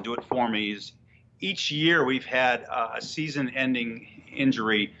times and do it for me, is each year we've had a season-ending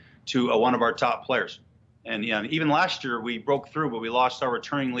injury to one of our top players. And even last year we broke through, but we lost our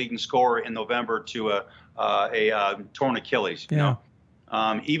returning leading scorer in November to a torn Achilles. Yeah.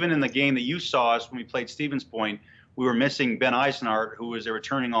 Even in the game that you saw us when we played Stevens Point, we were missing Ben Eisenhart, who was a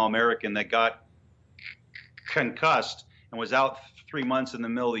returning All-American that got concussed and was out 3 months in the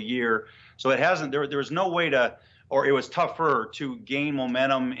middle of the year. So it hasn't. There was no way to, or it was tougher to gain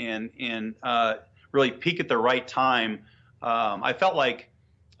momentum and really peak at the right time. I felt like.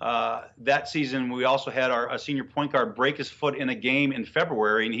 That season, we also had our senior point guard break his foot in a game in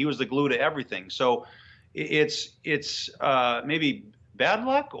February, and he was the glue to everything. So it's maybe bad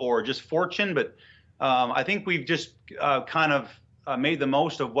luck or just fortune, but I think we've just kind of made the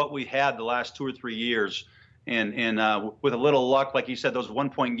most of what we had the last 2 or 3 years. And with a little luck, like you said, those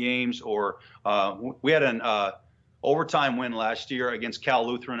 1-point games, or we had an overtime win last year against Cal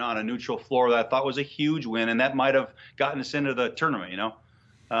Lutheran on a neutral floor that I thought was a huge win, and that might have gotten us into the tournament,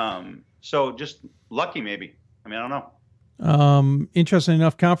 So just lucky, maybe. I mean, I don't know. Interesting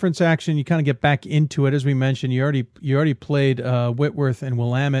enough, conference action. You kind of get back into it, as we mentioned. You already played Whitworth and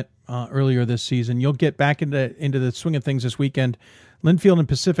Willamette earlier this season. You'll get back into the swing of things this weekend. Linfield and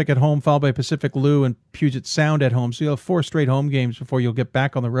Pacific at home, followed by Pacific Lou and Puget Sound at home. So you'll have 4 straight home games before you'll get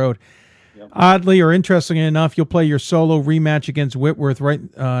back on the road. Yep. Oddly or interestingly enough, you'll play your solo rematch against Whitworth right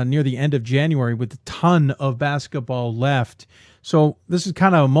near the end of January with a ton of basketball left. So this is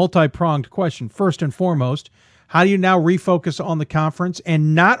kind of a multi-pronged question. First and foremost, how do you now refocus on the conference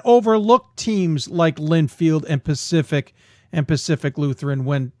and not overlook teams like Linfield and Pacific Lutheran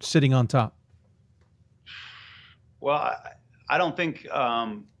when sitting on top? Well, I don't think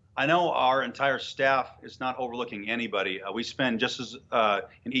I know our entire staff is not overlooking anybody. We spend just as an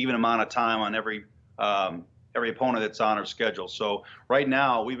even amount of time on every opponent that's on our schedule. So right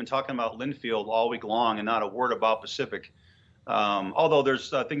now, we've been talking about Linfield all week long and not a word about Pacific. Although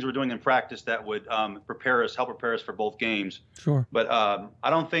there's things we're doing in practice that would help prepare us for both games. Sure. But I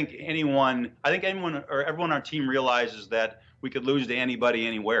don't think everyone on our team realizes that we could lose to anybody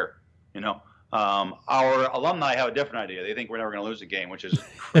anywhere. Our alumni have a different idea. They think we're never going to lose a game, which is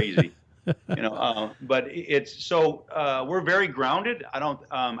crazy. But it's so we're very grounded.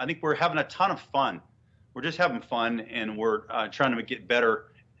 I think we're having a ton of fun. We're just having fun, and we're trying to get better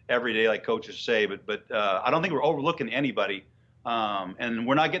every day, like coaches say. But I don't think we're overlooking anybody. And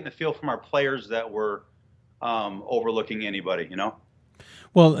we're not getting the feel from our players that we're overlooking anybody,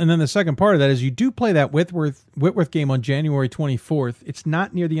 Well, and then the second part of that is you do play that Whitworth game on January 24th. It's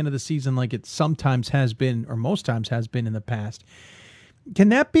not near the end of the season like it sometimes has been, or most times has been in the past. Can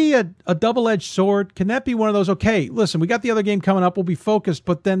that be a double-edged sword? Can that be one of those, okay, listen, we got the other game coming up, we'll be focused,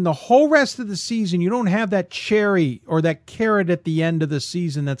 but then the whole rest of the season, you don't have that cherry or that carrot at the end of the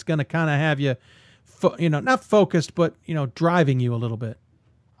season that's going to kind of have you, not focused, but, driving you a little bit?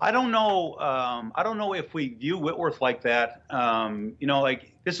 I don't know. I don't know if we view Whitworth like that.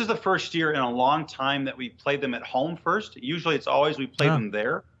 This is the first year in a long time that we played them at home first. Usually it's always we play them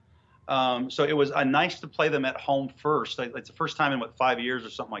there. So it was nice to play them at home first. It's the first time in 5 years or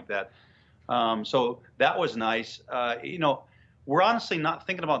something like that. So that was nice. We're honestly not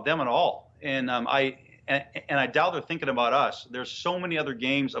thinking about them at all. And I doubt they're thinking about us. There's so many other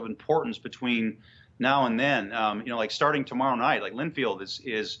games of importance between now and then. Like starting tomorrow night, like Linfield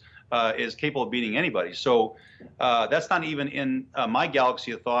is capable of beating anybody. So that's not even in my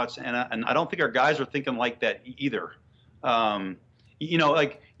galaxy of thoughts. And I don't think our guys are thinking like that either.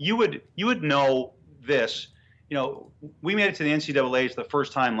 Like you would know this. We made it to the NCAAs the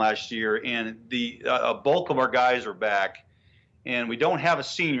first time last year, and the bulk of our guys are back. and we don't have a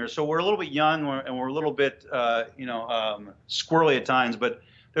senior, so we're a little bit young and we're a little bit, squirrely at times. But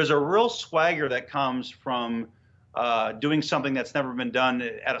there's a real swagger that comes from doing something that's never been done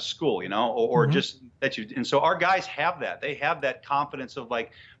at a school, or just that you. And so our guys have that. They have that confidence of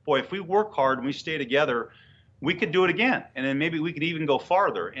like, boy, if we work hard and we stay together, we could do it again, and then maybe we could even go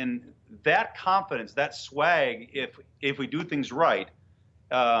farther. And that confidence, that swag, if we do things right,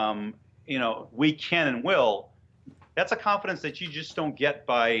 we can and will. That's a confidence that you just don't get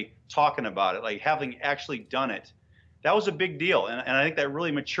by talking about it, like having actually done it. That was a big deal, and I think that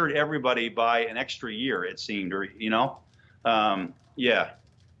really matured everybody by an extra year, it seemed, yeah.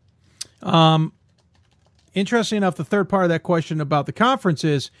 Interesting enough, the third part of that question about the conference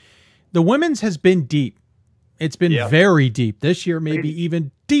is the women's has been deep. It's been very deep. This year, maybe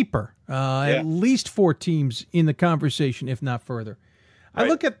even deeper. At least 4 teams in the conversation, if not further. I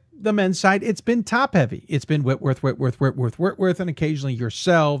look at the men's side, it's been top heavy. It's been Whitworth, and occasionally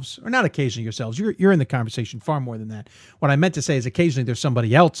yourselves, or not occasionally yourselves. You're in the conversation far more than that. What I meant to say is occasionally there's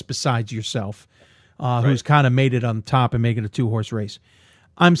somebody else besides yourself who's kind of made it on top and make it a 2-horse race.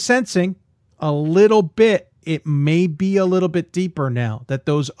 I'm sensing a little bit, it may be a little bit deeper now that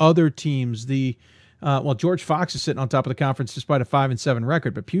those other teams, George Fox is sitting on top of the conference despite a 5-7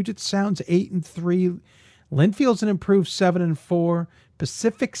 record, but Puget Sound's 8-3. Linfield's an improved 7-4.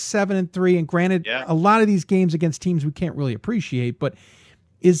 Pacific 7-3, and granted, a lot of these games against teams we can't really appreciate, but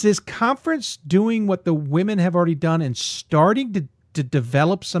is this conference doing what the women have already done and starting to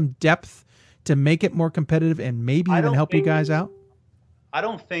develop some depth to make it more competitive and maybe even help you guys out? I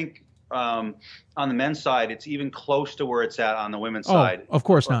don't think on the men's side it's even close to where it's at on the women's side. Of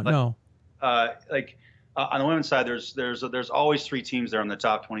course not. No. On the women's side, there's always 3 teams there in the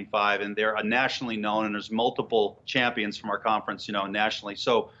top 25, and they're nationally known, and there's multiple champions from our conference, nationally.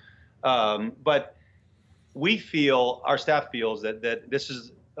 So, but our staff feels that this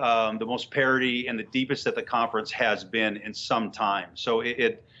is the most parity and the deepest that the conference has been in some time. So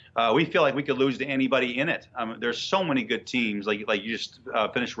we feel like we could lose to anybody in it. There's so many good teams, like you just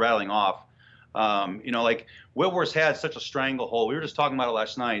finished rattling off. Like Whitworth's had such a stranglehold. We were just talking about it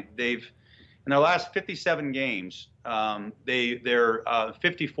last night. In their last 57 games, they're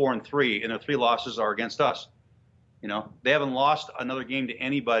 54-3, and their 3 losses are against us. They haven't lost another game to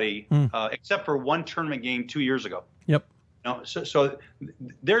anybody except for one tournament game 2 years ago. Yep. So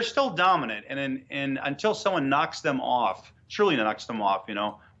they're still dominant, and until someone knocks them off, truly knocks them off,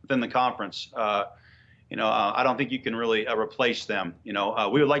 within the conference, I don't think you can really replace them. We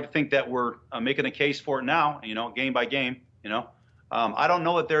would like to think that we're making a case for it now, game by game. I don't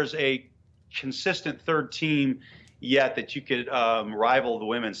know that there's a consistent third team yet that you could rival the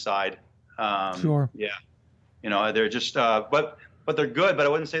women's side. Sure. Yeah. They're just, but they're good, but I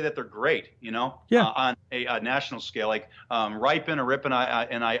wouldn't say that they're great, on a national scale. Like Ripon or Ripon,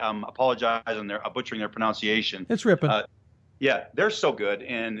 and I apologize on butchering their pronunciation. It's Ripon. Yeah, they're so good,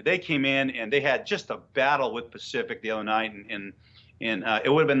 and they came in and they had just a battle with Pacific the other night, and it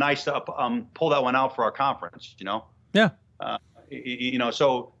would have been nice to pull that one out for our conference, Yeah.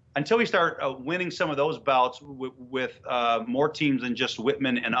 So until we start winning some of those bouts with more teams than just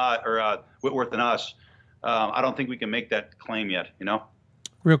Whitman and Whitworth and us, I don't think we can make that claim yet.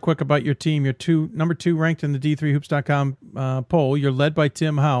 Real quick about your team, you're number 2 ranked in the D3Hoops.com poll. You're led by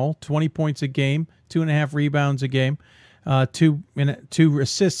Tim Howell, 20 points a game, 2.5 rebounds a game, 2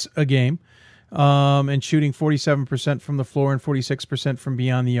 assists a game, and shooting 47% from the floor and 46% from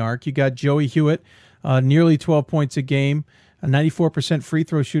beyond the arc. You got Joey Hewitt, nearly 12 points a game, a 94% free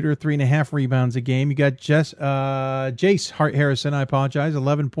throw shooter, 3.5 rebounds a game. You got Jace Hart Harrison,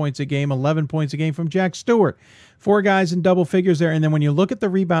 11 points a game, 11 points a game from Jack Stewart. 4 guys in double figures there. And then when you look at the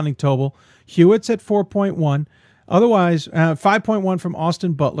rebounding total, Hewitt's at 4.1. Otherwise, 5.1 from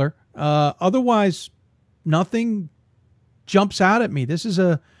Austin Butler. Otherwise, nothing jumps out at me. It's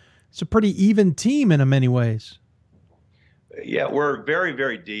a pretty even team in many ways. Yeah, we're very,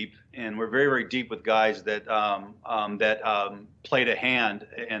 very deep, and we're very, very deep with guys that played a hand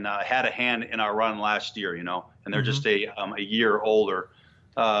and had a hand in our run last year, and they're just a year older.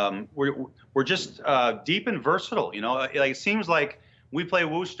 We're just deep and versatile, Like it seems like we play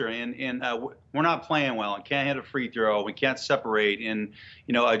Worcester and we're not playing well and can't hit a free throw. We can't separate. And,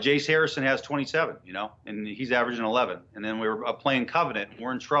 Jace Harrison has 27, and he's averaging 11. And then we're playing Covenant.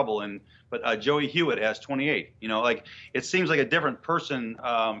 We're in trouble. But Joey Hewitt has 28. Like it seems like a different person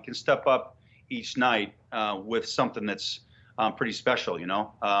can step up each night with something that's pretty special.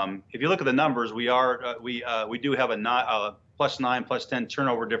 If you look at the numbers, we do have a +9, +10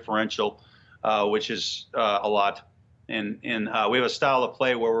 turnover differential, which is a lot. And we have a style of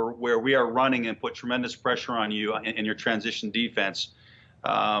play where we are running and put tremendous pressure on you in your transition defense.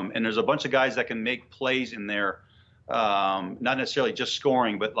 And there's a bunch of guys that can make plays in there, not necessarily just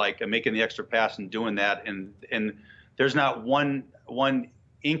scoring, but like making the extra pass and doing that. And there's not one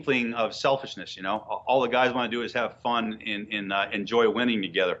inkling of selfishness. You know, all the guys want to do is have fun and enjoy winning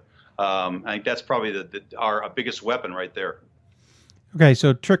together. I think that's probably our biggest weapon right there. Okay,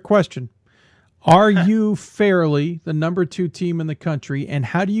 so trick question. Are you fairly the number 2 team in the country, and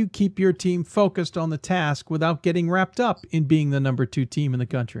how do you keep your team focused on the task without getting wrapped up in being the number 2 team in the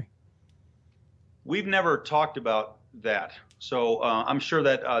country? We've never talked about that, so I'm sure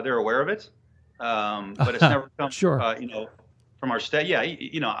that they're aware of it, but it's never come, sure. From our state. Yeah,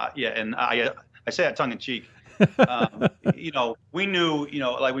 and I say that tongue in cheek. We knew,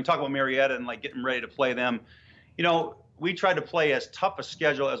 like we talk about Marietta and like getting ready to play them, we tried to play as tough a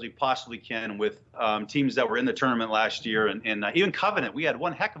schedule as we possibly can with teams that were in the tournament last year, and even Covenant. We had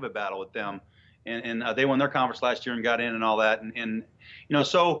one heck of a battle with them, and they won their conference last year and got in and all that. And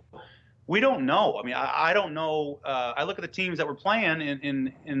so we don't know. I mean, I don't know. I look at the teams that were playing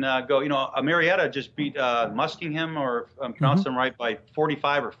and go, Marietta just beat Muskingum, or if I'm pronouncing them right, by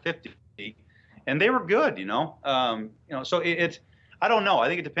 45 or 50, and they were good. So it's. I don't know. I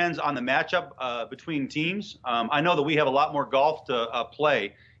think it depends on the matchup between teams. I know that we have a lot more golf to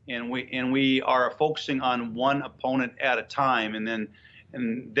play, and we are focusing on one opponent at a time. And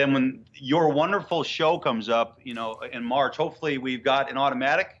then when your wonderful show comes up, in March, hopefully we've got an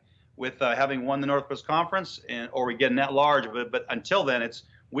automatic with having won the Northwest Conference, or we get an at-large. But until then, it's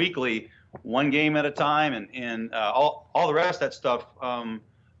weekly, one game at a time, and all the rest of that stuff.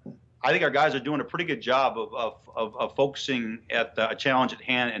 I think our guys are doing a pretty good job of focusing at a challenge at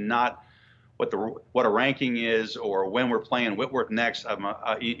hand, and not what a ranking is or when we're playing Whitworth next.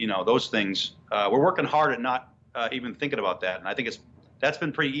 Those things. We're working hard at not even thinking about that, and I think that's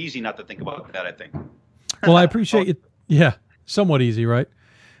been pretty easy not to think about that. I think. Well, I appreciate it. Yeah, somewhat easy, right?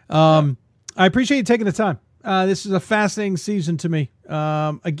 I appreciate you taking the time. This is a fascinating season to me.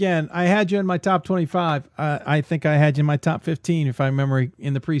 Again, I had you in my top 25. I think I had you in my top 15, if I remember,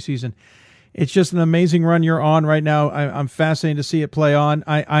 in the preseason. It's just an amazing run you're on right now. I'm fascinated to see it play on.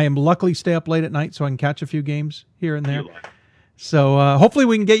 I am luckily stay up late at night so I can catch a few games here and there. So hopefully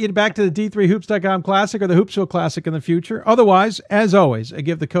we can get you back to the D3Hoops.com Classic or the Hoopsville Classic in the future. Otherwise, as always, I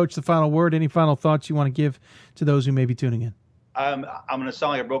give the coach the final word. Any final thoughts you want to give to those who may be tuning in? I'm going to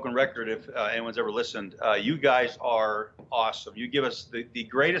sound like a broken record if anyone's ever listened. You guys are awesome. You give us the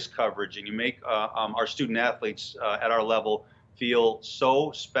greatest coverage, and you make our student athletes at our level feel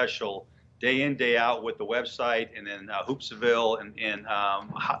so special day in, day out with the website, and then Hoopsville, and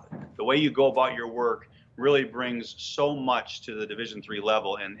the way you go about your work really brings so much to the Division III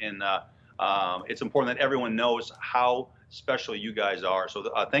level, and it's important that everyone knows how special you guys are.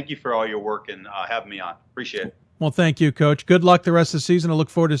 So thank you for all your work and having me on. Appreciate it. Well, thank you, Coach. Good luck the rest of the season. I look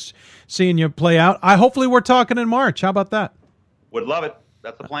forward to seeing you play out. Hopefully we're talking in March. How about that? Would love it.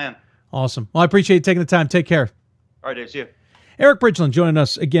 That's the plan. Awesome. Well, I appreciate you taking the time. Take care. All right, Dave. See you. Eric Bridgeland joining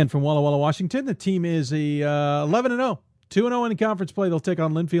us again from Walla Walla, Washington. The team is 11-0, 2-0 in conference play. They'll take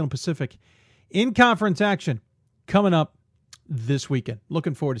on Linfield and Pacific in conference action coming up this weekend.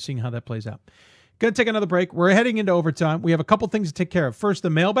 Looking forward to seeing how that plays out. Going to take another break. We're heading into overtime. We have a couple things to take care of. First,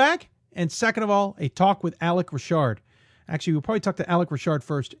 the mailbag. And second of all, a talk with Alec Richard. Actually, we'll probably talk to Alec Richard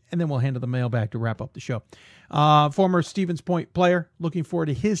first, and then we'll handle the mailbag to wrap up the show. Former Stevens Point player, looking forward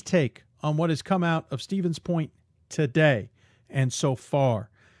to his take on what has come out of Stevens Point today and so far.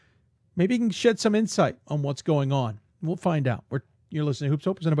 Maybe he can shed some insight on what's going on. We'll find out. You're listening to Hoops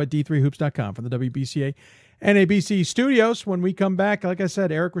Hope, presented by D3Hoops.com from the WBCA and ABC studios. When we come back, like I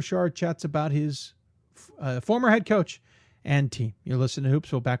said, Eric Richard chats about his former head coach and team. You're listening to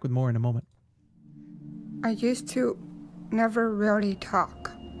Hoops. We'll back with more in a moment. I used to never really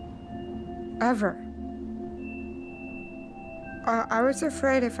talk. Ever. I was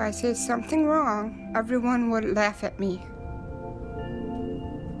afraid if I said something wrong, everyone would laugh at me.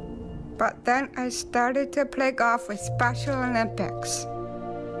 But then I started to play golf with Special Olympics.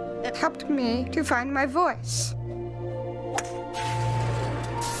 It helped me to find my voice.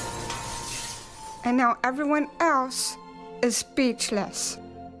 And now everyone else is speechless.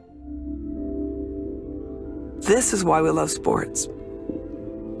 This is why we love sports.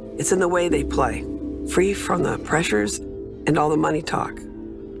 It's in the way they play, free from the pressures and all the money talk.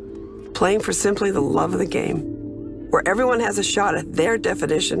 Playing for simply the love of the game, where everyone has a shot at their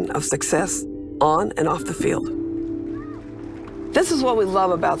definition of success on and off the field. This is what we love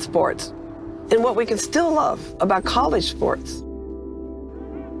about sports, and what we can still love about college sports.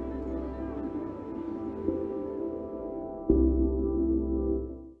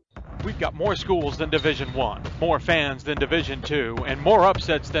 more schools than Division I, more fans than Division II, and more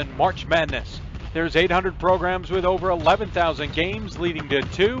upsets than March Madness. There's 800 programs with over 11,000 games leading to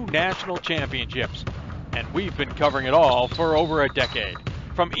 2 national championships. And we've been covering it all for over a decade.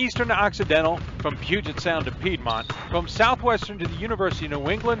 From Eastern to Occidental, from Puget Sound to Piedmont, from Southwestern to the University of New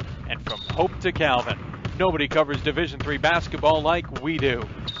England, and from Hope to Calvin. Nobody covers Division III basketball like we do.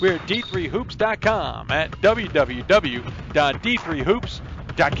 We're at D3Hoops.com at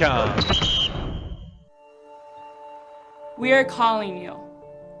www.D3Hoops.com. We are calling you,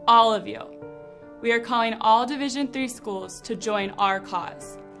 all of you. We are calling all Division III schools to join our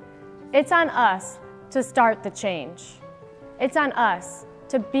cause. It's on us to start the change. It's on us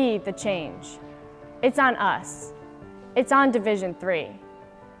to be the change. It's on us. It's on Division III.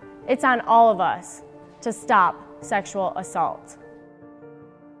 It's on all of us to stop sexual assault.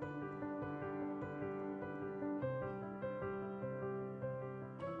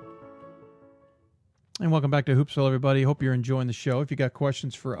 And welcome back to Hoopsville, everybody. Hope you're enjoying the show. If you got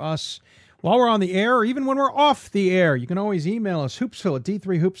questions for us while we're on the air, or even when we're off the air, you can always email us, hoopsville at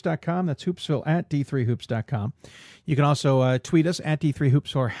d3hoops.com. That's hoopsville at d3hoops.com. You can also tweet us at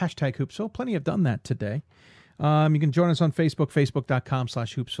d3hoops or hashtag Hoopsville. Plenty have done that today. You can join us on Facebook,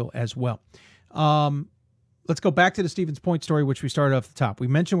 facebook.com/Hoopsville as well. Let's go back to the Stevens Point story, which we started off the top. We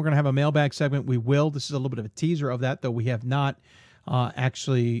mentioned we're going to have a mailbag segment. We will. This is a little bit of a teaser of that, though we have not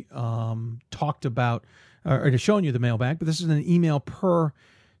actually talked about or shown you the mailbag, but this is an email per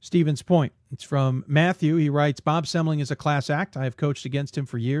Stevens Point. It's from Matthew. He writes, Bob Semling is a class act. I have coached against him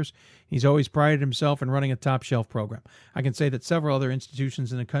for years. He's always prided himself in running a top-shelf program. I can say that several other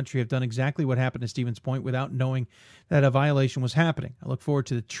institutions in the country have done exactly what happened to Stevens Point without knowing that a violation was happening. I look forward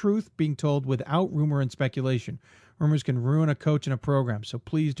to the truth being told without rumor and speculation. Rumors can ruin a coach and a program, so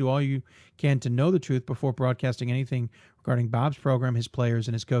please do all you can to know the truth before broadcasting anything regarding Bob's program, his players,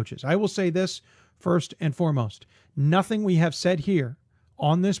 and his coaches. I will say this first and foremost. Nothing we have said here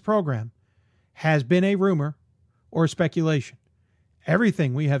on this program has been a rumor or speculation.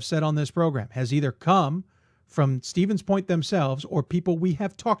 Everything we have said on this program has either come from Stevens Point themselves or people we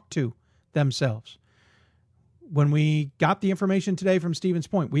have talked to themselves. When we got the information today from Stevens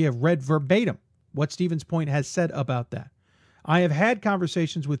Point, we have read verbatim what Stevens Point has said about that. I have had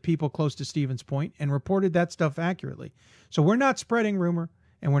conversations with people close to Stevens Point and reported that stuff accurately. So we're not spreading rumor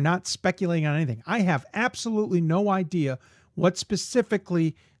and we're not speculating on anything. I have absolutely no idea what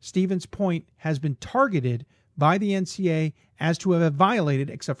specifically Stevens Point has been targeted by the NCAA as to have violated,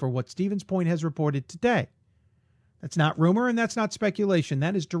 except for what Stevens Point has reported today. That's not rumor and that's not speculation.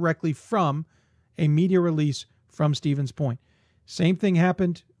 That is directly from a media release from Stevens Point. Same thing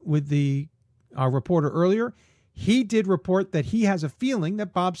happened with our reporter earlier. He did report that he has a feeling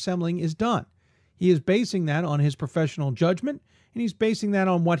that Bob Semling is done. He is basing that on his professional judgment, and he's basing that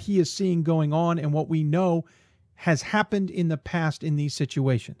on what he is seeing going on and what we know has happened in the past in these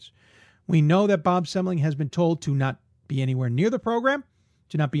situations. We know that Bob Semling has been told to not be anywhere near the program,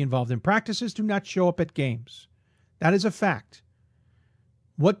 to not be involved in practices, to not show up at games. That is a fact.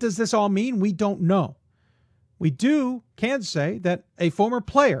 What does this all mean? We don't know. We can say that a former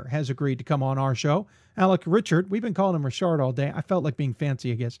player has agreed to come on our show. Alex Richard, we've been calling him Richard all day. I felt like being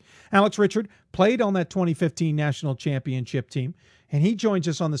fancy, I guess. Alex Richard played on that 2015 national championship team, and he joins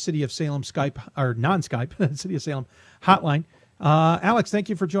us on the City of Salem Skype, or non-Skype, City of Salem hotline. Alex, thank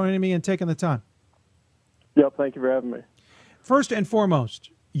you for joining me and taking the time. Yep, thank you for having me. First and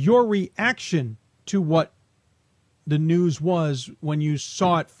foremost, your reaction to what the news was when you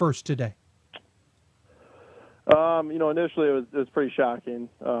saw it first today. Initially it was pretty shocking.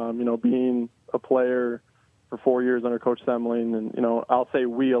 Being a player for 4 years under Coach Semling, and I'll say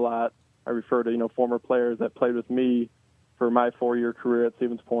we a lot. I refer to former players that played with me for my 4-year career at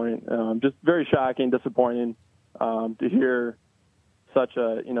Stevens Point. Just very shocking, disappointing to hear such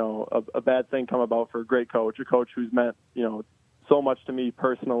a bad thing come about for a great coach, a coach who's meant so much to me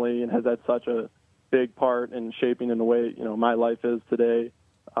personally and has had such a big part in shaping in the way my life is today.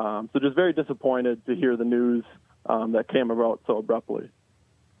 So just very disappointed to hear the news that came about so abruptly.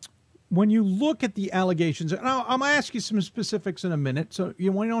 When you look at the allegations, and I'm going to ask you some specifics in a minute, so we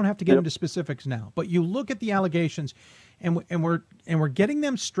don't have to get into specifics now. But you look at the allegations, and we're getting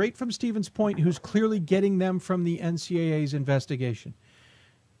them straight from Stevens Point, who's clearly getting them from the NCAA's investigation.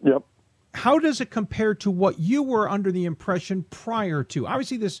 Yep. How does it compare to what you were under the impression prior to?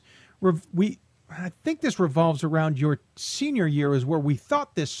 Obviously, I think this revolves around your senior year is where we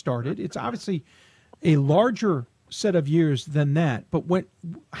thought this started. It's obviously a larger set of years than that. But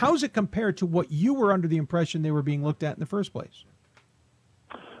how's it compared to what you were under the impression they were being looked at in the first place?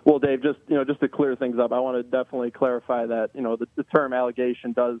 Well, Dave, just to clear things up, I want to definitely clarify that the term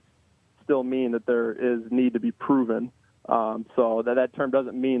allegation does still mean that there is need to be proven. So that term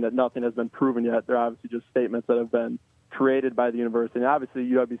doesn't mean that nothing has been proven yet. They're obviously just statements that have been created by the university. And obviously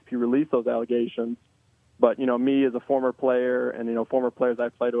UWSP released those allegations. But, me as a former player and, former players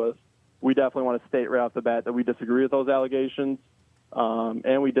I've played with, we definitely want to state right off the bat that we disagree with those allegations.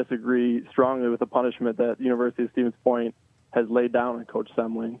 And we disagree strongly with the punishment that the University of Stevens Point has laid down on Coach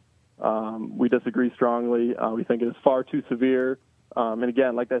Semling. We disagree strongly. We think it is far too severe. And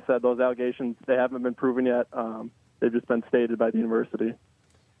again, like I said, those allegations, they haven't been proven yet. They've just been stated by the university.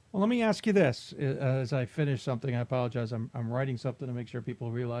 Well, let me ask you this. As I finish something, I apologize. I'm writing something to make sure people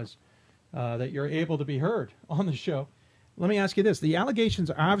realize that you're able to be heard on the show. Let me ask you this. The allegations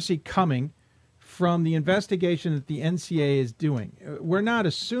are obviously coming from the investigation that the NCAA is doing. We're not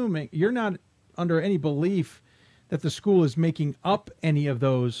assuming, you're not under any belief that the school is making up any of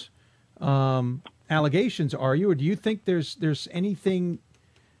those allegations, are you? Or do you think there's anything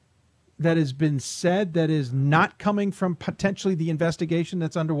that has been said that is not coming from potentially the investigation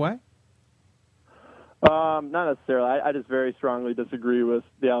that's underway? Not necessarily. I just very strongly disagree with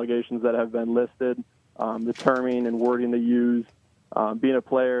the allegations that have been listed, the terming and wording they use. Being a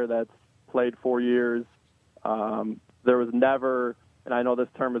player that's played 4 years, there was never, and I know this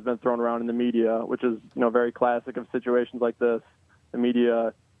term has been thrown around in the media, which is very classic of situations like this. The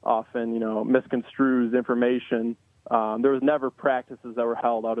media often misconstrues information. There was never practices that were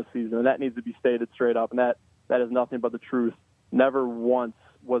held out of season, and that needs to be stated straight up, and that is nothing but the truth. Never once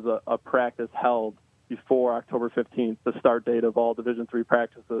was a practice held before October 15th, the start date of all Division III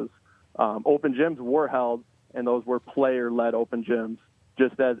practices. Open gyms were held, and those were player-led open gyms,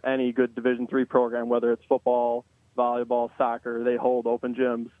 just as any good Division III program, whether it's football, volleyball, soccer, they hold open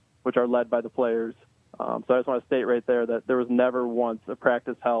gyms, which are led by the players. So I just want to state right there that there was never once a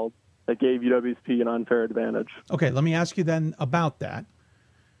practice held that gave UWSP an unfair advantage. Okay, let me ask you then about that.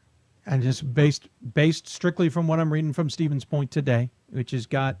 And just based strictly from what I'm reading from Stevens Point today, which has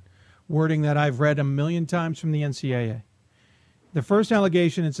got wording that I've read a million times from the NCAA. The first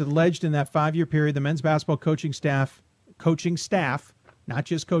allegation, it's alleged in that 5-year period, the men's basketball coaching staff, not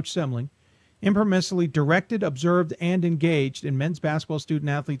just Coach Semling, impermissibly directed, observed, and engaged in men's basketball student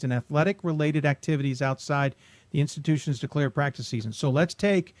athletes in athletic-related activities outside the institution's declared practice season. So let's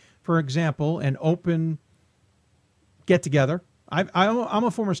take, for example, an open get-together. I'm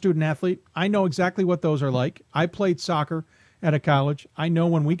a former student athlete. I know exactly what those are like. I played soccer at a college. I know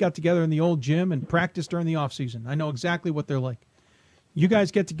when we got together in the old gym and practiced during the off-season. I know exactly what they're like. You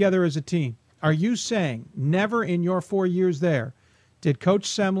guys get together as a team. Are you saying never in your 4 years there did Coach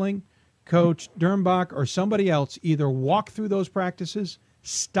Semling, Coach Dernbach, or somebody else either walk through those practices,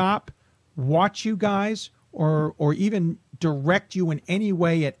 stop, watch you guys, or even direct you in any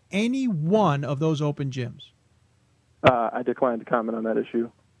way at any one of those open gyms? I decline to comment on that issue.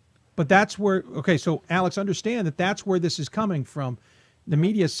 But that's where, okay, so Alex, understand that that's where this is coming from. The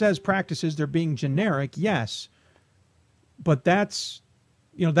media says practices, they're being generic, yes. But that's,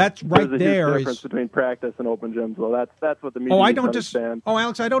 that's right. There's a there huge difference between practice and open gyms. Well, that's what the media understand.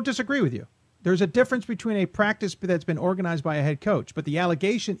 Alex, I don't disagree with you. There's a difference between a practice that's been organized by a head coach, but the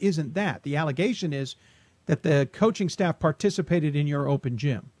allegation isn't that. The allegation is that the coaching staff participated in your open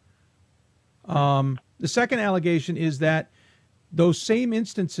gym. The second allegation is that those same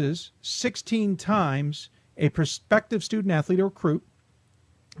instances, 16 times, a prospective student athlete or recruit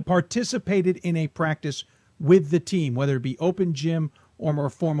participated in a practice with the team, whether it be open gym or more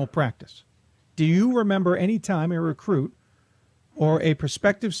formal practice. Do you remember any time a recruit or a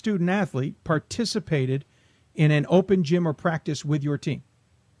prospective student athlete participated in an open gym or practice with your team?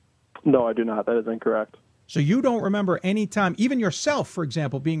 No, I do not. That is incorrect. So you don't remember any time, even yourself, for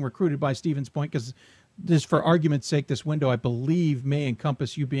example, being recruited by Stevens Point, because this, for argument's sake, this window, I believe, may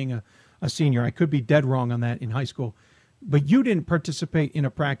encompass you being a senior. I could be dead wrong on that in high school. But you didn't participate in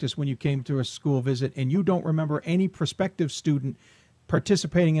a practice when you came to a school visit, and you don't remember any prospective student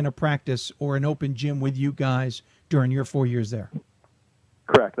participating in a practice or an open gym with you guys during your 4 years there.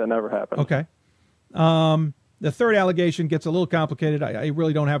 Correct. That never happened. Okay. The third allegation gets a little complicated. I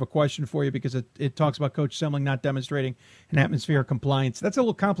really don't have a question for you because it talks about Coach Semling not demonstrating an atmosphere of compliance. That's a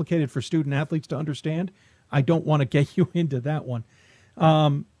little complicated for student athletes to understand. I don't want to get you into that one.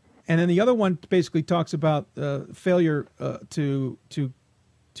 And then the other one basically talks about failure to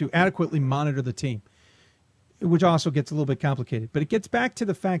adequately monitor the team, which also gets a little bit complicated. But it gets back to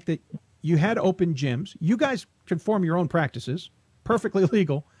the fact that you had open gyms. You guys can form your own practices, perfectly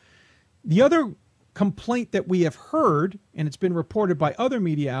legal. The other complaint that we have heard, and it's been reported by other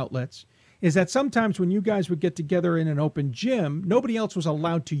media outlets, is that sometimes when you guys would get together in an open gym, nobody else was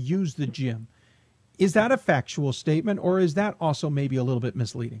allowed to use the gym. Is that a factual statement, or is that also maybe a little bit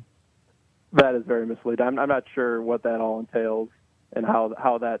misleading? That is very misleading. I'm not sure what that all entails and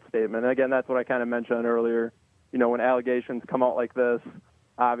how that statement. And again, that's what I kind of mentioned earlier. You know, when allegations come out like this,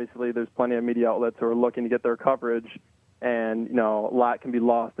 obviously there's plenty of media outlets who are looking to get their coverage, and, you know, a lot can be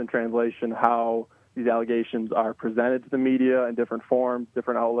lost in translation how these allegations are presented to the media in different forms,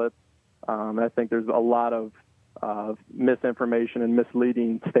 different outlets. And I think there's a lot of misinformation and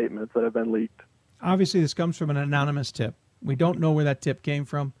misleading statements that have been leaked. Obviously, this comes from an anonymous tip. We don't know where that tip came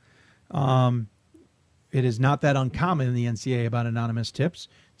from. It is not that uncommon in the NCAA about anonymous tips.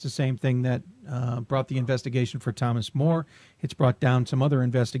 It's the same thing that brought the investigation for Thomas More. It's brought down some other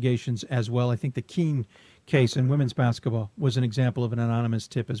investigations as well. I think the Keene case in women's basketball was an example of an anonymous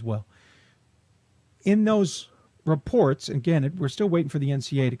tip as well. In those reports, again, we're still waiting for the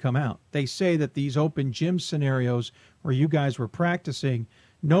NCAA to come out. They say that these open gym scenarios where you guys were practicing,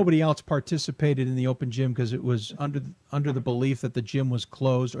 nobody else participated in the open gym because it was under the belief that the gym was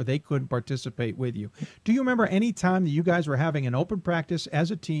closed or they couldn't participate with you. Do you remember any time that you guys were having an open practice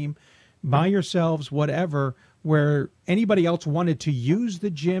as a team, by yourselves, whatever, where anybody else wanted to use the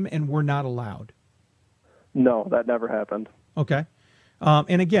gym and were not allowed? No, that never happened. Okay.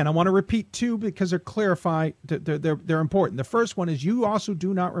 And again, I want to repeat two because they're important. The first one is you also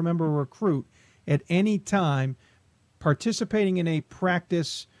do not remember a recruit at any time participating in a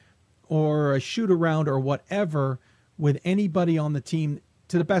practice or a shoot around or whatever with anybody on the team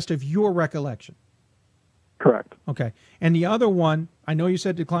to the best of your recollection. Correct. Okay. And the other one, I know you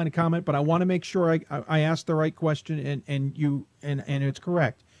said decline to comment, but I want to make sure I asked the right question and it's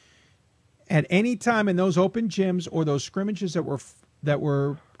correct. At any time in those open gyms or those scrimmages that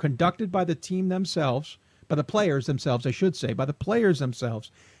were conducted by the team themselves, by the players themselves, I should say, by the players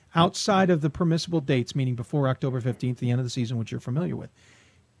themselves, outside of the permissible dates, meaning before October 15th, the end of the season, which you're familiar with,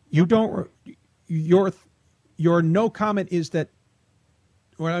 your no comment is that,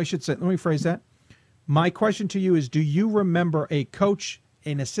 or I should say, let me phrase that. My question to you is, do you remember a coach,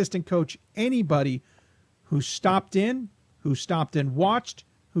 an assistant coach, anybody who stopped in watched,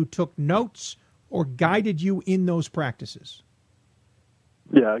 who took notes, or guided you in those practices?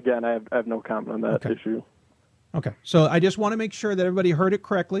 Yeah, again, I have no comment on that issue. Okay, so I just want to make sure that everybody heard it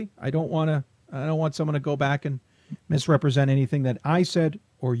correctly. I don't want someone to go back and misrepresent anything that I said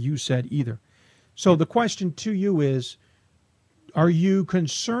or you said either. So the question to you is, are you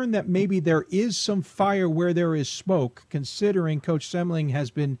concerned that maybe there is some fire where there is smoke, considering Coach Semling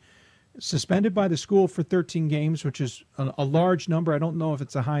has been suspended by the school for 13 games, which is a large number. I don't know if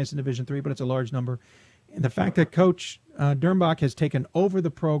it's the highest in Division III, but it's a large number. And the fact that Coach Dernbach has taken over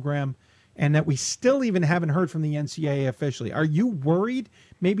the program and that we still even haven't heard from the NCAA officially. Are you worried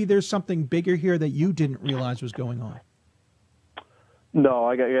maybe there's something bigger here that you didn't realize was going on? No,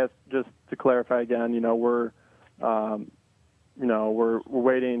 I guess just to clarify again, we're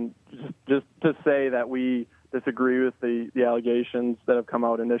waiting just to say that we disagree with the allegations that have come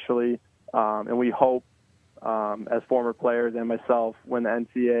out initially, and we hope, as former players and myself, when the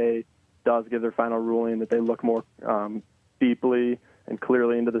NCAA does give their final ruling, that they look more deeply and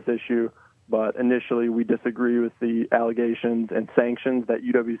clearly into this issue. But initially, we disagree with the allegations and sanctions that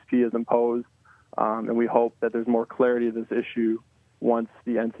UWSP has imposed, and we hope that there's more clarity to this issue once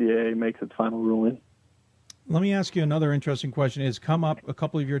the NCAA makes its final ruling. Let me ask you another interesting question. It's come up, a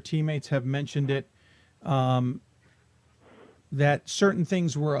couple of your teammates have mentioned it, that certain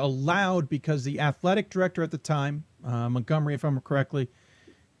things were allowed because the athletic director at the time, Montgomery, if I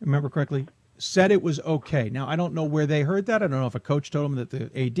remember correctly, said it was okay. Now, I don't know where they heard that. I don't know if a coach told them that the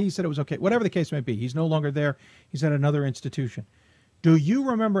AD said it was okay. Whatever the case may be, he's no longer there. He's at another institution. Do you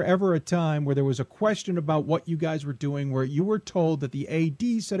remember ever a time where there was a question about what you guys were doing where you were told that the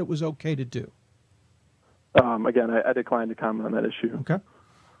AD said it was okay to do? Again, I declined to comment on that issue. Okay.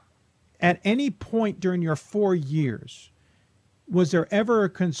 At any point during your 4 years, was there ever a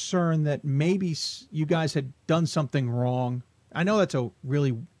concern that maybe you guys had done something wrong? I know that's a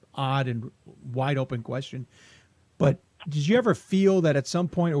really odd and wide open question, but did you ever feel that at some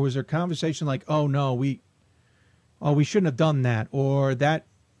point, or was there a conversation like, oh no, we shouldn't have done that, or that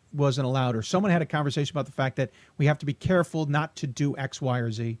wasn't allowed, or someone had a conversation about the fact that we have to be careful not to do X, Y,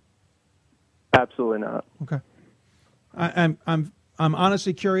 or Z? Absolutely not. Okay. I'm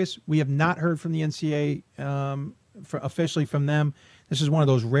honestly curious. We have not heard from the NCAA officially from them. This is one of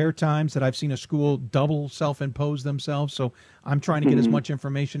those rare times that I've seen a school double self-impose themselves. So I'm trying to get as much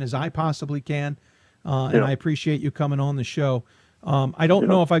information as I possibly can, and I appreciate you coming on the show. I don't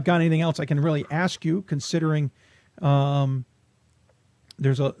know if I've got anything else I can really ask you, considering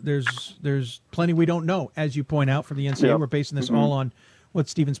there's plenty we don't know, as you point out, from the NCAA. We're basing this all on what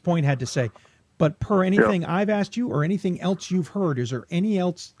Stevens Point had to say. But per anything I've asked you or anything else you've heard, is there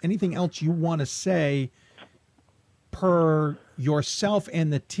anything else you want to say per yourself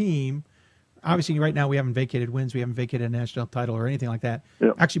and the team? Obviously, right now we haven't vacated wins. We haven't vacated a national title or anything like that.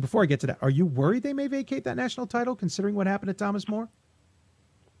 Yep. Actually, before I get to that, are you worried they may vacate that national title considering what happened to Thomas More?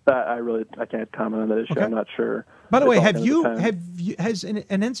 I can't comment on that issue. Okay. I'm not sure. By the way, has an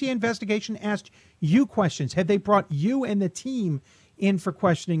NCAA investigation asked you questions? Have they brought you and the team in for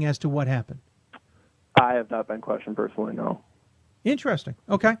questioning as to what happened? I have not been questioned personally, no. Interesting.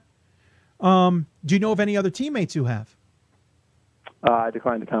 Okay. Do you know of any other teammates who have? I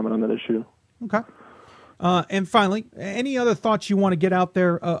decline to comment on that issue. Okay. And finally, any other thoughts you want to get out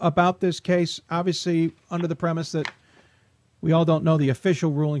there about this case? Obviously, under the premise that we all don't know the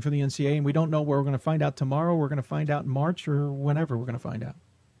official ruling from the NCAA, and we don't know where we're going to find out tomorrow. We're going to find out in March or whenever we're going to find out.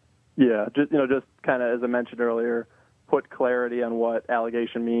 Yeah, just kind of as I mentioned earlier, put clarity on what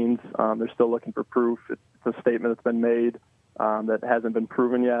allegation means. They're still looking for proof. It's a statement that's been made that hasn't been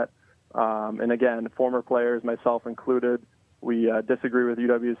proven yet. And again, former players, myself included, we disagree with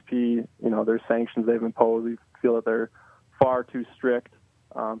UWSP. There's sanctions they've imposed. We feel that they're far too strict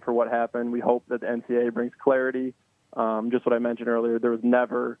for what happened. We hope that the NCAA brings clarity. Just what I mentioned earlier, there was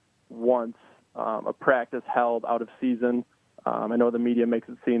never once a practice held out of season. I know the media makes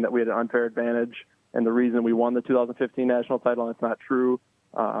it seem that we had an unfair advantage, and the reason we won the 2015 national title, and it's not true.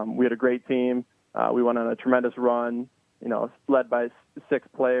 We had a great team. We went on a tremendous run, led by 6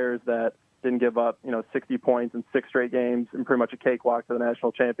 players that didn't give up, 60 points in 6 straight games and pretty much a cakewalk to the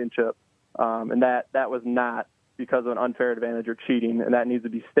national championship. And that was not because of an unfair advantage or cheating, and that needs to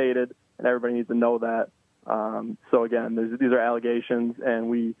be stated, and everybody needs to know that. So again, these are allegations, and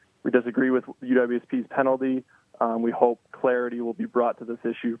we disagree with UWSP's penalty. We hope clarity will be brought to this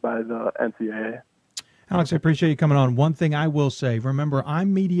issue by the NCAA. Alex, I appreciate you coming on. One thing I will say, remember,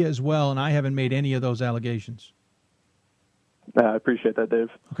 I'm media as well, and I haven't made any of those allegations. I appreciate that, Dave.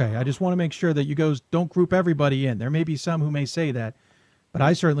 Okay, I just want to make sure that you guys don't group everybody in. There may be some who may say that, but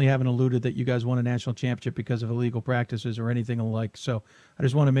I certainly haven't alluded that you guys won a national championship because of illegal practices or anything alike. So I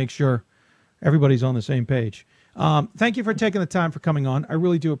just want to make sure everybody's on the same page. Thank you for taking the time for coming on. I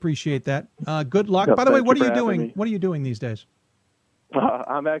really do appreciate that. Good luck. Yep, by the way, what you are you for having doing? me. What are you doing these days?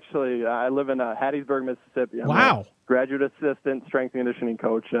 I live in Hattiesburg, Mississippi. I'm Wow. a graduate assistant strength and conditioning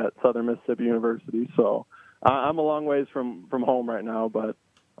coach at Southern Mississippi University. So I'm a long ways from home right now, but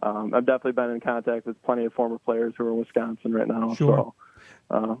I've definitely been in contact with plenty of former players who are in Wisconsin right now. Sure.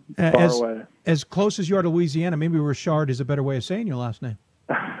 So far away. As close as you are to Louisiana, maybe Richard is a better way of saying your last name.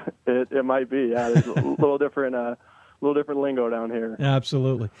 It might be. Yeah, there's a little different lingo down here.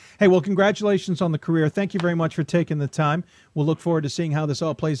 Absolutely. Hey, well, congratulations on the career. Thank you very much for taking the time. We'll look forward to seeing how this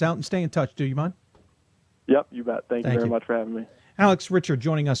all plays out and stay in touch. Do you mind? Yep, you bet. Thank you very much for having me. Alex Richard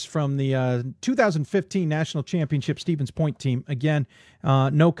joining us from the 2015 National Championship Stevens Point team. Again,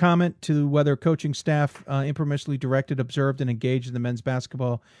 no comment to whether coaching staff impermissibly directed, observed, and engaged in the men's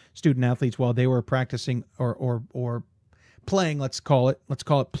basketball student athletes while they were practicing or playing, let's call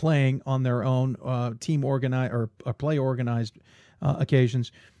it playing on their own team organized or play organized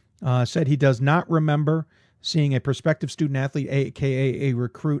occasions. Said he does not remember seeing a prospective student athlete, aka a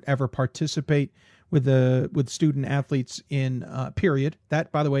recruit, ever participate with student athletes in period.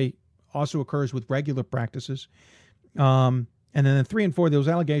 That, by the way, also occurs with regular practices. And then 3 and 4, those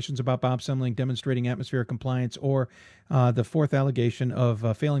allegations about Bob Semling demonstrating atmospheric compliance, or the 4th allegation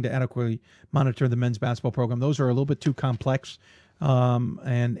of failing to adequately monitor the men's basketball program. Those are a little bit too complex.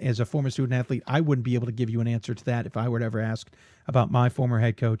 And as a former student athlete, I wouldn't be able to give you an answer to that if I were to ever asked about my former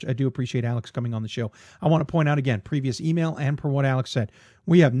head coach. I do appreciate Alex coming on the show. I want to point out again, previous email and per what Alex said,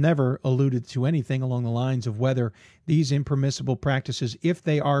 we have never alluded to anything along the lines of whether these impermissible practices, if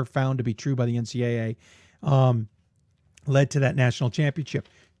they are found to be true by the NCAA, led to that national championship.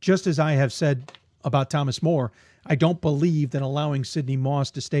 Just as I have said about Thomas More, I don't believe that allowing Sidney Moss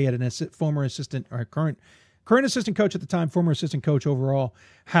to stay at a former assistant or current assistant coach at the time, former assistant coach overall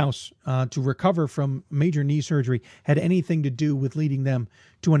house to recover from major knee surgery had anything to do with leading them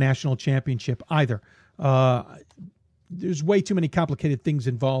to a national championship either. There's way too many complicated things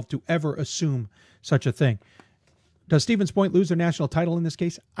involved to ever assume such a thing. Does Stevens Point lose their national title in this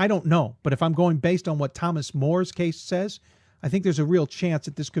case? I don't know. But if I'm going based on what Thomas Moore's case says, I think there's a real chance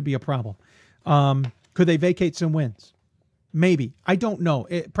that this could be a problem. Could they vacate some wins? Maybe. I don't know.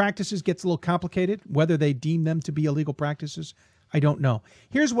 Practices gets a little complicated. Whether they deem them to be illegal practices, I don't know.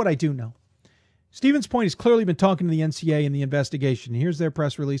 Here's what I do know. Stevens Point has clearly been talking to the NCAA in the investigation. Here's their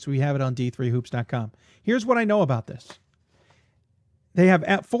press release. We have it on d3hoops.com. Here's what I know about this. They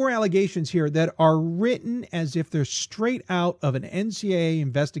have 4 allegations here that are written as if they're straight out of an NCAA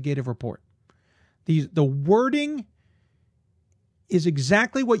investigative report. The wording is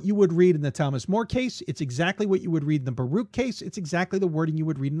exactly what you would read in the Thomas More case. It's exactly what you would read in the Baruch case. It's exactly the wording you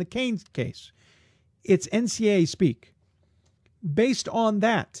would read in the Canes case. It's NCAA speak. Based on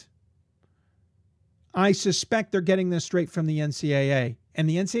that, I suspect they're getting this straight from the NCAA, and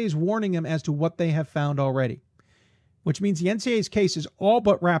the NCAA is warning them as to what they have found already, which means the NCAA's case is all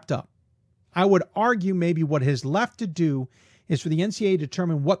but wrapped up. I would argue maybe what is left to do is for the NCAA to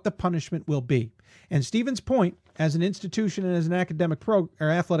determine what the punishment will be. And Stevens Point, as an institution and as an academic or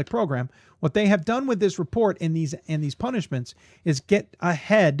athletic program, what they have done with this report and these punishments is get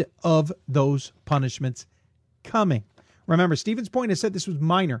ahead of those punishments coming. Remember, Stevens Point has said this was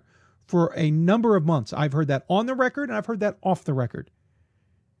minor for a number of months. I've heard that on the record, and I've heard that off the record.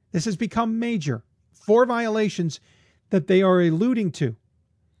 This has become major. 4 violations that they are alluding to.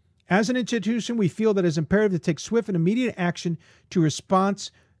 As an institution, we feel that it is imperative to take swift and immediate action to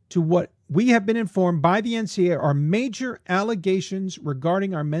response to what we have been informed by the NCAA are major allegations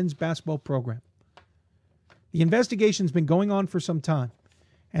regarding our men's basketball program. The investigation's been going on for some time,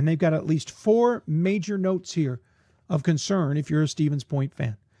 and they've got at least 4 major notes here of concern if you're a Stevens Point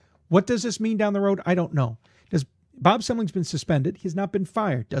fan. What does this mean down the road? I don't know. Bob Semling's been suspended. He's not been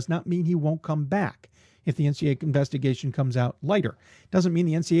fired. Does not mean he won't come back if the NCAA investigation comes out later. Doesn't mean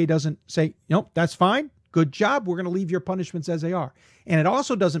the NCAA doesn't say, nope, that's fine. Good job. We're going to leave your punishments as they are. And it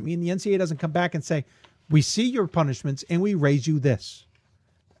also doesn't mean the NCAA doesn't come back and say, we see your punishments and we raise you this.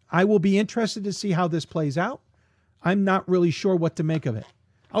 I will be interested to see how this plays out. I'm not really sure what to make of it.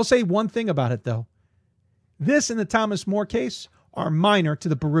 I'll say one thing about it, though. This and the Thomas More case are minor to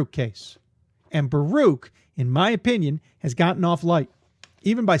the Baruch case. And Baruch, in my opinion, has gotten off light.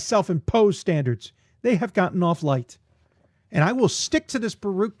 Even by self-imposed standards, they have gotten off light. And I will stick to this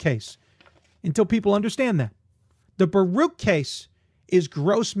Baruch case until people understand that. The Baruch case is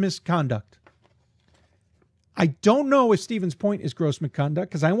gross misconduct. I don't know if Stevens Point is gross misconduct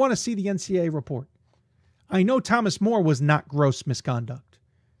because I want to see the NCAA report. I know Thomas More was not gross misconduct.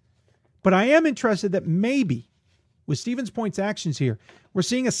 But I am interested that maybe with Stevens Point's actions here, we're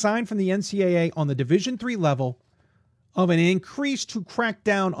seeing a sign from the NCAA on the Division III level of an increase to crack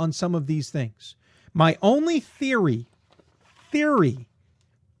down on some of these things. My only theory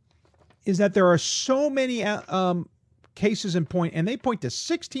is that there are so many cases in point, and they point to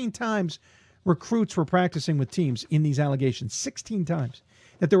 16 times recruits were practicing with teams in these allegations, 16 times,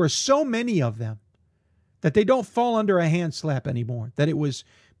 that there were so many of them that they don't fall under a hand slap anymore, that it was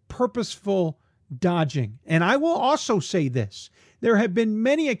purposeful dodging. And I will also say this. There have been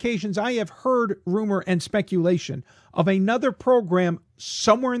many occasions I have heard rumor and speculation of another program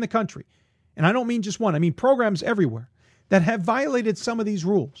somewhere in the country, and I don't mean just one, I mean programs everywhere, that have violated some of these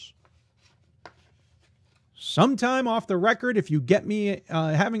rules. Sometime off the record, if you get me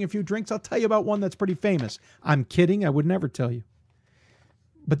having a few drinks, I'll tell you about one that's pretty famous. I'm kidding. I would never tell you.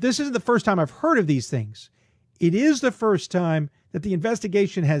 But this isn't the first time I've heard of these things. It is the first time that the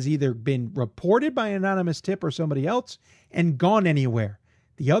investigation has either been reported by an anonymous tip or somebody else and gone anywhere.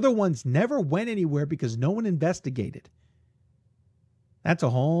 The other ones never went anywhere because no one investigated. That's a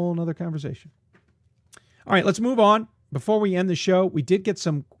whole nother conversation. All right, let's move on. Before we end the show, we did get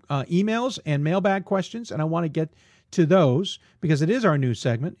some emails and mailbag questions, and I want to get to those because it is our news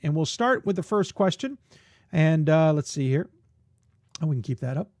segment. And we'll start with the first question. And let's see here. Oh, we can keep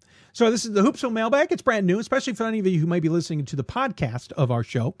that up. So this is the Hoopsville mailbag. It's brand new, especially for any of you who might be listening to the podcast of our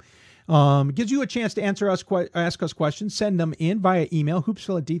show. It gives you a chance to ask us questions. Send them in via email,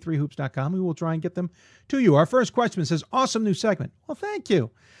 hoopsville@d3hoops.com. We will try and get them to you. Our first question says, awesome new segment. Well, thank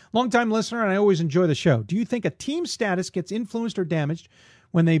you. Longtime listener, and I always enjoy the show. Do you think a team status gets influenced or damaged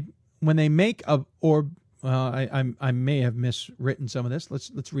when they make a or I may have miswritten some of this.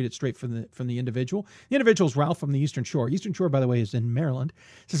 Let's read it straight from the individual. The individual is Ralph from the Eastern Shore. Eastern Shore, by the way, is in Maryland.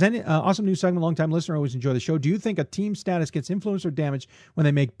 It says, awesome news segment, long-time listener, always enjoy the show. Do you think a team status gets influenced or damaged when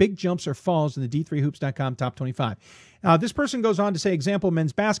they make big jumps or falls in the D3Hoops.com top 25? This person goes on to say, example,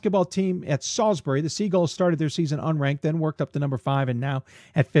 men's basketball team at Salisbury. The Seagulls started their season unranked, then worked up to number 5, and now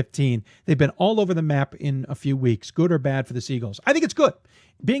at 15. They've been all over the map in a few weeks. Good or bad for the Seagulls? I think it's good.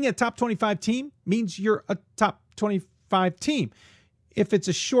 Being a top 25 team means you're a top 25 team. If it's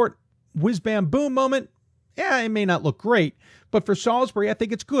a short whiz-bam-boom moment, yeah, it may not look great. But for Salisbury, I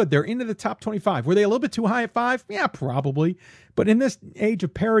think it's good. They're into the top 25. Were they a little bit too high at 5? Yeah, probably. But in this age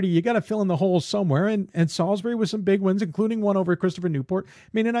of parity, you got to fill in the holes somewhere. And Salisbury with some big wins, including one over Christopher Newport,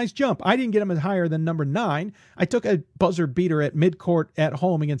 made a nice jump. I didn't get them as higher than number 9. I took a buzzer beater at midcourt at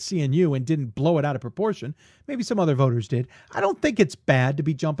home against CNU and didn't blow it out of proportion. Maybe some other voters did. I don't think it's bad to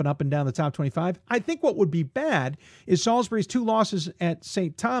be jumping up and down the top 25. I think what would be bad is Salisbury's 2 losses at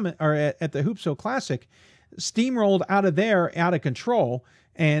St. Thomas, or at the Hoopsville Classic, steamrolled out of there, out of control,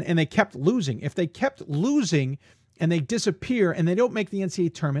 and they kept losing. If they kept losing and they disappear and they don't make the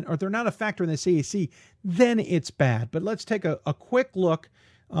NCAA tournament, or they're not a factor in the CAC, then it's bad. But let's take a quick look.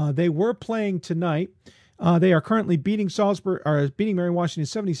 They were playing tonight. They are currently beating Mary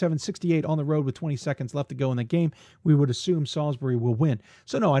Washington 77-68 on the road with 20 seconds left to go in the game. We would assume Salisbury will win.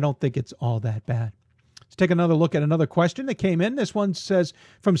 So no, I don't think it's all that bad. Let's take another look at another question that came in. This one says,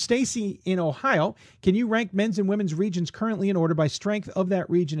 from Stacy in Ohio, can you rank men's and women's regions currently in order by strength of that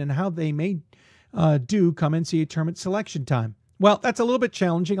region and how they may do come NCAA tournament selection time? Well, that's a little bit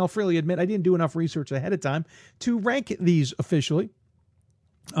challenging. I'll freely admit I didn't do enough research ahead of time to rank these officially.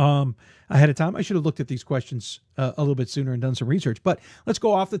 Ahead of time, I should have looked at these questions a little bit sooner and done some research. But let's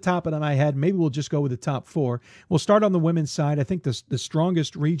go off the top of my head. Maybe we'll just go with the top 4. We'll start on the women's side. I think the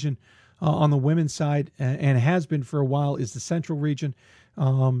strongest region on the women's side, and has been for a while, is the Central region.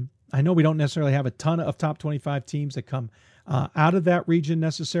 I know we don't necessarily have a ton of top 25 teams that come out of that region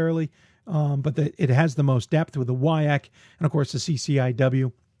necessarily, but it has the most depth with the WIAC and, of course, the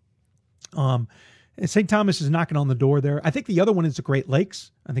CCIW. St. Thomas is knocking on the door there. I think the other one is the Great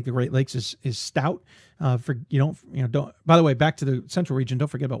Lakes. I think the Great Lakes is stout. By the way, back to the Central region, don't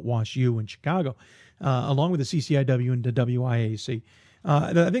forget about Wash U in Chicago, along with the CCIW and the WIAC.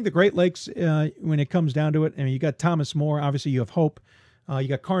 I think the Great Lakes, when it comes down to it, I mean, you got Thomas More, obviously you have Hope, you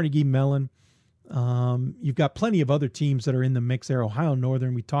got Carnegie Mellon, you've got plenty of other teams that are in the mix there. Ohio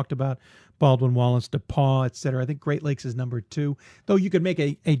Northern, we talked about, Baldwin Wallace, DePaul, et cetera. I think Great Lakes is number 2, though you could make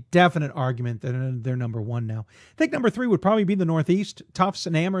a definite argument that they're number 1 now. I think number 3 would probably be the Northeast. Tufts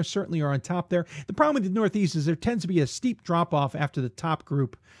and Amherst certainly are on top there. The problem with the Northeast is there tends to be a steep drop-off after the top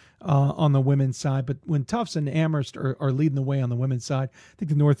group on the women's side. But when Tufts and Amherst are leading the way on the women's side, I think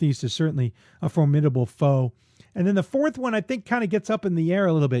the Northeast is certainly a formidable foe. And then the 4th one, I think, kind of gets up in the air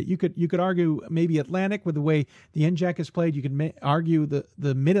a little bit. You could argue maybe Atlantic with the way the NJAC is played. You could argue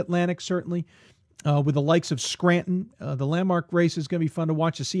the Mid-Atlantic, certainly, with the likes of Scranton. The Landmark race is going to be fun to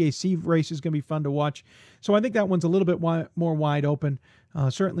watch. The CAC race is going to be fun to watch. So I think that one's a little bit more wide open.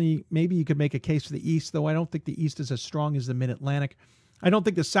 Certainly, maybe you could make a case for the East, though I don't think the East is as strong as the Mid-Atlantic. I don't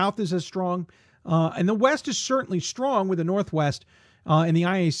think the South is as strong. And the West is certainly strong with the Northwest. And the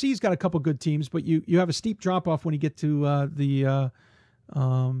IAC's got a couple good teams, but you have a steep drop-off when you get to the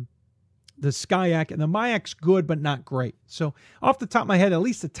SCIAC. And the MIAC's good, but not great. So off the top of my head, at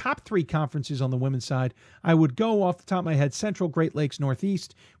least the top 3 conferences on the women's side, I would go off the top of my head, Central, Great Lakes,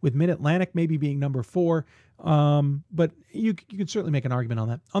 Northeast, with Mid-Atlantic maybe being number 4. But you could certainly make an argument on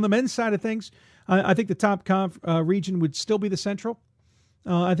that. On the men's side of things, I think the top region would still be the Central.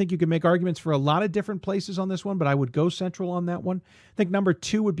 I think you can make arguments for a lot of different places on this one, but I would go Central on that one. I think number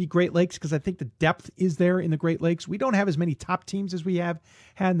 2 would be Great Lakes because I think the depth is there in the Great Lakes. We don't have as many top teams as we have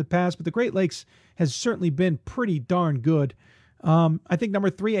had in the past, but the Great Lakes has certainly been pretty darn good. I think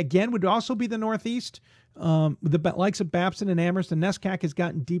number 3, again, would also be the Northeast. With the likes of Babson and Amherst, and NESCAC has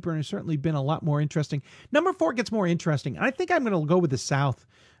gotten deeper and has certainly been a lot more interesting. Number 4 gets more interesting. I think I'm going to go with the South.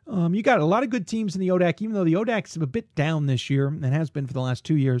 You got a lot of good teams in the ODAC, even though the ODAC's a bit down this year and has been for the last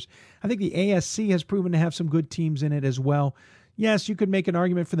 2 years. I think the ASC has proven to have some good teams in it as well. Yes, you could make an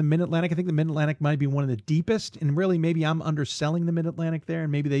argument for the Mid-Atlantic. I think the Mid-Atlantic might be one of the deepest, and really maybe I'm underselling the Mid-Atlantic there,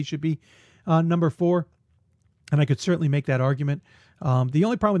 and maybe they should be number 4. And I could certainly make that argument. The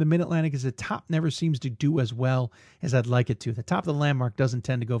only problem with the Mid-Atlantic is the top never seems to do as well as I'd like it to. The top of the Landmark doesn't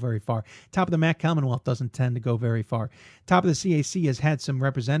tend to go very far. Top of the MAC Commonwealth doesn't tend to go very far. Top of the CAC has had some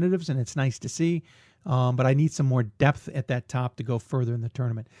representatives, and it's nice to see. But I need some more depth at that top to go further in the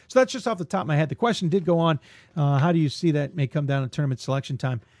tournament. So that's just off the top of my head. The question did go on, how do you see that may come down to tournament selection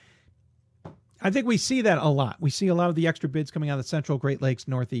time? I think we see that a lot. We see a lot of the extra bids coming out of the Central, Great Lakes,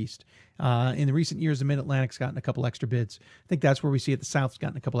 Northeast. In the recent years, the Mid-Atlantic's gotten a couple extra bids. I think that's where we see it. The South's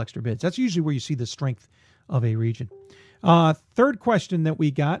gotten a couple extra bids. That's usually where you see the strength of a region. Third question that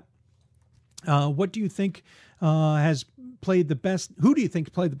we got, what do you think has played the best? Who do you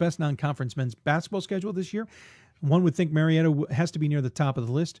think played the best non-conference men's basketball schedule this year? One would think Marietta has to be near the top of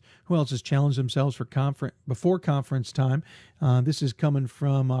the list. Who else has challenged themselves for before conference time? This is coming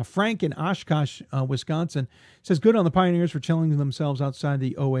from Frank in Oshkosh, Wisconsin. Says, good on the Pioneers for challenging themselves outside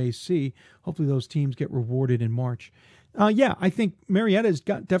the OAC. Hopefully those teams get rewarded in March. Yeah, I think Marietta's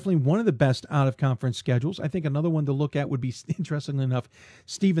got definitely one of the best out-of-conference schedules. I think another one to look at would be, interestingly enough,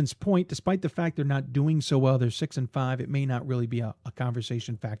 Stevens Point. Despite the fact they're not doing so well, they're 6-5. It may not really be a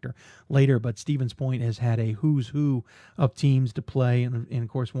conversation factor later, but Stevens Point has had a who's who of teams to play, and of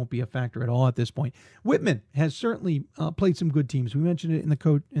course won't be a factor at all at this point. Whitman has certainly played some good teams. We mentioned it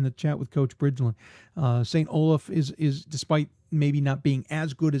in the chat with Coach Bridgeland. St. Olaf is despite maybe not being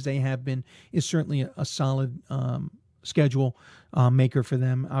as good as they have been, is certainly a solid schedule maker for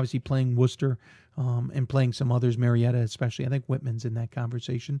them. Obviously playing Worcester and playing some others, Marietta especially. I think Whitman's in that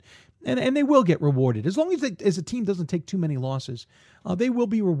conversation. And they will get rewarded. As long as a team doesn't take too many losses, they will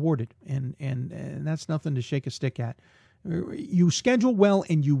be rewarded. And that's nothing to shake a stick at. You schedule well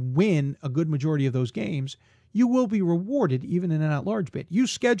and you win a good majority of those games, you will be rewarded even in an at-large bid. You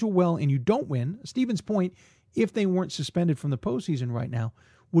schedule well and you don't win. Stevens Point, if they weren't suspended from the postseason right now,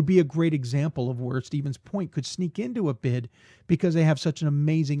 would be a great example of where Stevens Point could sneak into a bid because they have such an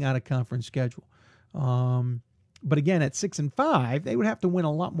amazing out-of-conference schedule. But again, at 6-5, they would have to win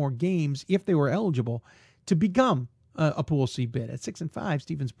a lot more games if they were eligible to become a Pool C bid. At 6-5,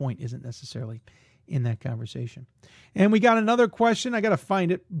 Stevens Point isn't necessarily in that conversation. And we got another question. I got to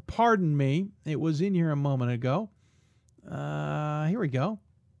find it. Pardon me. It was in here a moment ago. Here we go.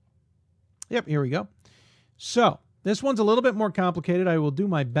 Yep, here we go. So, this one's a little bit more complicated. I will do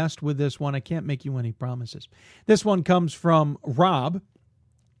my best with this one. I can't make you any promises. This one comes from Rob.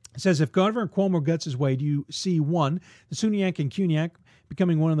 It says, if Governor Cuomo gets his way, do you see, one, the SUNYAC and CUNYAC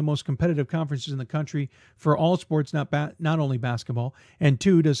becoming one of the most competitive conferences in the country for all sports, not only basketball? And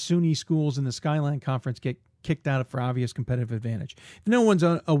two, does SUNY schools in the Skyline Conference get kicked out for obvious competitive advantage? If no one's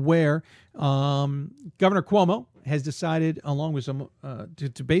aware, Governor Cuomo has decided, along with some,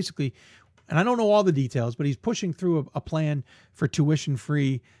 to basically, and I don't know all the details, but he's pushing through a plan for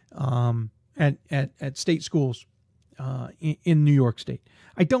tuition-free at state schools in New York State.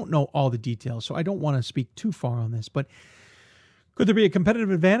 I don't know all the details, so I don't want to speak too far on this. But could there be a competitive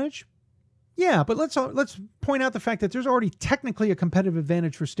advantage? Yeah, but let's point out the fact that there's already technically a competitive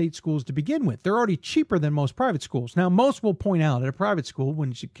advantage for state schools to begin with. They're already cheaper than most private schools. Now, most will point out at a private school,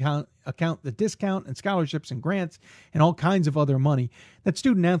 when you account the discount and scholarships and grants and all kinds of other money, that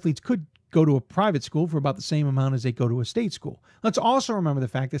student athletes could go to a private school for about the same amount as they go to a state school. Let's also remember the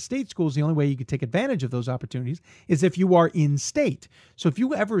fact that state schools, the only way you can take advantage of those opportunities is if you are in state. So if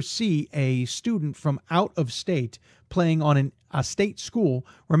you ever see a student from out of state playing on a state school,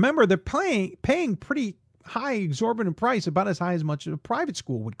 remember they're paying pretty high, exorbitant price, about as high as much as a private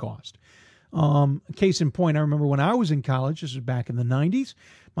school would cost. Case in point, I remember when I was in college, this was back in the 90s,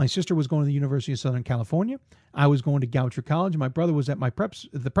 my sister was going to the University of Southern California. I was going to Goucher College. My brother was at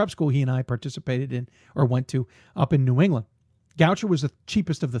the prep school he and I participated in or went to up in New England. Goucher was the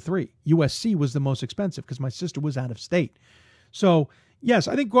cheapest of the three. USC was the most expensive because my sister was out of state. So, yes,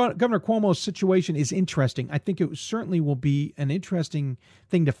 I think Governor Cuomo's situation is interesting. I think it certainly will be an interesting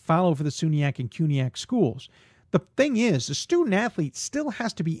thing to follow for the SUNYAC and CUNYAC schools. The thing is, the student athlete still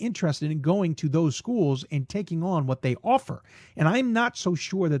has to be interested in going to those schools and taking on what they offer. And I'm not so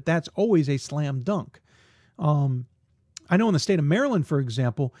sure that that's always a slam dunk. I know in the state of Maryland, for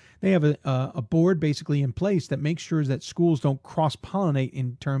example, they have a board basically in place that makes sure that schools don't cross-pollinate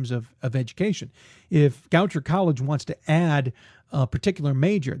in terms of education. If Goucher College wants to add a particular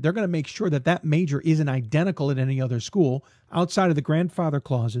major, they're going to make sure that that major isn't identical at any other school outside of the grandfather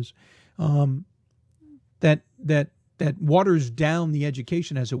clauses. That waters down the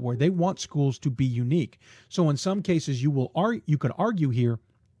education, as it were. They want schools to be unique. So in some cases, you could argue here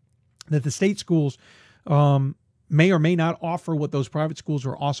that the state schools may or may not offer what those private schools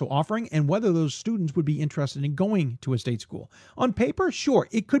are also offering, and whether those students would be interested in going to a state school. On paper, sure,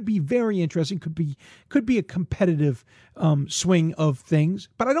 it could be very interesting, could be a competitive swing of things,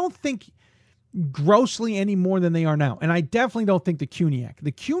 but I don't think grossly any more than they are now. And I definitely don't think the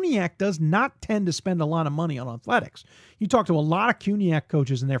CUNYAC does not tend to spend a lot of money on athletics. You talk to a lot of CUNYAC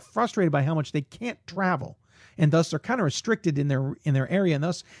coaches and they're frustrated by how much they can't travel, and thus they're kind of restricted in their area, and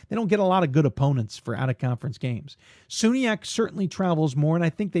thus they don't get a lot of good opponents for out-of-conference games. SUNYAC certainly travels more, and I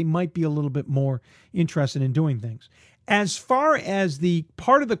think they might be a little bit more interested in doing things. As far as the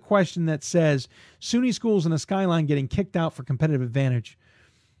part of the question that says SUNY schools in the Skyline getting kicked out for competitive advantage,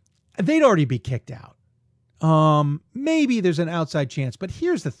 they'd already be kicked out. Maybe there's an outside chance, but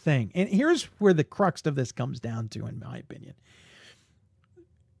here's the thing, and here's where the crux of this comes down to, in my opinion.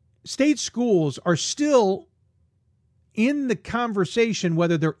 State schools are still in the conversation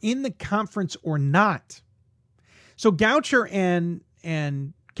whether they're in the conference or not. So Goucher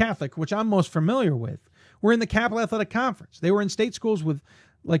and Catholic, which I'm most familiar with, were in the Capital Athletic Conference. They were in state schools with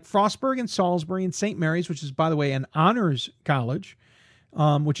like Frostburg and Salisbury and St. Mary's, which is, by the way, an honors college,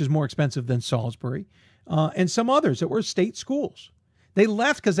 which is more expensive than Salisbury, and some others that were state schools. They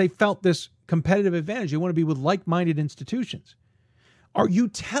left because they felt this competitive advantage. They want to be with like-minded institutions. Are you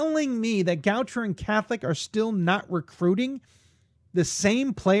telling me that Goucher and Catholic are still not recruiting the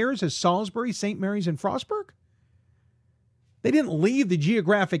same players as Salisbury, St. Mary's, and Frostburg? They didn't leave the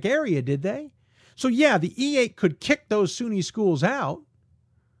geographic area, did they? So yeah, the E8 could kick those SUNY schools out,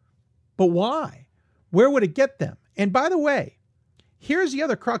 but why? Where would it get them? And by the way, here's the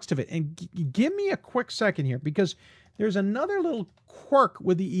other crux of it. And give me a quick second here, because there's another little quirk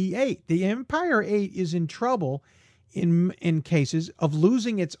with the E8. The Empire 8 is in trouble in cases of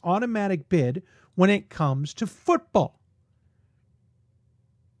losing its automatic bid when it comes to football.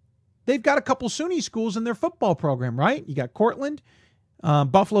 They've got a couple SUNY schools in their football program, right? You got Cortland,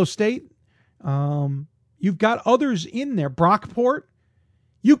 Buffalo State. You've got others in there, Brockport.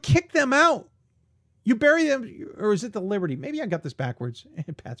 You kick them out. You bury them, or is it the Liberty? Maybe I got this backwards.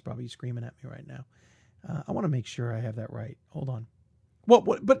 Pat's probably screaming at me right now. I want to make sure I have that right. Hold on.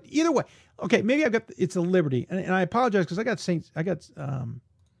 What? But either way, okay. Maybe it's a Liberty, and I apologize because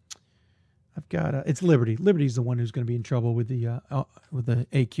it's Liberty. Liberty's the one who's going to be in trouble with the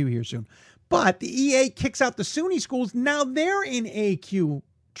AQ here soon. But the E8 kicks out the SUNY schools. Now they're in AQ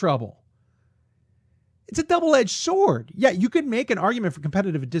trouble. It's a double-edged sword. Yeah, you could make an argument for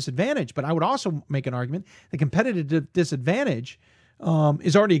competitive disadvantage, but I would also make an argument that competitive disadvantage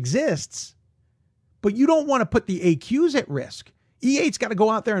already exists, but you don't want to put the AQs at risk. E8's got to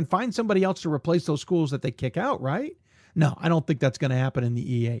go out there and find somebody else to replace those schools that they kick out, right? No, I don't think that's going to happen in the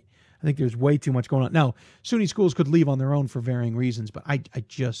E8. I think there's way too much going on. Now, SUNY schools could leave on their own for varying reasons, but I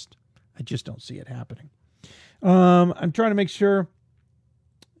just don't see it happening. I'm trying to make sure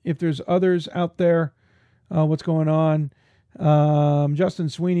if there's others out there. What's going on? Justin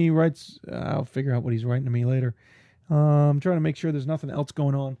Sweeney writes, I'll figure out what he's writing to me later. I'm trying to make sure there's nothing else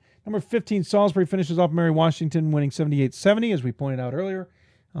going on. Number 15, Salisbury finishes off Mary Washington, winning 78-70, as we pointed out earlier.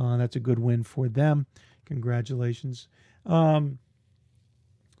 That's a good win for them. Congratulations. Daryl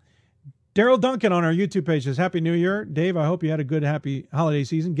Duncan on our YouTube page says, Happy New Year. Dave, I hope you had a good, happy holiday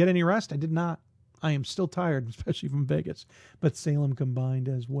season. Get any rest? I did not. I am still tired, especially from Vegas, but Salem combined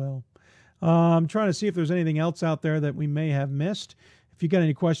as well. I'm trying to see if there's anything else out there that we may have missed. If you got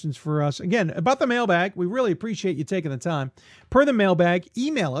any questions for us, again, about the mailbag, we really appreciate you taking the time. Per the mailbag,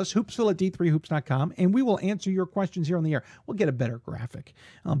 email us, hoopsville@d3hoops.com, and we will answer your questions here on the air. We'll get a better graphic,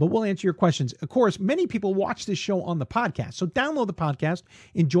 but we'll answer your questions. Of course, many people watch this show on the podcast, so download the podcast,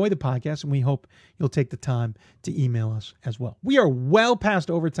 enjoy the podcast, and we hope you'll take the time to email us as well. We are well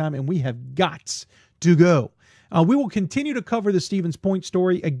past overtime, and we have gots to go. We will continue to cover the Stevens Point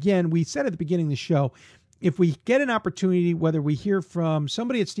story. Again, we said at the beginning of the show, if we get an opportunity, whether we hear from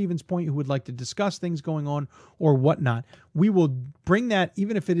somebody at Stevens Point who would like to discuss things going on or whatnot, we will bring that,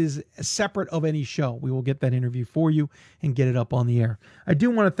 even if it is separate of any show. We will get that interview for you and get it up on the air. I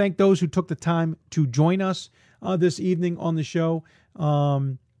do want to thank those who took the time to join us this evening on the show.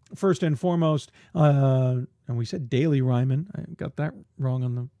 First and foremost, and we said Daily Ryman. I got that wrong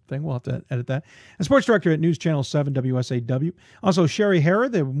on the thing. We'll have to edit that. And sports director at News Channel 7 WSAW. Also, Sherry Harrer,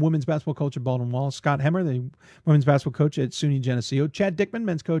 the women's basketball coach at Baldwin Wallace. Scott Hemmer, the women's basketball coach at SUNY Geneseo. Chad Dickman,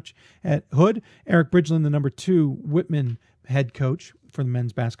 men's coach at Hood. Eric Bridgeland, the number 2 Whitman head coach for the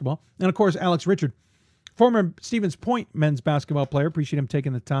men's basketball. And, of course, Alex Richard, former Stevens Point men's basketball player. Appreciate him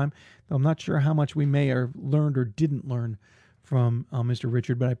taking the time. Though I'm not sure how much we may have learned or didn't learn from Mr.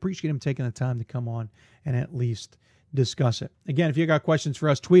 Richard, but I appreciate him taking the time to come on and at least discuss it. Again, if you got questions for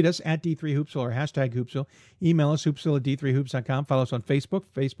us, tweet us at D3Hoopsville or hashtag Hoopsville. Email us, hoopsville@d3hoops.com. Follow us on Facebook,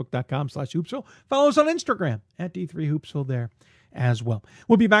 facebook.com/Hoopsville. Follow us on Instagram at D3Hoopsville there as well.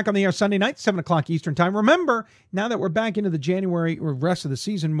 We'll be back on the air Sunday night, 7 o'clock Eastern time. Remember, now that we're back into the January or rest of the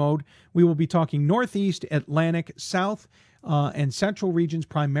season mode, we will be talking Northeast, Atlantic, South, and Central regions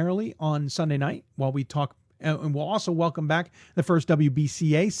primarily on Sunday night while we talk. And we'll also welcome back the first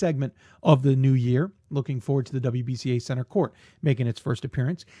WBCA segment of the new year. Looking forward to the WBCA Center Court making its first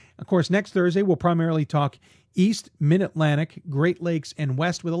appearance. Of course, next Thursday, we'll primarily talk East, Mid-Atlantic, Great Lakes, and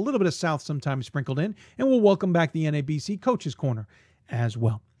West with a little bit of South sometimes sprinkled in. And we'll welcome back the NABC Coaches Corner as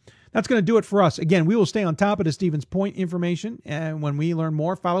well. That's going to do it for us. Again, we will stay on top of the Stevens Point information. And when we learn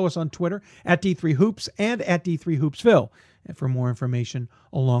more, follow us on Twitter at D3Hoops and at D3Hoopsville. And for more information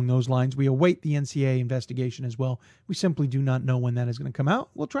along those lines, we await the NCAA investigation as well. We simply do not know when that is going to come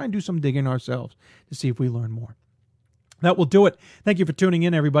out. We'll try and do some digging ourselves to see if we learn more. That will do it. Thank you for tuning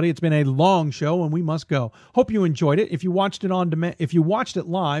in, everybody. It's been a long show, and we must go. Hope you enjoyed it. If you watched it on demand, if you watched it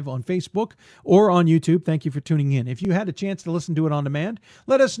live on Facebook or on YouTube, thank you for tuning in. If you had a chance to listen to it on demand,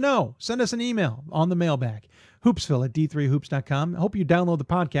 let us know. Send us an email on the mailbag, hoopsville@d3hoops.com. I hope you download the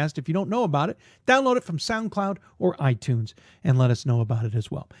podcast. If you don't know about it, download it from SoundCloud or iTunes and let us know about it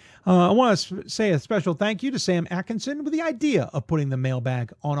as well. I want to say a special thank you to Sam Atkinson with the idea of putting the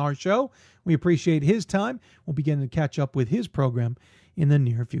mailbag on our show. We appreciate his time. We'll begin to catch up with his program in the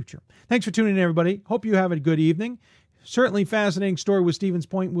near future. Thanks for tuning in, everybody. Hope you have a good evening. Certainly fascinating story with Stevens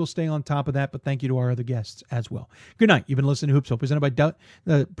Point. We'll stay on top of that, but thank you to our other guests as well. Good night. You've been listening to Hoopsville, presented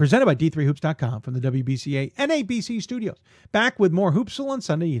by D3Hoops.com from the WBCA and ABC studios. Back with more Hoopsville on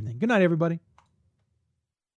Sunday evening. Good night, everybody.